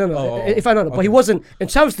 final he played. No. If I know, but okay. he wasn't in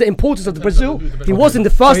terms of the importance of the Brazil. who the best He player. wasn't the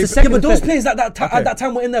first, the Yeah, second. but the those third. players at that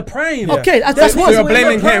time were in their prime. Okay, that's So what you're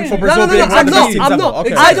blaming him for Brazil being I'm at the not. team's I'm level. not.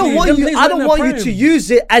 Okay. I don't Exactly. want Them you. players I were in don't their want you prime. to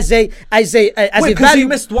use it as a Wait, 'cause he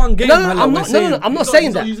missed one game, No, man, I'm like not. we're No, saying. I'm not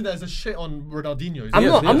saying that. Using that as a shit on Ronaldinho.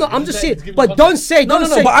 I'm just saying. But don't say. No, Don't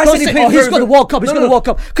say. but I Don't said he say. played Oh, he's very got the good. World Cup. He's got the World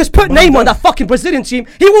Cup. Because put Neymar on that fucking Brazilian team.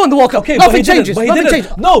 He won the World Cup. Okay, but Nothing he didn't, changes. but he Nothing didn't.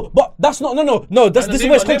 changes. No, but that's not. No. This is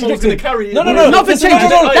where it's contradicting. No. Nothing changes.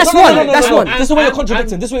 That's one. That's one. This is where you're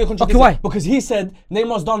contradicting. This is where you're contradicting. why? Because he said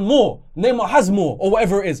Neymar's done more. Neymar has more, or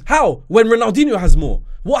whatever it is. How? When Ronaldinho has more.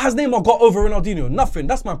 What has Neymar got over Ronaldinho? Nothing.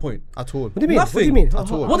 That's my point. At all. What do you mean? Nothing. What do you mean?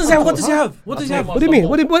 At all. What does he have? What does he have? What does he have? What do you mean?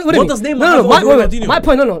 What do you mean? What does Neymar No, have my, over wait, Ronaldinho? my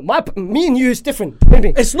point. No. Me and you is different.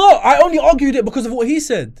 Maybe. It's not. I only argued it because of what he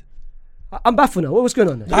said. I'm baffled now. What's going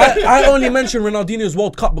on there? I only mentioned Ronaldinho's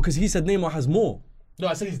World Cup because he said Neymar has more. No,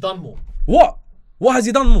 I said he's done more. What? What has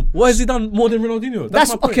he done more? What has he done more than Ronaldinho?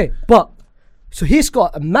 That's my point. okay. But so he's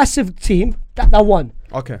got a massive team that won.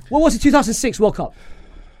 Okay. What was the 2006 World Cup?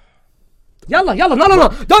 Yalla. No.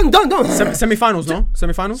 Don't. Semi-finals, no?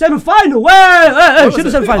 Semi-finals? Semi-final. Hey. Should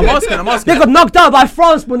have semi-final. I'm asking. They got knocked out by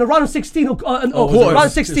France in the round of 16 or quarters.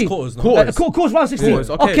 round 16. Quarters, no? Quarters. Course round 16. Quarters,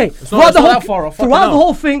 okay. Okay. It's not that far off. Throughout the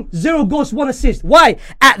whole thing, 0 goals, 1 assist. Why?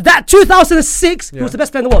 At that 2006, he was the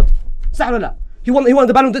best player in the world. Sahlullah. He won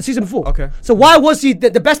the Ballon the season before. Okay. So why was he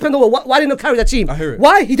the best player in the world? Why didn't he carry that team? I hear it.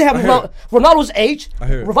 Why? He didn't I hear have Ronaldo's age. I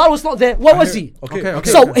hear it. Rivaldo's not there. What was he? Okay.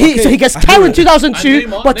 So he gets carried in 2002.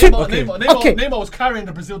 Neymar, But Neymar was carrying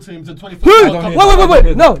the Brazil team to 24. who?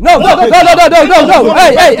 Wait. No. Hey.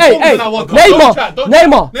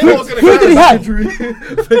 Neymar. Who did he have?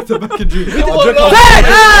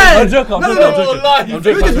 I'm joking.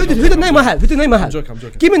 Who did Neymar have? I'm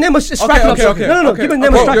joking. Give me Neymar's striker. Okay. No. Give me Neymar's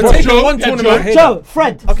Bro, striker. you're taking one Joe, tournament. Joe,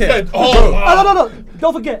 Fred. Okay. No.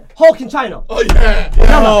 Don't forget, Hulk in China. Oh yeah.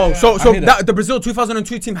 No, so hear that. the Brazil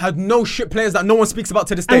 2002 team had no shit players that no one speaks about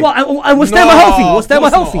to this day. And was No, Neymar healthy? Was of Neymar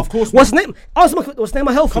course not, healthy? of course Was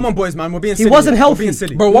Neymar healthy? Come on, boys, man, we're being He silly. wasn't We're healthy. being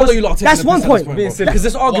silly. Bro, why are you lot taking That's the one piss at point. this Being bro? silly. Because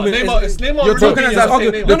this What, argument Neymar, is... it's Neymar. You're talking as Ronaldinho, an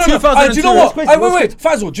argument. Neymar. The No. 2002 Do you know what? Wait, Wait.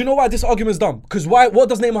 Faisal, do you know why this argument is dumb? Because what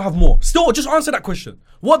does Neymar have more? Still, just answer that question.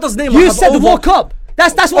 What does Neymar have You said the over- World Cup.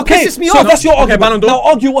 That's what Okay, pisses me so off. that's your Okay, argument. Ballon d'Or. Now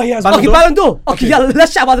argue what he has. Okay, Ballon d'Or. Okay, yalla,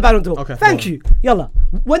 let's chat about the Ballon d'Or. Okay. Thank you. Yalla.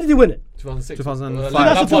 When did he win it? 2006.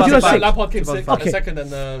 2005. Lampard came second, Okay. second, and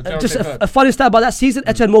Gerrard Just came a third. funny stat about that season.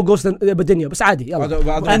 Etienne had more goals than Badinho. But عادي يلا.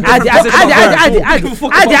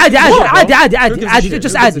 عادي.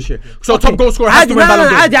 Just عادي. So top goal scorer has to win Ballon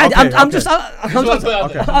d'Or. عادي. I'm just.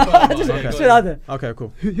 Okay,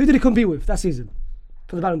 cool. Who did he compete with that season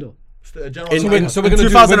for the Ballon d'Or? Gerrard So we're gonna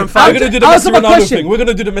 2005. We're gonna do the Answer Messi my Ronaldo question. thing. We're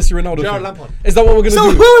gonna do the Messi Ronaldo Gerrard thing. Lampard. Is that what we're gonna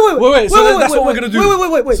So do? wait. So that's what we're gonna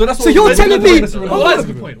do. Wait. So that's So what you're we're telling gonna me? do. Well, that's a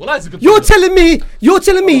good point. You're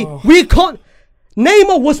telling me we can't.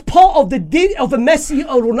 Neymar was part of the Messi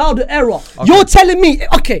or Ronaldo era. You're telling me,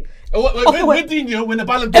 okay. With Dino win the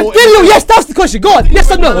Ballon d'Or. Dino, yes, that's the question. Go on, yes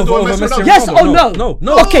or no? Over Messi Yes Ronaldo. or no?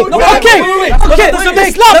 No. Okay. That doesn't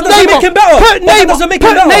make him better. Put That doesn't make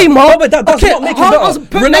him better. Neymar. No, but that does not make him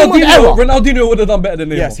better. Ronaldinho would have done better than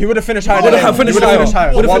Neymar. Yes, he would have finished higher. Would have finished higher.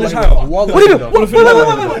 What What do you mean?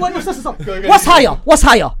 Wait. What's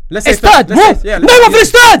higher? Let's say It's third. let's say- yeah, Neymar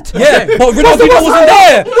finished third. Yeah, but Ronaldinho wasn't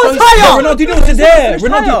there. What's higher? Ronaldinho wasn't there.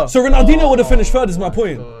 higher. So Ronaldinho would have finished third. Is my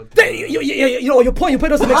point. You know your point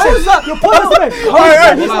doesn't make How sense. is that? Your point doesn't make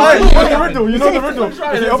sense. Alright, you know the riddle.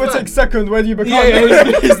 If it overtakes second, where do you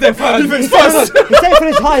become? He's there first. He first. He said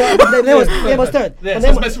finish higher, but Neymar was third. Yeah, But so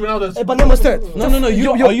it's Neymar- Messi Ronaldo's. But Neymar was third. No.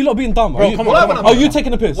 Are you lot being dumb? Bro, come on. Are you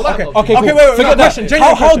taking a piss? Okay, Okay, wait, Forget that. question,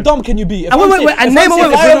 genuine How question. dumb can you be? If And I'm wait, saying- and if I'm Neymar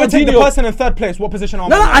saying was- If I overtake the Ronaldinho- person in third place, what position am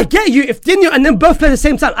No, I? I get you. If Dino and them both play at the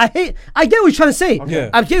same time, I get what you're trying to say. Yeah.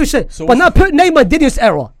 I get what you're saying. So But what's- now put Neymar in Dino's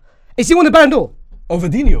era. Is he winning the Ballon d'Or? Over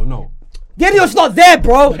Dino? No. Dino's not there,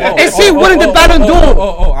 bro. Is he winning the Ballon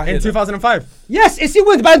d'Or? I hear In that. 2005. Yes, is he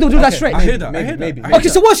winning the Ballon d'Or? Do that straight. I hear that. Maybe. Okay,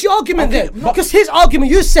 so what's your argument then? Because his argument,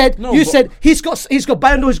 you said he's got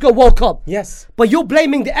Ballon d'Or, he's got World Cup. Yes. But you're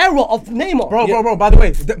blaming the era of Neymar. Bro. By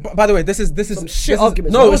the way, this is shit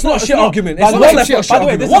argument. No, it's not a shit argument. By It's the not way, a shit by the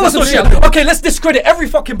way, argument. this What is was not the shit shit? Okay, let's discredit every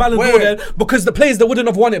fucking Ballon d'Or Wait. then because the players that wouldn't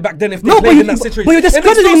have won it back then if they No, but played in that situation. you're It makes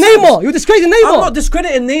discrediting no sense. Neymar. You're discrediting Neymar. I'm not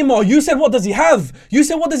discrediting Neymar. You said what does he have? You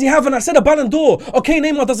said what does he have, and I said a Ballon d'Or. Okay,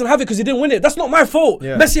 Neymar doesn't have it because he didn't win it. That's not my fault.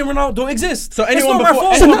 Yeah. Messi and Ronaldo don't exist. So It's anyone not my before-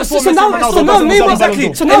 fault. anyone So before now Messi and Ronaldo Neymar doesn't deserve exactly.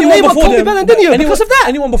 Ballon d'Or. So now Anyone Neymar before can't be them- Ballon d'Or because of that.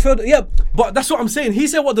 Anyone before, yeah, but that's what I'm saying. He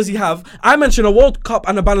said, "What does he have?" I mentioned a World Cup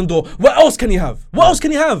and a Ballon d'Or. What else can he have? What else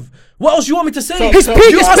can he have? What else you want me to say? His peak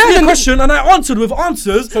you is asked better me a than- question and I answered with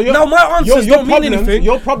answers. your- Now my answers your don't mean problem- anything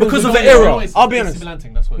your problem because is of the not- era. I'll be honest.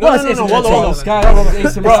 That's what. No, it's hold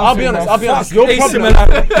on. Bro, I'll be honest. Your problem.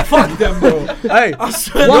 Fuck them, bro. Hey,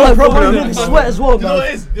 Well, your bro, problem. you sweat as well, You know what man.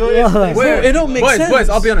 it is? You know what it is? Yeah. Bro, it don't make sense. Boys,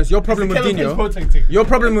 I'll be honest. Your problem with Kevin Prince Dino. protecting. Your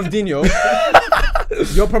problem with Dino.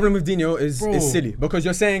 Your problem with Dino is silly because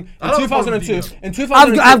you're saying in I don't have a problem with 2002. Dino. In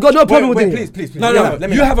 2002. I've got no problem with Dino. Please. No, let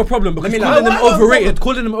me you land. have a problem because me calling land. them overrated.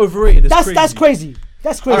 Calling them overrated is crazy. That's crazy.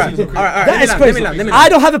 That's crazy. Alright, That let me is land, crazy. let me land. I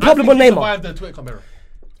don't have a problem with I think he Neymar. survived the Twitter camera.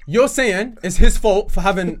 You're saying it's his fault for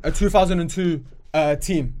having a 2002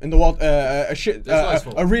 team in the world, a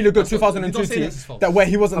really good 2002 team that where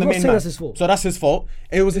he wasn't I'm the not main saying man. that's his fault. So that's his fault.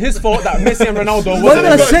 It was his fault that Messi and Ronaldo I'm wasn't.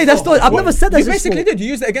 not gonna say that's not. I've never said that's You his basically fault. did. You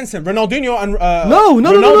used it against him. Ronaldinho and No,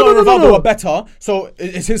 Ronaldo and Rivaldo were better. So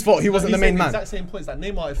it's his fault. He wasn't the main man. Exact same points that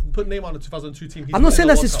Neymar. If you put Neymar on the 2002 team, he's I'm not winning saying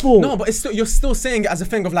the that's World his Cup. fault. No, but it's still, you're still saying it as a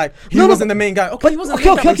thing of like he No, wasn't the main guy. Okay, he wasn't the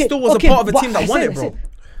main guy, but he still was a part of a but team that I won said- it, bro.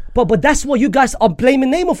 But that's what you guys are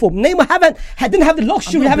blaming Neymar for. Neymar didn't have the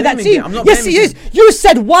luxury I'm of not having that blaming team. him. I'm not Yes, he blaming is. him. You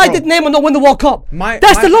said why Bro. did Neymar not win the World Cup?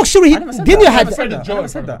 That's My- the luxury I never said Dino that. had. I never said that. Joe I never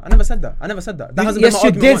said in that. I never said that. I never said that. That hasn't been Yes, my you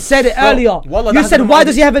argument did once. said it Bro, earlier. wallah, that You hasn't said been why my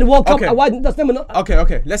does he have a World Cup? Okay. And why does Neymar not?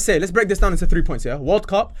 Okay. Let's break this down into 3 points. Yeah, World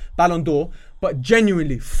Cup, Ballon d'Or, but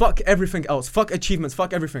genuinely, fuck everything else. Fuck achievements.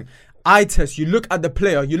 Fuck everything. Eye test. You look at the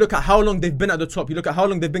player. You look at how long they've been at the top. You look at how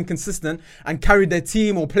long they've been consistent and carried their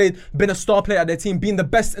team or been a star player at their team, being the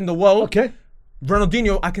best in the world. Okay.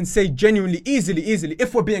 Ronaldinho, I can say genuinely, easily,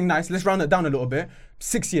 if we're being nice, let's round it down a little bit.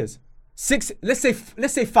 6 years. Let's say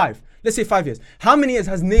 5. Let's say 5 years. How many years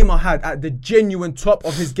has Neymar had at the genuine top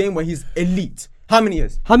of his game where he's elite? How many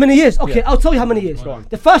years? How many years? Okay, I'll tell you how many years. on.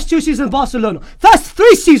 The first 2 seasons in Barcelona. First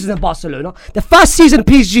 3 seasons in Barcelona. The first season in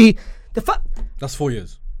PSG. That's 4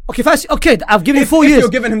 years. Okay, I've given you 4 If years. you're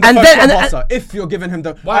giving him the and first then, one, and, Barca, if you're giving him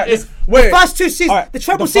the... Why Alright, if- wait, the first 2 seasons, alright, the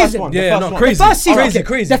treble the first season. one, Yeah, the no, first one. crazy. The first season, Crazy, okay.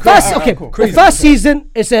 crazy, The crazy. first, Alright, okay. cool. The Crazy, first cool.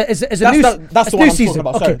 season is a That's new. the new one I'm season. talking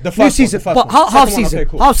about. Okay, Sorry, the new first one, season, the first but one. half Second one, season, okay,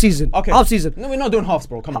 cool. half season, Okay. half season. No, we're not doing halves,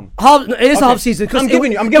 bro. Come on. It is a Okay. half season. 'cause I'm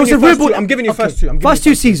giving you first two. I'm giving you first two. I'm giving First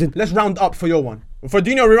you 2 seasons. Let's round up for your one. For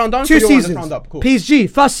Dino, we round down. 2 for your one, let's seasons. round up. Cool. PSG,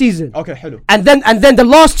 first season. Okay, hello. And then the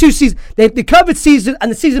last 2 seasons, the COVID season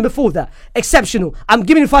and the season before that, exceptional. I'm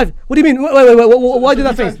giving you 5. What do you mean? Wait. Why do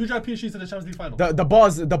that face? Who drive PSG to the Champions League final?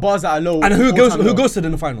 The bars are low. And who all-time low. ghosted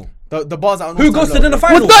in the final? The bars are Who ghosted in the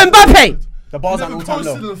final? With no Mbappe. The bars are Never all-time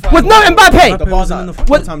ghosted in low. the final. With no Mbappe. The bars wasn't are in the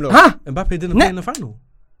final. all-time low. Huh? Mbappe didn't Ne- play in the final.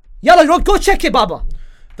 Yalla, go check it, Baba.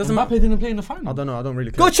 Doesn't Mbappe matter. didn't play in the final. I don't know. I don't really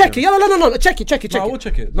care. Go check it. Yalla, no. Check it. No, I will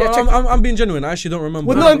check it. No, Yeah, check I'm being genuine. I actually don't remember.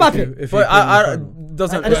 With no Mbappe. If But I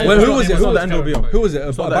doesn't. Well, who was it? It's not Who the end of the be-all. Who was it?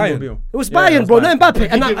 It's not the end of the Bayern. be-all. It was Yeah, Bayern, it's bro, Bayern. no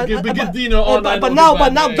Mbappe. Give Dino all night But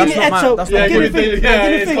long, now, big give me man. That's not Eto. mad. That's Give not me good. thing. Yeah,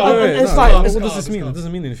 Give me it's thing. fine. It's No, fine. no, It's What fine. does this mean? It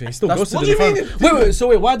doesn't mean anything. He still That's- ghosted what in do the you final. Wait.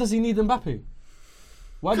 So why does he need Mbappe?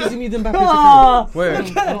 Why does he need Mbappe? Ah, Wait.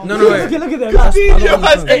 look No, at wait. that. Dino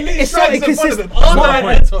has It- elite it's so strikers in front of inconsistent. him. All Smart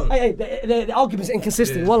night, point. Eto. Hey, the argument's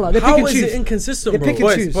inconsistent. Wallah, they pick How and is choose. it inconsistent, They bro? pick and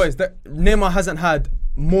choose. Boys, Neymar hasn't had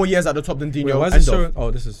more years at the top than Dino. Why is End it of. showing?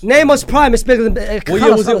 Oh, this is. Neymar's prime is bigger than. What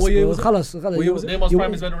year was it? What year was it? What year was it? Neymar's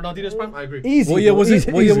prime is better than Ronaldinho's prime? I agree. Easy. What year bro, was it?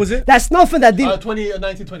 easy, What year easy. was it? That's nothing that Dino.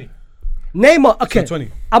 1920. Neymar. Okay.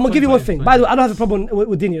 20. I'm gonna give you one 20, thing. 20. By the way, I don't have a problem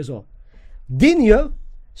with Dino as well. Dino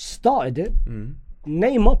started it.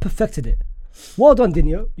 Neymar perfected it. Well done,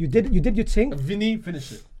 Dino. You did your thing. Vinny,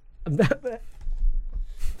 finish it.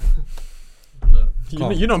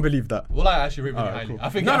 You don't believe that. Well, I actually rate Vinny Alright, highly. cool. I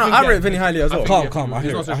think. I rate Vinny highly as well. Calm. I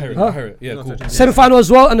hear it. I hear it. Yeah, cool. Semi-final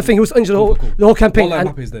as well, and the thing he was injured the whole campaign. Wallah And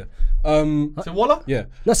Mbappe's there. So Walla? Yeah.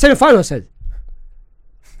 no, semi-final I said.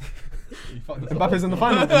 Mbappe's in the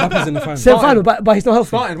final. Mbappe's in the final. Semi-final, but he's not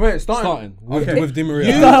healthy. Starting with Di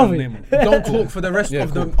Maria. You- and Neymar. Don't talk for the rest Yeah,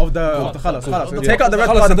 of cool. the khalas. Take out the red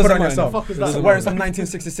Khalas, card it and put doesn't it on matter. yourself. The fuck is that? Doesn't Wearing matter. some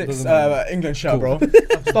 1966 Doesn't matter. England shirt, bro.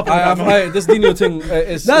 Stop it. This Dino thing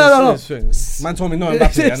is. No. Man told me no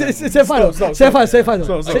Mbappe. It's semi-final. Semi-final.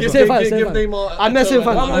 Give Semi-final. Neymar. I'm not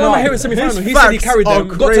semi-final. When I hear it semi-final, His he said he facts carried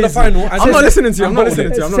them, are got to the crazy. final. And I'm not listening to you. I'm not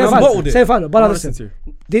listening to you. I'm not bottled it. Semi-final. But I'm listen, listening to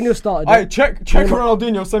you. Dino started. Alright, check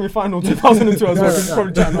Ronaldinho semi-final 2002 as well. 'cause he's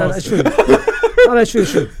probably chatting No, us. it's true. No, it's true.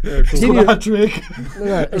 Dino,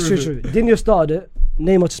 no, it's true. Dino started it.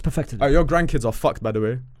 Neymar just perfected it. Your grandkids are fucked, by the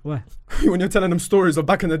way. Why? When you're telling them stories of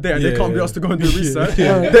back in the day and they can't be asked to go and do research,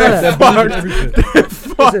 Yeah. they're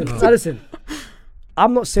fucked. Listen.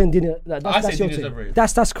 I'm not saying Dino. I That's say your Dino's thing. overrated.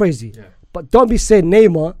 That's crazy. Yeah. But don't be saying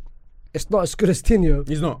Neymar. It's not as good as Dino.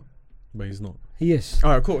 He's not. But he's not. He is.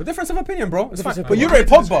 Alright, cool. Difference of opinion, bro. It's Difference fine. of But you opinion.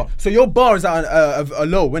 rate Pogba, so your bar is at a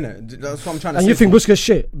low, innit? That's what I'm trying to And say. you think Busquets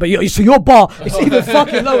shit, but so your bar is even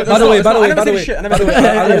fucking lower. By the way, I never said shit. I never said shit.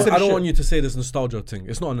 I never said I don't shit. want you to say this nostalgia thing.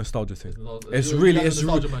 It's not a nostalgia thing. It's You're really, having a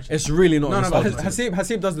nostalgia match. it's really not a No, but nostalgia thing.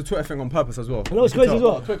 Hasib does the Twitter thing on purpose as well. No, it's crazy as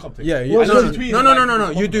well. Yeah, Well, no.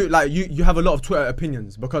 You do like you have a lot of Twitter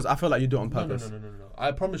opinions because I feel like you do it on purpose. No.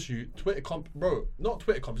 I promise you, Twitter comp, bro. Not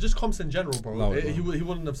Twitter comps, just comps in general, bro. No, He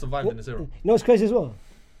wouldn't have survived in this era. You know what's crazy as well?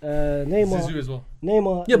 Zizou as well.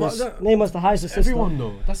 Neymar. Yeah, but Neymar's the highest assist. Everyone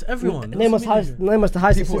though. That's everyone. Neymar's the highest People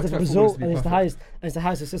assist for expect Brazil, football to be and it's the perfect.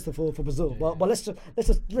 highest assist for Brazil. But let's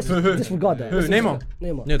Who? disregard that. Who? Let's Neymar? disregard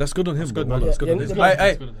Neymar. Yeah, that's good on him. good, bro. man. That's good Yeah, on him.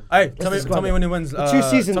 yeah, Hey, tell me when he wins. The two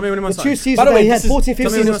seasons. Tell me when he wins. The two something. seasons By the that way, he had, this is- 14, tell me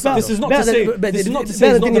 15 when is he was- This is not better to say. than- This is not to say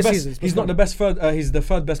better he's than not the Dini's best. seasons. He's not the best third. He's the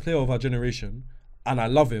third best player of our generation, and I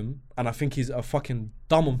love him, and I think he's a fucking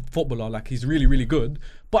dumb footballer. Like he's really, really good.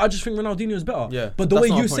 But I just think Ronaldinho is better. Yeah, But the that's way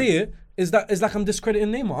not you our say it is like I'm discrediting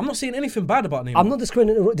Neymar. I'm not saying anything bad about Neymar. I'm not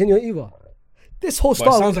discrediting Dino either. This whole But it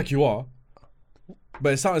style. sounds like you are.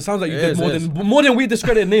 But it sounds like you It did is, more than we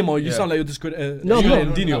discredited Neymar. You Yeah. sound like you're discrediting No, I'm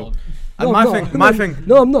not. Dino. And No, my I'm thing, not. my thing.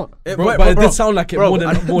 No, I'm not. Bro, but it did sound like it more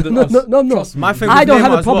than us. No, I'm not. My thing I with don't Neymar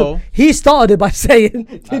have a as problem. well. He started it by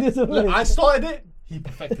saying Dino's Look, amazing. I started it. He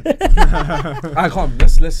perfected it. I can't.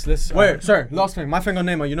 Let's. Wait, sorry. Last thing. My thing on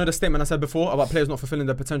Neymar. You know the statement I said before about players not fulfilling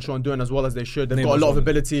their potential and doing as well as they should. They've got a Neymar's lot of one of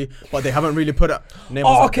them. ability, but they haven't really put it. Neymar's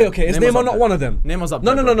Oh, up okay. there. Is Neymar's Neymar up not there. one of them? Neymar's up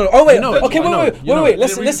No. there, bro. Oh wait. You know it. Okay, You know it. You know wait. it.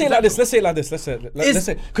 Let's say it like this. Let's say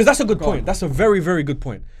because that's a good point. That's a very, very good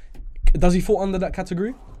point. Does he fall under that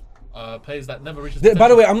category? Players that never reaches. By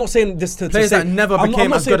the way, I'm not saying this to Players say, that never I'm became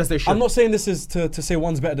not as saying- good as they should. I'm not saying this is to say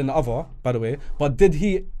one's better than the other, by the way, but did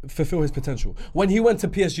he fulfill his potential? When he went to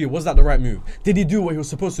PSG, was that the right move? Did he do what he was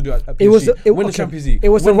supposed to do at PSG? Win the Champions League, It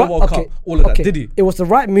was win the the World Cup, all of that. Did he? It was the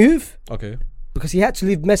right move Okay. because he had to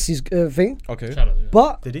leave Messi's thing. Okay.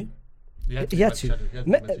 But Did he? he had to.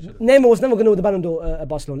 Neymar was never going to win the Ballon d'Or at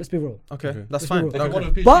Barcelona. Let's be real. Okay, that's be fine. real.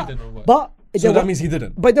 Okay. But it So didn't that work. means he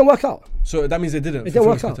didn't. But it didn't work out. So that means it didn't. It didn't fulfill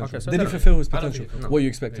work his out. potential. Okay, so Did he that- fulfill his I don't potential? think so. What you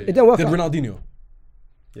expected? It didn't work Did out. Ronaldinho?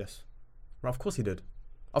 Yes. Of course he did.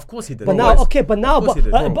 Of course he did. But Bro, now, guys. okay, but now, Of course he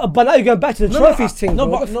did, bro. but now you're going back to the trophies thing. No,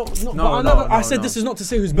 bro. but no. No, I said no. this is not to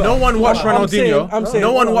say who's better. No one watched I'm Ronaldinho. saying-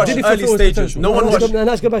 No one watched did he early fulfill his stages. potential? No one watched. Now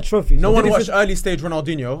let's go back to trophies. No one Did he watched fit- early stage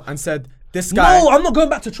Ronaldinho and said this guy. No, I'm not going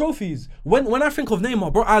back to trophies. When I think of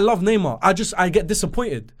Neymar, bro, I love Neymar. I get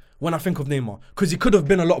disappointed when I think of Neymar because he could have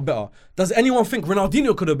been a lot better. Does anyone think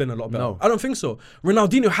Ronaldinho could have been a lot better? No. I don't think so.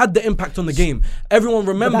 Ronaldinho had the impact on the game. Everyone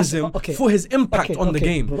remembers him okay. for his impact Okay, on the okay,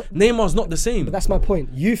 game. but- Neymar's not the same. But that's my point.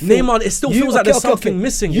 You think Neymar, it still feels like there's something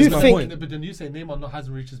missing. You Is my think- point. But then you say Neymar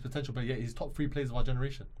hasn't reached his potential, but yet he's top 3 players of our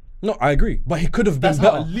generation. No, I agree, but he could have been That's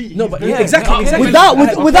how better. elite No, he's but been. yeah, exactly. Yeah, exactly. without-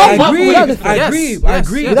 without- I agree. without the thing. I Yes, agree. yes, I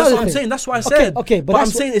agree. yes. That's Without what the I'm thing. saying. That's what I Okay, said. okay, but I'm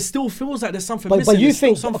that's saying it still feels like there's something But missing. you There's still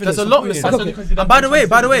think- something There's a that's lot disappointing. missing. That's only 'cause he And by the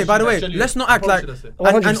way, doesn't let's not act like That's and all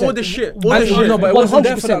 100%. this shit, all One this hundred shit, No, but it wasn't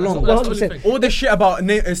there for that 100%. long. 100%. all this shit about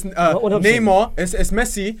 100%. Neymar, it's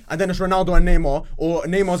Messi, and then it's Ronaldo and Neymar, or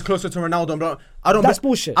Neymar's closer to Ronaldo. But I don't. That's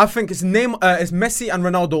bullshit. I think it's it's Messi and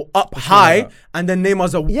Ronaldo up high, that. and then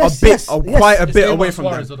Neymar's Yes, quite yes. a It's bit Neymar, away from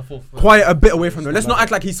Suarez them. are the fourth. Quite a bit away from them. Let's not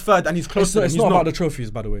act like he's third and he's close It's to not, them. it's He's not not. about the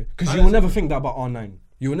trophies, by the way, because you will never think that about R9.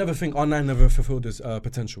 You will never think R9 never fulfilled his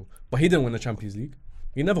potential, but he didn't win the Champions League.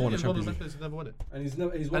 He never won the He's one of Champions the League. best players who never won it. And he's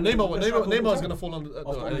And Neymar is going to fall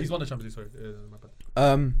under. He's won the Champions League, sorry. My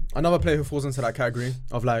bad. Another player who falls into that category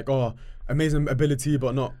of like, amazing ability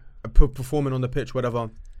but not performing on the pitch, whatever.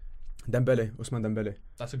 Usman Dembele.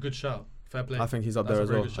 That's a good shout. Fair play. I think he's up That's there a as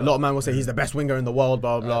very well. good A shout. lot of men will say he's the best winger in the world,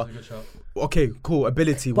 blah, blah, That's a good shout. blah. Okay, cool.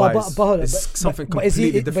 Ability But wise, hold on, it's something but is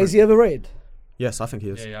completely he? different. But is he overrated? Yes, I think he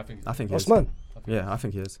is. Yeah, I think he is. Osman. Yeah, I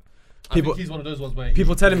think he is. I think he's one of those ones where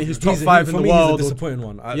People telling me he's top He's- 5 for in the me, world. He's a disappointing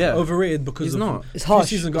one. Yeah. Overrated because He's of not. It's harsh.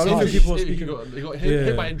 Season It's ago, I don't harsh. think people were he speaking. got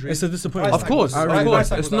hit by injury. It's a disappointment. Of course, I of really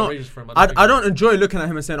course. like It's that. not. I don't enjoy looking at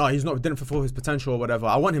him and saying, "Oh, he's not didn't fulfill his potential or whatever."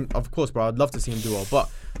 I want him, of course, bro. I'd love to see him do well, but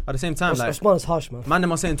at the same time, like, Osman is harsh, man. man,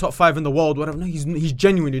 them are saying top 5 in the world, whatever. No, he's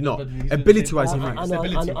genuinely not. But he's Ability wise, he I ranks.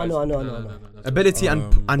 know. No. Ability and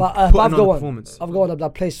But putting I've on got the one. performance. I've got one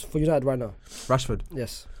that plays for United right now. Rashford,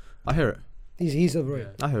 Yes, I hear it. he's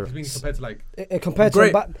overrated. I hear He's it. being compared to like. Compared Great.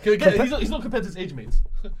 to back, He's not compared to his age mates.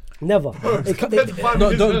 never. Compared to 5 No,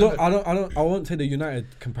 years don't. ago. I won't take the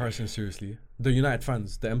United comparison seriously. The United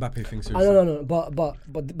fans, the Mbappe thing seriously. No.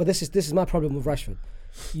 But this is my problem with Rashford.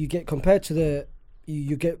 You get compared to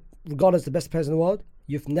you get regarded as the best players in the world.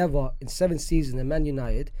 You've never in 7 seasons in Man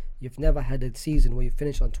United. You've never had a season where you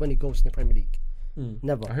finish on 20 goals in the Premier League.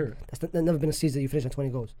 Never. I hear it. That's never been a season that you finish on 20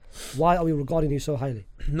 goals. Why are we regarding you so highly?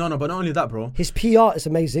 No, but not only that, bro. His PR is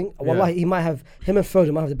amazing. Wallahi, him and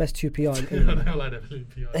Foden might have the best 2 PR. Him and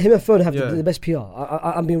Foden have the best PR.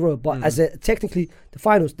 I'm being real. But as technically, the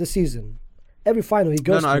finals this season, every final he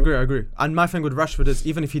goes No, I agree. And my thing with Rashford is,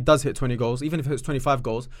 even if he does hit 20 goals, even if he hits 25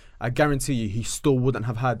 goals, I guarantee you he still wouldn't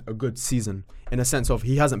have had a good season, in a sense of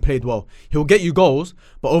he hasn't played well. He'll get you goals,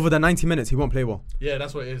 but over the 90 minutes, he won't play well. Yeah,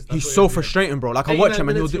 that's what it is. He's so frustrating, bro. Like, I watch him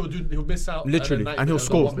and he'll miss out. literally, and he'll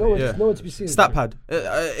score. There's nowhere to be seen. Stat pad.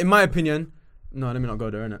 In my opinion, no, let me not go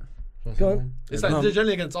there, innit? Go on. It's like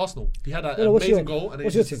generally against Arsenal. He had an what's amazing your- goal and then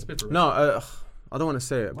what's he your just team? spit for it. No, I don't want to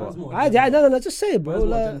say it, but No, just say it, bro.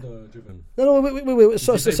 Like, no, wait. Did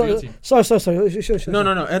you say for your team? Sorry. Sure.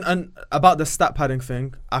 no. And about the stat padding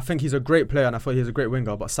thing, I think he's a great player and I thought he's a great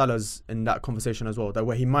winger, but Salah's in that conversation as well, that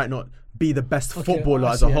where he might not be the best footballer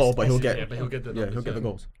I as a see, whole, I but see. he'll get He'll get the he'll get the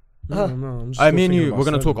goals. No, I'm just I still mean, thinking you, about we're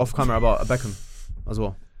gonna talk Sterling. off camera about Beckham as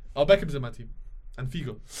well. Oh, Beckham's in my team. And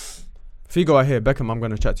Figo. Figo, I hear. Beckham, I'm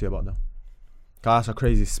gonna chat to you about that. That's a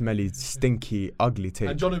crazy, smelly, stinky, ugly take.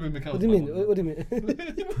 And Johnny McMichael's What do you mean? What do you mean?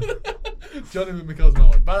 Johnny McMichael's my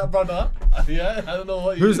one. Brother. Yeah, I don't know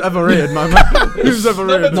what Who's ever rated, my man? Who's ever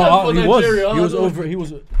rated? No, For he was. Nigeria, He was I don't over. He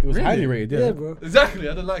was highly rated. Yeah, bro. Exactly,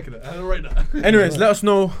 I don't like it. I don't rate that. Anyways, let us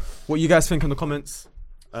know what you guys think in the comments.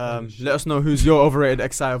 Let us know who's your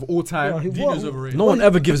overrated XI of all time. Yeah, Dino's overrated. No one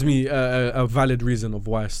ever gives me a valid reason of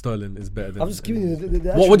why Sterling is better than. I'm just giving you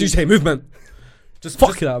the What do you say? Movement. Just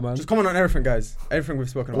Fuck that, man. Just comment on everything, guys. Everything we've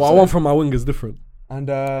spoken about. What I want from my wing is different. And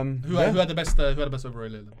Who had the best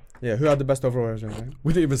overrated? yeah, who had the best overall?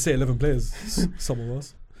 We didn't even say 11 players. Some of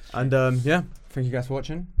us. And yeah, thank you guys for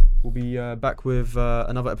watching. We'll be back with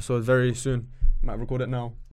another episode very soon. Might record it now.